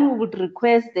one would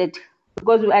request that,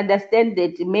 because we understand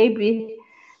that maybe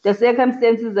the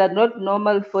circumstances are not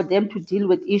normal for them to deal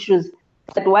with issues,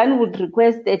 that one would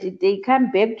request that they come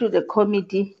back to the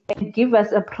committee and give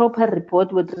us a proper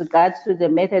report with regards to the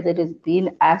matter that is being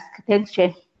asked. Thanks,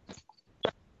 Chair.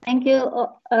 Thank you.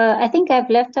 I think I've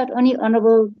left out only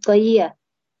Honorable Goia.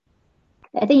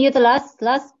 I think you're the last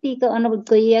speaker, Honorable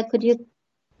Goia. Could you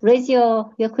raise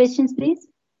your questions, please?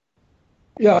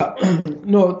 Yeah,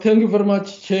 no, thank you very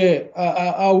much, Chair.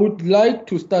 I would like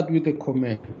to start with a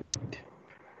comment.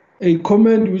 A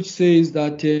comment which says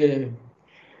that the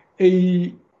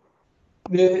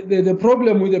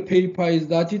problem with the paper is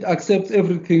that it accepts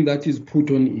everything that is put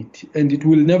on it and it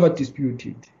will never dispute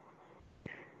it.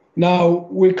 Now,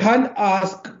 we can't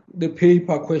ask the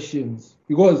paper questions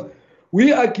because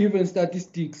we are given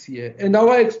statistics here and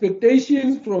our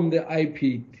expectations from the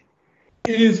IPID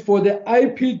is for the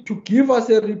IPID to give us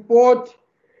a report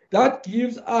that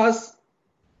gives us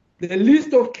the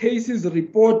list of cases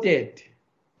reported,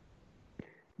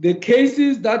 the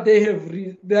cases that they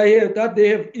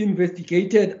have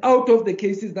investigated out of the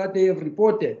cases that they have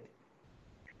reported.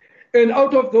 And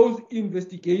out of those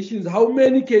investigations, how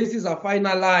many cases are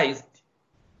finalized?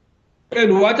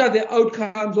 And what are the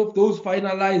outcomes of those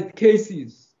finalized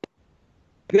cases?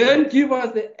 Then give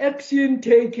us the action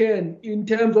taken in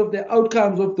terms of the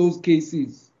outcomes of those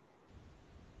cases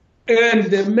and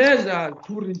the measure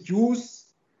to reduce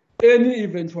any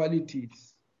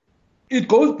eventualities. It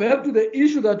goes back to the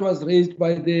issue that was raised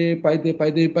by the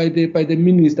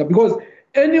minister, because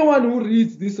anyone who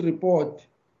reads this report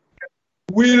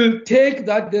will take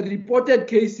that the reported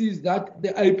cases that the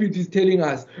IPD is telling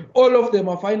us, all of them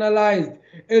are finalized,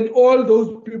 and all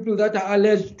those people that are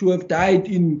alleged to have died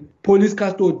in police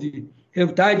custody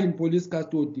have died in police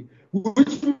custody,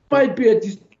 which might be a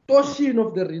distortion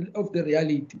of the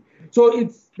reality. So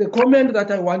it's the comment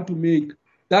that I want to make,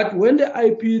 that when the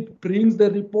IPD brings the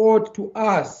report to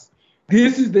us,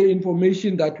 this is the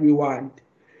information that we want,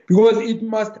 because it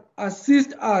must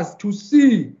assist us to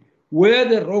see where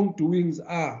the wrongdoings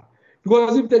are.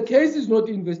 Because if the case is not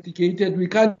investigated, we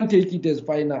can't take it as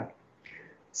final.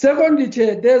 Secondly,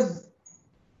 Chair, there's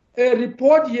a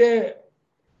report here,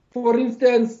 for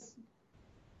instance,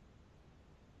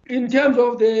 in terms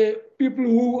of the people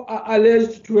who are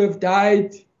alleged to have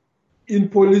died in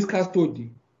police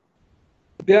custody.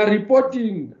 They are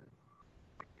reporting,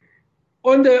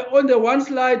 on the one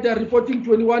slide, they're reporting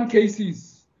 21 cases.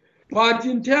 But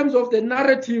in terms of the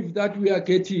narrative that we are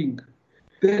getting,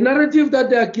 the narrative that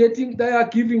they are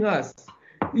giving us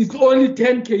is only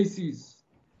 10 cases.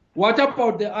 What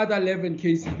about the other 11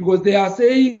 cases? Because they are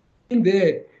saying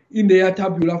there in their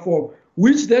tabular form,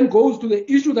 which then goes to the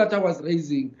issue that I was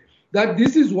raising, that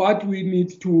this is what we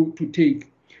need to take.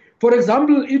 For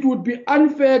example, it would be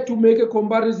unfair to make a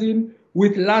comparison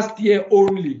with last year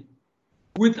only,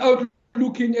 without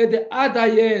looking at the other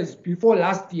years before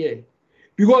last year.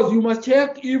 Because you must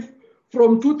check if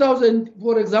from 2000,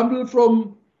 for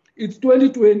example, it's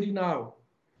 2020 now,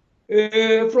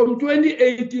 from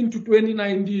 2018 to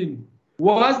 2019,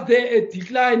 was there a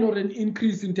decline or an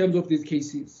increase in terms of these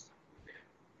cases?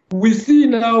 We see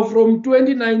now from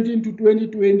 2019 to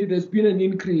 2020, there's been an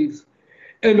increase.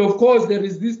 And of course, there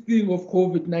is this thing of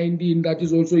COVID-19 that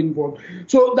is also involved.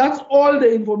 So that's all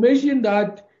the information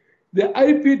that the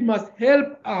IPD must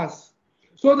help us,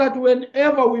 so that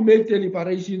whenever we make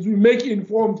deliberations, we make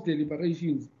informed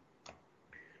deliberations.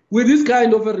 With this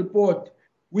kind of a report,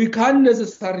 we can't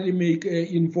necessarily make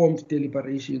informed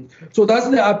deliberations. So that's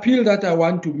the appeal that I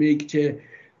want to make, Chair.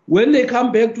 When they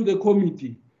come back to the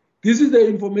committee, this is the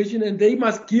information, and they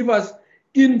must give us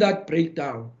in that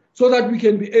breakdown, so that we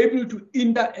can be able to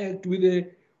interact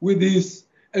with this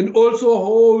and also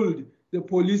hold the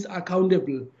police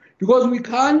accountable. Because we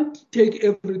can't take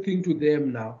everything to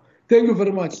them now. Thank you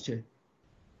very much, Chair.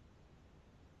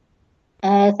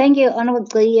 Thank you, Honourable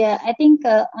Gqi. I think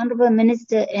Honourable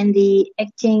Minister and the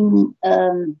Acting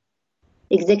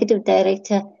Executive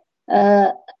Director,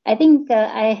 I think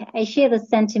I share the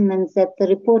sentiments that the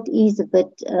report is a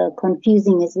bit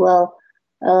confusing as well,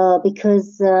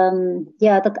 because,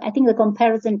 I think the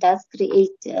comparison does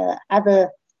create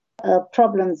other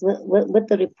problems with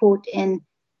the report. And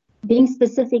being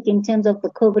specific in terms of the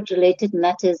COVID-related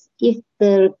matters, if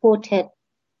the report had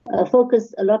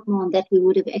focused a lot more on that, we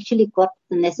would have actually got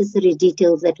the necessary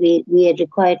details that we had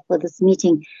required for this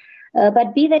meeting.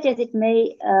 But be that as it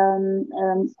may,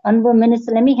 Honourable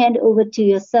Minister, let me hand over to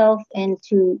yourself and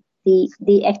to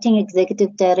the Acting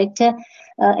Executive Director.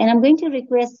 And I'm going to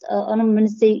request, Honourable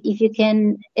Minister, if you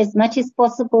can, as much as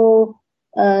possible,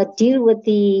 deal with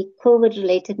the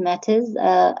COVID-related matters.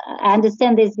 I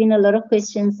understand there's been a lot of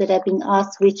questions that have been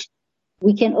asked, which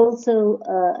we can also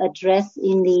address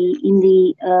in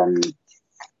the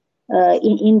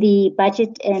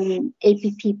budget and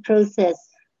APP process.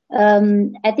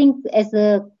 I think, as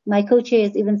my co-chair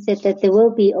has even said, that there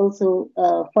will be also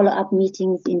follow-up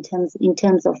meetings in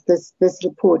terms of this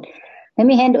report. Let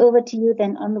me hand over to you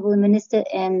then, Honourable Minister,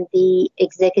 and the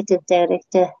Executive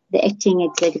Director, the Acting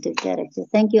Executive Director.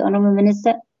 Thank you, Honourable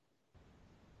Minister.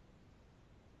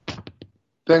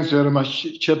 Thanks very much,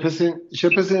 Chairperson.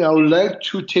 Chairperson, I would like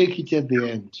to take it at the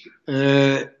end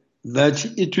that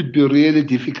it would be really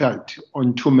difficult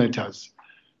on two matters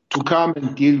to come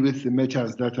and deal with the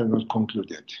matters that are not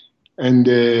concluded. And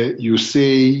you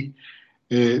say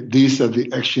these are the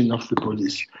action of the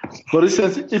police. For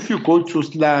instance, if you go to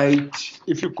slide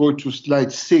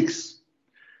 6,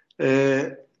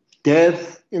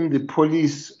 death in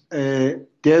police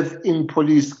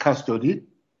custody.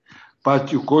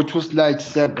 But you go to slide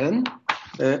 7,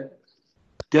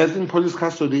 death in police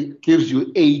custody gives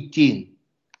you 18,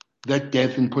 that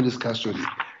death in police custody.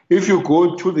 If you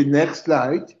go to the next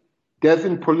slide, death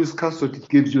in police custody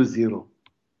gives you 0.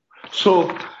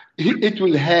 So it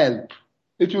will help.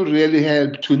 It will really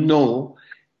help to know,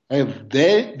 have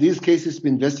these cases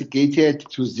been investigated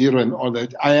to 0 and all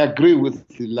that. I agree with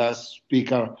the last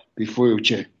speaker before you,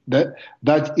 Chair, that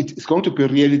it's going to be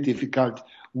really difficult.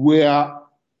 We are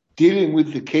dealing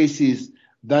with the cases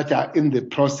that are in the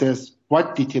process.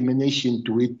 What determination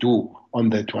do we do on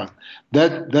that one?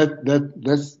 That's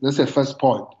the first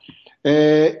point.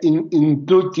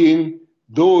 Including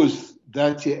those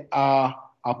that are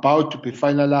about to be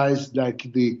finalized,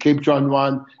 like the Cape Town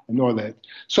one and all that.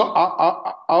 So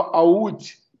I would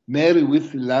marry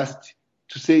with the last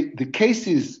to say the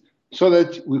cases, so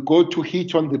that we go to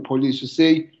hit on the police to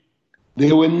say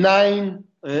there were 9,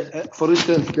 for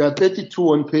instance, there are 32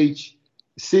 on page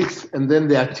 6, and then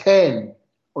there are 10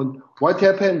 on what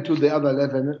happened to the other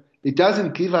 11. It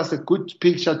doesn't give us a good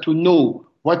picture to know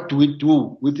what do we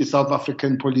do with the South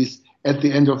African police at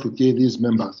the end of the day, these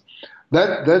members.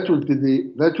 That would be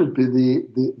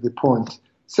the point.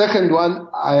 Second one,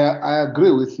 I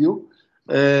agree with you.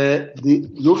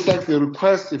 Looks like the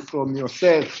request from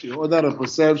yourself, your honorable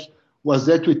selves, was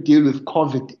that we deal with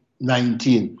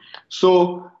COVID-19.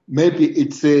 So maybe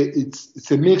it's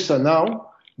a mixer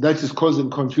now that is causing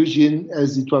confusion,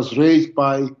 as it was raised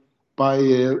by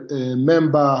a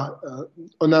member,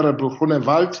 Honorable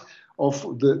Groenewald,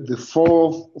 of the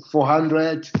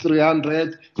 400,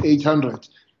 300, 800.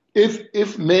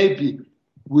 If maybe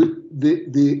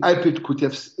the IPID could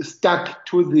have stuck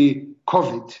to the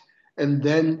COVID and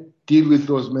then deal with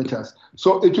those matters.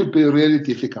 So it would be really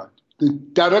difficult. The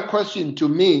direct question to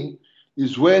me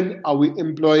is, when are we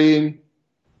employing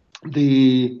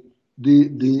the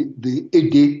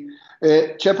ED?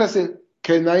 Chairperson,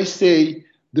 can I say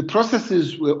the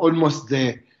processes were almost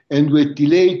there and were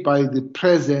delayed by the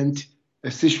present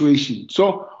situation.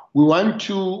 So we want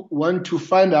to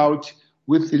find out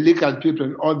with the legal people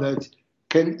and all that,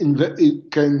 can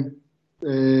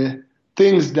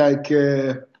things like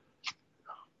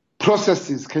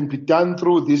processes can be done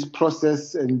through this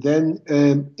process, and then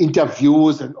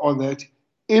interviews and all that.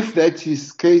 If that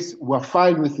is the case, we're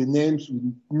fine with the names.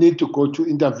 We need to go to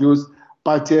interviews,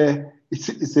 but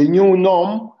it's a new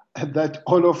norm that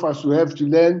all of us will have to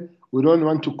learn. We don't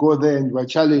want to go there and we're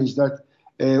challenged that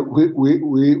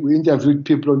we interviewed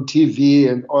people on TV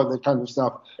and all that kind of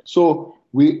stuff. So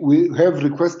we have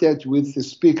requested with the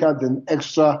speaker then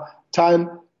extra time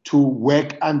to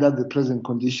work under the present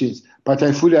conditions. But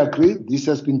I fully agree, this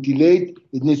has been delayed.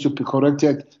 It needs to be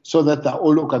corrected so that the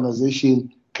whole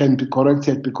organization can be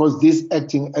corrected, because this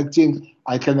acting,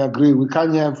 I can agree. We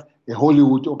can't have a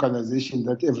Hollywood organization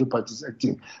that everybody's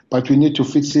acting, but we need to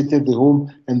fix it at the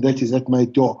home, and that is at my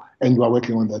door, and we're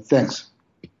working on that. Thanks.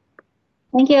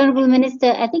 Thank you, Honourable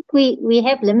Minister. I think we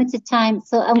have limited time,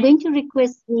 so I'm going to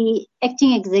request the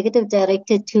Acting Executive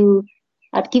Director to,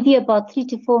 I'd give you about 3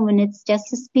 to 4 minutes just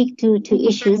to speak to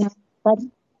issues, but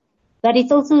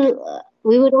it's also,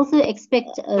 we would also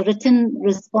expect written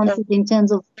responses in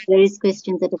terms of various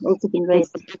questions that have also been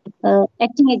raised.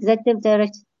 Acting Executive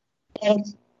Director.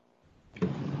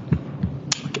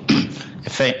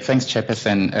 Thanks,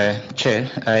 Chairperson.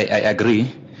 Chair, I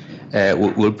agree.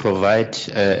 We'll provide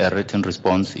a written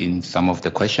response in some of the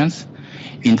questions,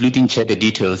 including, Chair, the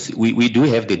details. We do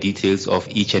have the details of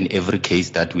each and every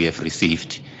case that we have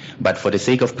received, but for the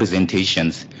sake of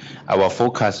presentations, our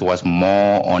focus was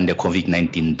more on the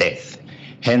COVID-19 death.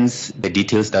 Hence, the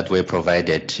details that were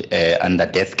provided under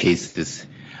death cases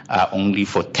are only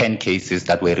for 10 cases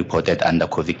that were reported under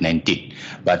COVID-19.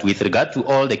 But with regard to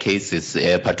all the cases,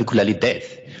 particularly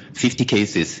death, 50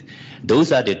 cases,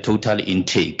 those are the total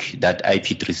intake that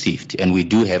IPID received, and we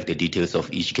do have the details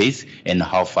of each case and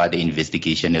how far the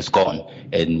investigation has gone,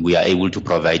 and we are able to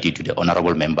provide it to the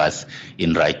honourable members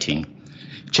in writing.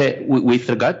 Chair, with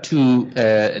regard to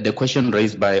the question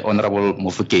raised by Honourable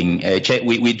Mofokeng, Chair,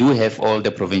 we do have all the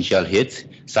provincial heads.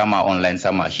 Some are online,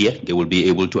 some are here. They will be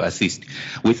able to assist.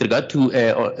 With regard to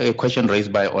a question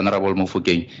raised by Honourable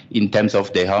Mofokeng in terms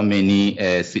of the how many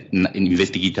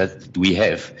investigators do we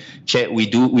have, Chair, we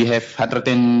have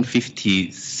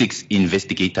 156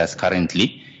 investigators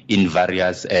currently in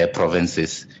various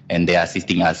provinces, and they are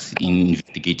assisting us in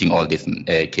investigating all these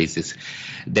cases.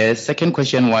 The second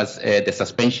question was the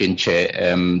suspension,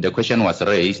 Chair. The question was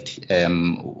raised,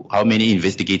 how many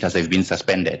investigators have been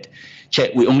suspended?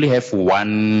 Chair, we only have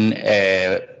one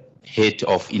head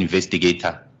of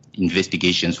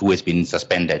investigations who has been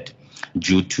suspended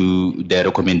due to the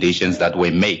recommendations that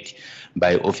were made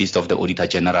by Office of the Auditor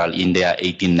General in their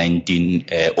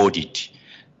 18-19 audit.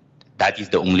 That is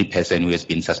the only person who has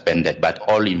been suspended, but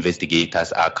all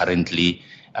investigators are currently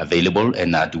available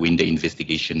and are doing the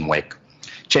investigation work.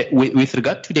 Chair, with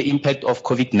regard to the impact of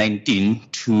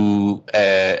COVID-19 to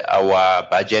our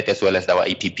budget as well as our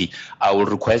APP, I will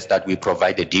request that we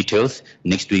provide the details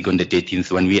next week on the 13th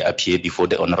when we appear before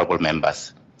the honourable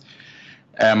members.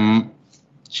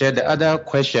 Chair, the other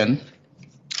question,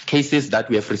 cases that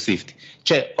we have received.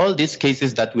 Chair, all these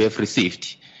cases that we have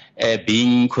received,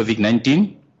 being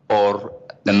COVID-19 or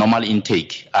the normal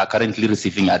intake, are currently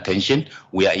receiving attention.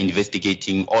 We are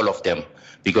investigating all of them.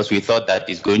 because we thought that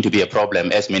it's going to be a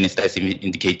problem, as Minister has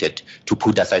indicated, to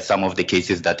put aside some of the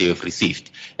cases that they have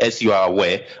received. As you are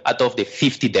aware, out of the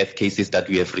 50 death cases that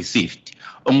we have received,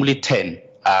 only 10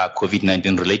 are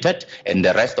COVID-19 related, and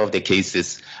the rest of the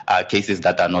cases are cases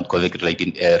that are not COVID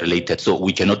related. So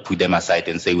we cannot put them aside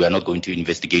and say we are not going to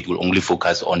investigate, we'll only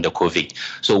focus on the COVID.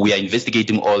 So we are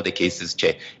investigating all the cases,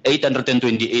 Chair.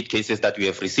 828 cases that we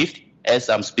have received. As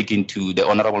I'm speaking to the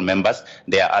honorable members,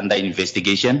 they are under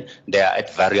investigation. They are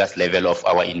at various levels of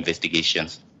our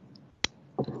investigations.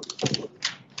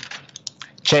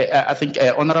 Chair, I think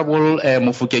Honorable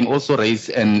Mofokeng also raised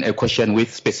a question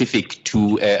with specific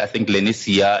to, I think,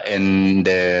 Lenesia and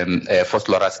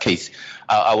Vosloorus case.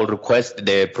 I will request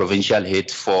the provincial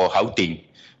head for Gauteng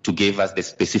to give us the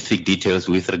specific details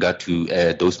with regard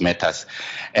to those matters.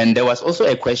 And there was also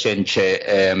a question,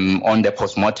 Chair, on the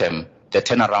postmortem, the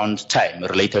turnaround time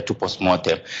related to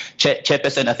postmortem.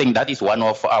 Chairperson, I think that is one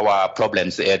of our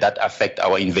problems that affect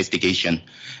our investigation.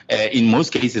 In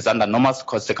most cases, under normal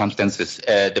circumstances,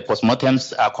 the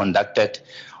postmortems are conducted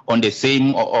on the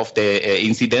same of the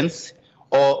incidents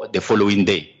or the following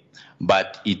day.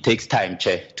 But it takes time,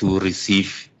 Chair, to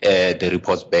receive the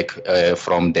reports back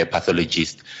from the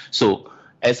pathologist. So,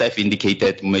 as I've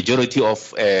indicated, majority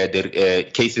of the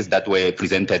cases that were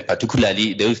presented,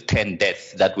 particularly those 10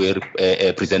 deaths that were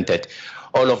presented,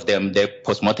 all of them, the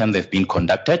postmortem have been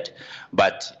conducted,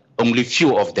 but only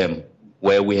few of them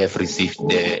where we have received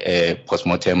the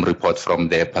postmortem report from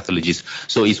the pathologist.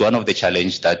 So it's one of the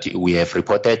challenges that we have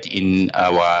reported in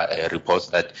our reports,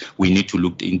 that we need to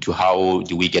look into how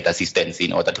do we get assistance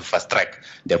in order to fast track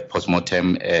the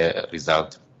postmortem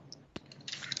result.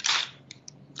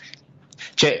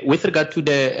 Chair, with regard to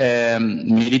the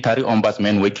military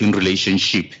ombudsman working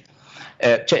relationship,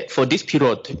 Chair, for this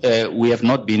period, we have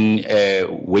not been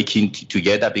working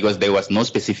together because there was no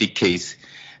specific case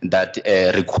that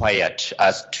required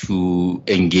us to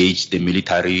engage the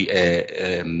military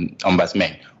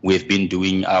ombudsman. We have been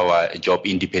doing our job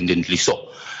independently.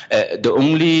 So the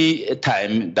only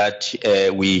time that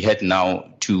we had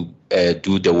now to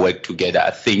do the work together,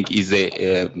 I think, is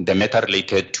the matter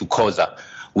related to COSA,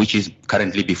 which is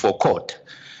currently before court.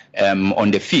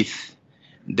 On the 5th,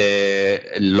 the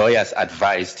lawyers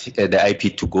advised the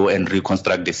IP to go and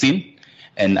reconstruct the scene.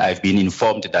 And I've been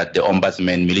informed that the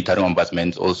ombudsman, military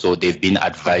ombudsman also, they've been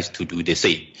advised to do the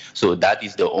same. So that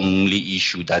is the only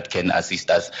issue that can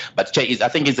assist us. But Chair, I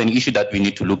think it's an issue that we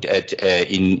need to look at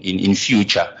in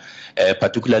future,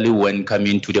 particularly when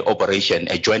coming to the operation,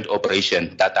 a joint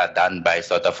operation that are done by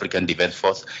South African Defence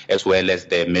Force as well as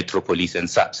the Metro Police and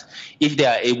SAPS. If they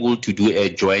are able to do a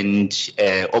joint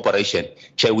operation,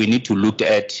 Chair, we need to look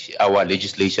at our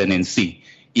legislation and see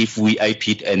if we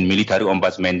IPID and military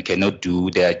ombudsman cannot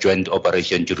do their joint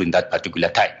operation during that particular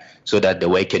time, so that the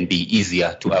way can be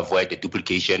easier to avoid the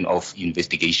duplication of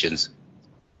investigations.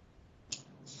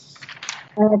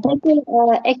 Thank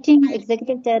you, Acting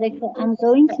Executive Director. I'm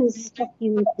going to stop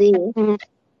you there.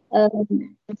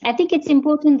 I think it's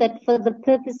important that for the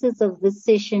purposes of this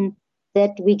session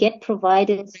that we get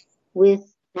provided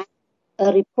with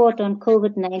a report on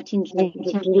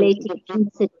COVID-19 related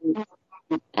incidents.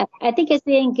 I think as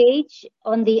we engage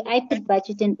on the IPID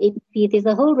budget and APP, there's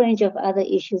a whole range of other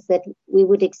issues that we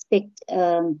would expect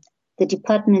the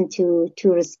department to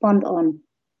respond on.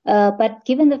 But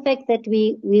given the fact that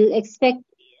we will expect,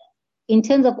 in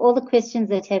terms of all the questions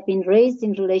that have been raised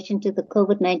in relation to the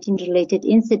COVID-19 related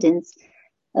incidents,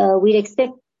 we'd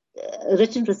expect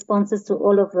written responses to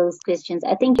all of those questions.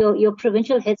 I think your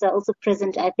provincial heads are also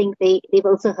present. I think they've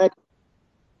also heard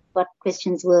what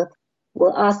questions were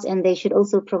asked, and they should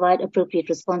also provide appropriate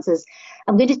responses.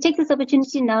 I'm going to take this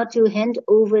opportunity now to hand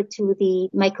over to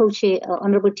my co-chair,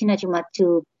 Honorable Tina Joemat,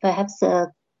 to perhaps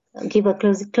give a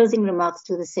closing remarks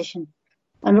to the session.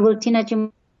 Honorable Tina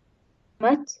Joemat.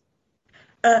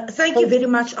 Thank you very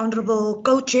much, Honorable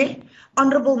Co-Chair.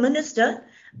 Honorable Minister,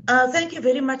 thank you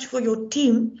very much for your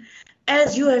team.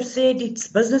 As you have said, it's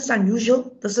business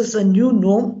unusual. This is a new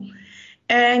norm.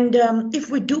 And if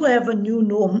we do have a new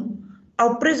norm,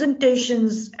 our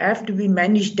presentations have to be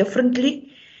managed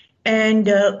differently,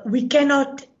 and we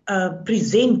cannot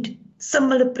present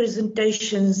similar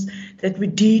presentations that we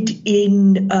did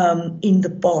in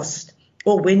the past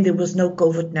or when there was no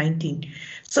COVID-19.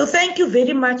 So thank you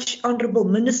very much, Honorable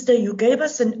Minister. You gave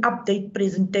us an update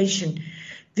presentation.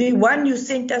 The one you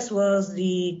sent us was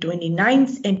the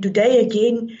 29th, and today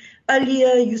again,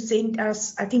 earlier you sent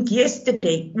us, I think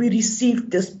yesterday, we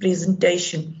received this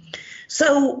presentation.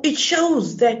 So it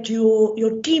shows that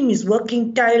your team is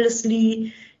working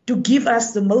tirelessly to give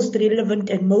us the most relevant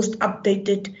and most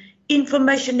updated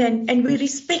information, and we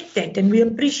respect that and we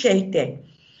appreciate that.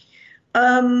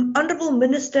 Honourable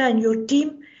Minister and your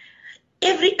team,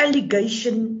 every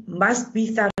allegation must be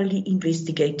thoroughly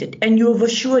investigated, and you have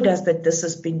assured us that this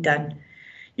has been done.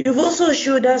 You've also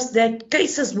assured us that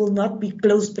cases will not be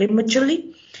closed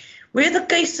prematurely. Where the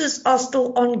cases are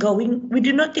still ongoing, we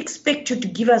do not expect you to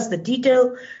give us the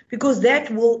detail because that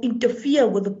will interfere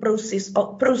with the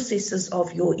processes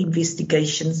of your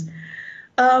investigations.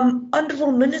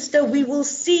 Honourable Minister, we will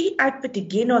see IPID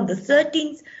again on the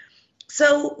 13th.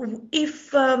 So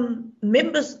if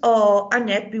members are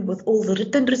unhappy with all the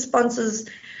written responses,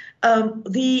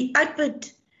 the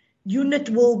IPID unit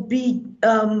will be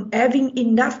having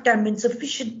enough time and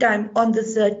sufficient time on the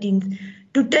 13th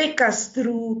to take us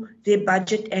through their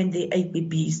budget and their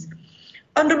APPs.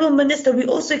 Honourable Minister, we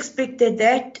also expect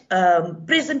that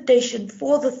presentation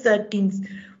for the 13th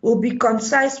will be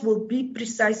concise, will be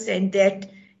precise, and that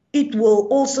it will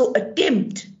also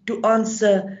attempt to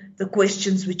answer the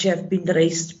questions which have been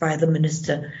raised by the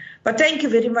Minister. But thank you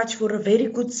very much for a very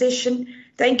good session.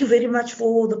 Thank you very much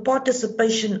for the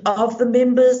participation of the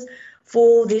members,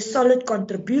 for their solid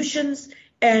contributions,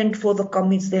 and for the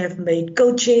comments they have made.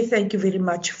 Co-Chair, thank you very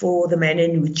much for the manner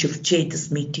in which you've chaired this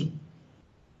meeting.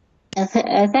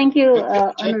 Thank you,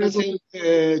 Honourable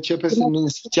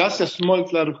Chairperson, just a small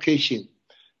clarification.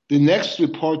 The next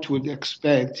report we'd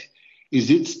expect, is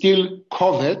it still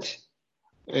COVID,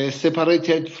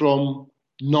 separated from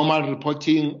normal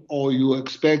reporting, or you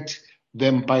expect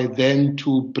them by then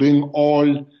to bring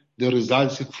all the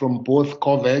results from both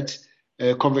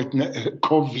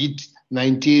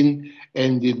COVID-19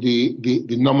 and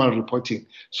the normal reporting,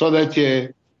 so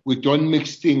that we don't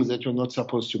mix things that you're not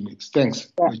supposed to mix?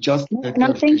 Thanks. Yeah.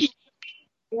 Thank you.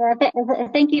 Yeah,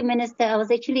 thank you, Minister. I was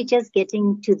actually just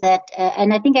getting to that,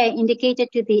 and I think I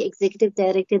indicated to the Executive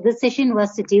Director this session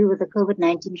was to deal with the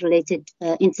COVID-19 related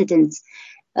incidents.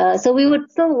 So we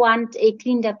would still want a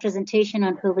cleaned up presentation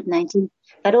on COVID-19,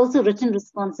 but also written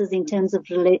responses in terms of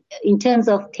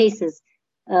cases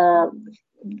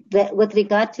with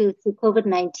regard to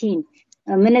COVID-19.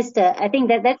 Minister, I think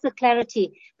that's a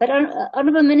clarity. But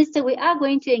Honourable Minister, we are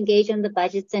going to engage on the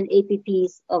budgets and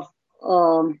APPs of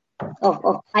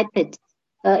IPID,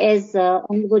 as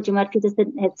Honourable Jumaat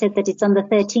Peterson had said that it's on the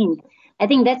 13th. I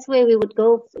think that's where we would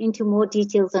go into more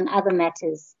details on other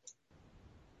matters.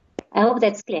 I hope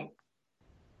that's clear.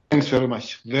 Thanks very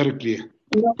much. Very clear.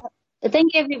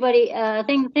 Thank you, everybody.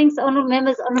 Thanks, Honourable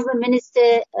Members, Honourable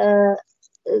Minister,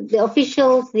 the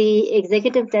officials, the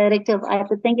Executive Director of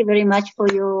IPID. Thank you very much for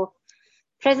your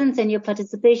presence and your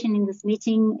participation in this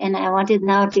meeting. And I wanted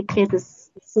now to declare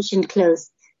this session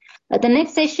closed. The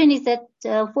next session is at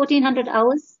 1400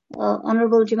 hours,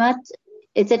 Honourable Jumaat.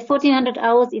 It's at 1400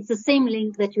 hours. It's the same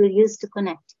link that you'll use to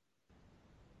connect.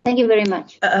 Thank you very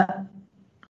much.